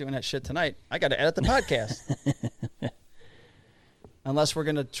 I ain't doing that shit tonight. I got to edit the podcast. Unless we're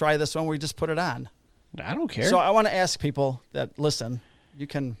going to try this one where we just put it on. I don't care. So I want to ask people that listen, you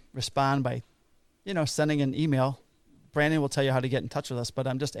can respond by, sending an email. Brandon will tell you how to get in touch with us, but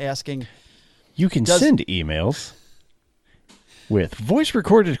I'm just asking. You can send emails with voice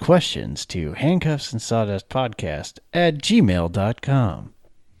recorded questions to handcuffsandsawdustpodcast@gmail.com.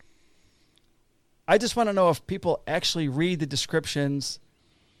 I just want to know if people actually read the descriptions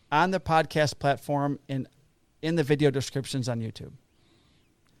on the podcast platform in the video descriptions on YouTube?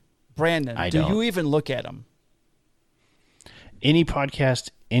 Brandon, I do don't. you even look at them? Any podcast,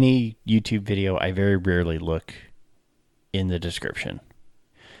 any YouTube video, I very rarely look in the description.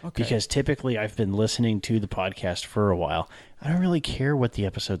 Okay. Because typically I've been listening to the podcast for a while. I don't really care what the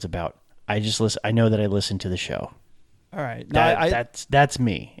episode's about. I just listen. I know that I listen to the show. All right. Now, That's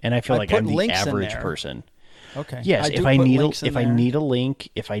me, and I feel I like put I'm the links in average there. person. okay. Yes, do if I put need links in if I there. need a link,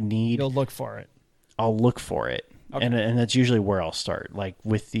 if I need, You'll look for it. I'll look for it, Okay. and that's usually where I'll start. Like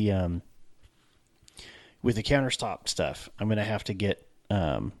with the countertop stuff, I'm gonna have to get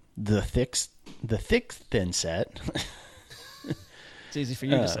the thick thin set. It's easy for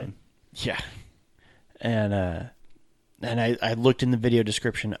you to say. Yeah, and I looked in the video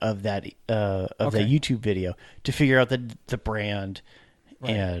description of that that YouTube video to figure out the brand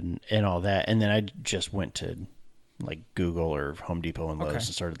Right. and all that, and then I just went to like Google or Home Depot and Lowe's Okay. and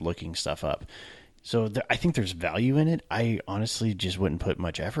started looking stuff up. So I think there's value in it. I honestly just wouldn't put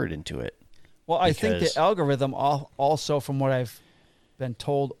much effort into it. Well, I think because- the algorithm also, from what I've been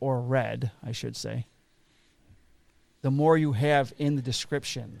told or read, I should say, the more you have in the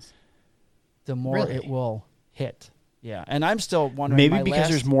descriptions, the more Really? it will hit. Yeah, and I'm still wondering. Maybe my because last-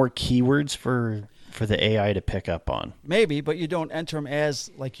 there's more keywords for the AI to pick up on. maybe, but you don't enter them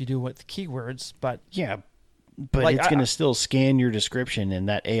as like you do with keywords. But Yeah, but Like, it's going to still scan your description, and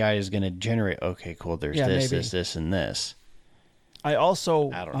that AI is going to generate, okay, cool, there's Yeah, this, maybe. this, and this. I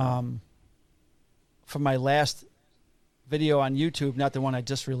also, I don't know. for my last video on YouTube, not the one I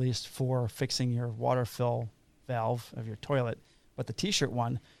just released for fixing your water fill valve of your toilet, but the T-shirt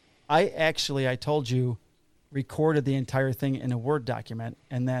one, I told you, recorded the entire thing in a Word document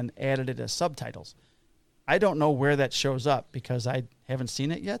and then added it as subtitles. I don't know where that shows up because I haven't seen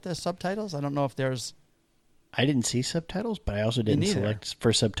it yet, the subtitles. I don't know if there's... I didn't see subtitles, but I also didn't neither. select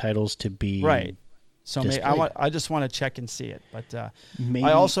for subtitles to be Right. So maybe displayed. I just want to check and see it. But Maybe,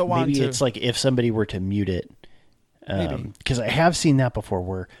 I also want maybe to... it's like if somebody were to mute it, Maybe. because I have seen that before,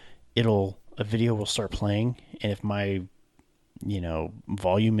 where a video will start playing, and if my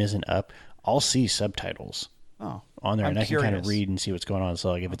volume isn't up, I'll see subtitles oh, on there, I'm and I can kind of curious. read and see what's going on. So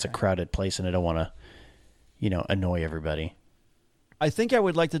like if it's a Okay. crowded place and I don't want to, annoy everybody. I think I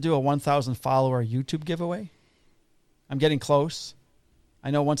would like to do a 1,000 follower YouTube giveaway. I'm getting close.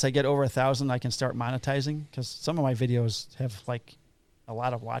 I know once I get over 1,000, I can start monetizing because some of my videos have like a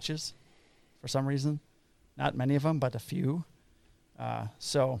lot of watches for some reason. Not many of them, but a few.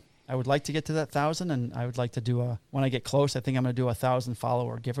 So I would like to get to that 1,000, and I would like to do when I get close, I think I'm going to do a 1,000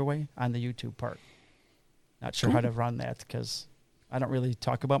 follower giveaway on the YouTube part. Not sure how to run that because I don't really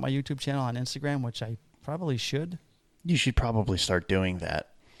talk about my YouTube channel on Instagram, which I probably should. You should probably start doing that.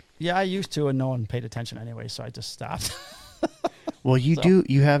 Yeah, I used to, and no one paid attention anyway, so I just stopped. Well,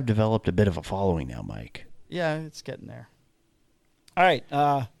 you have developed a bit of a following now, Mike. Yeah, it's getting there. All right.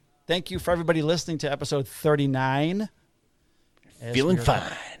 Thank you for everybody listening to episode 39. As Feeling we're fine.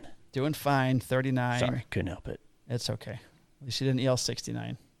 Doing fine, 39. Sorry, couldn't help it. It's okay. At least you didn't yell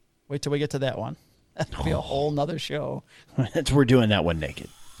 69. Wait till we get to that one. That'll be a whole nother show. We're doing that one naked.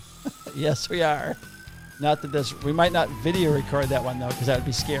 Yes, we are. Not that we might not video record that one, though, because that would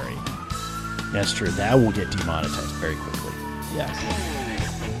be scary. That's true. That will get demonetized very quickly.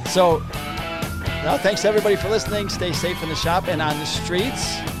 Yes. So, now thanks everybody for listening. Stay safe in the shop and on the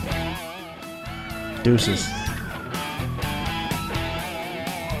streets. Deuces.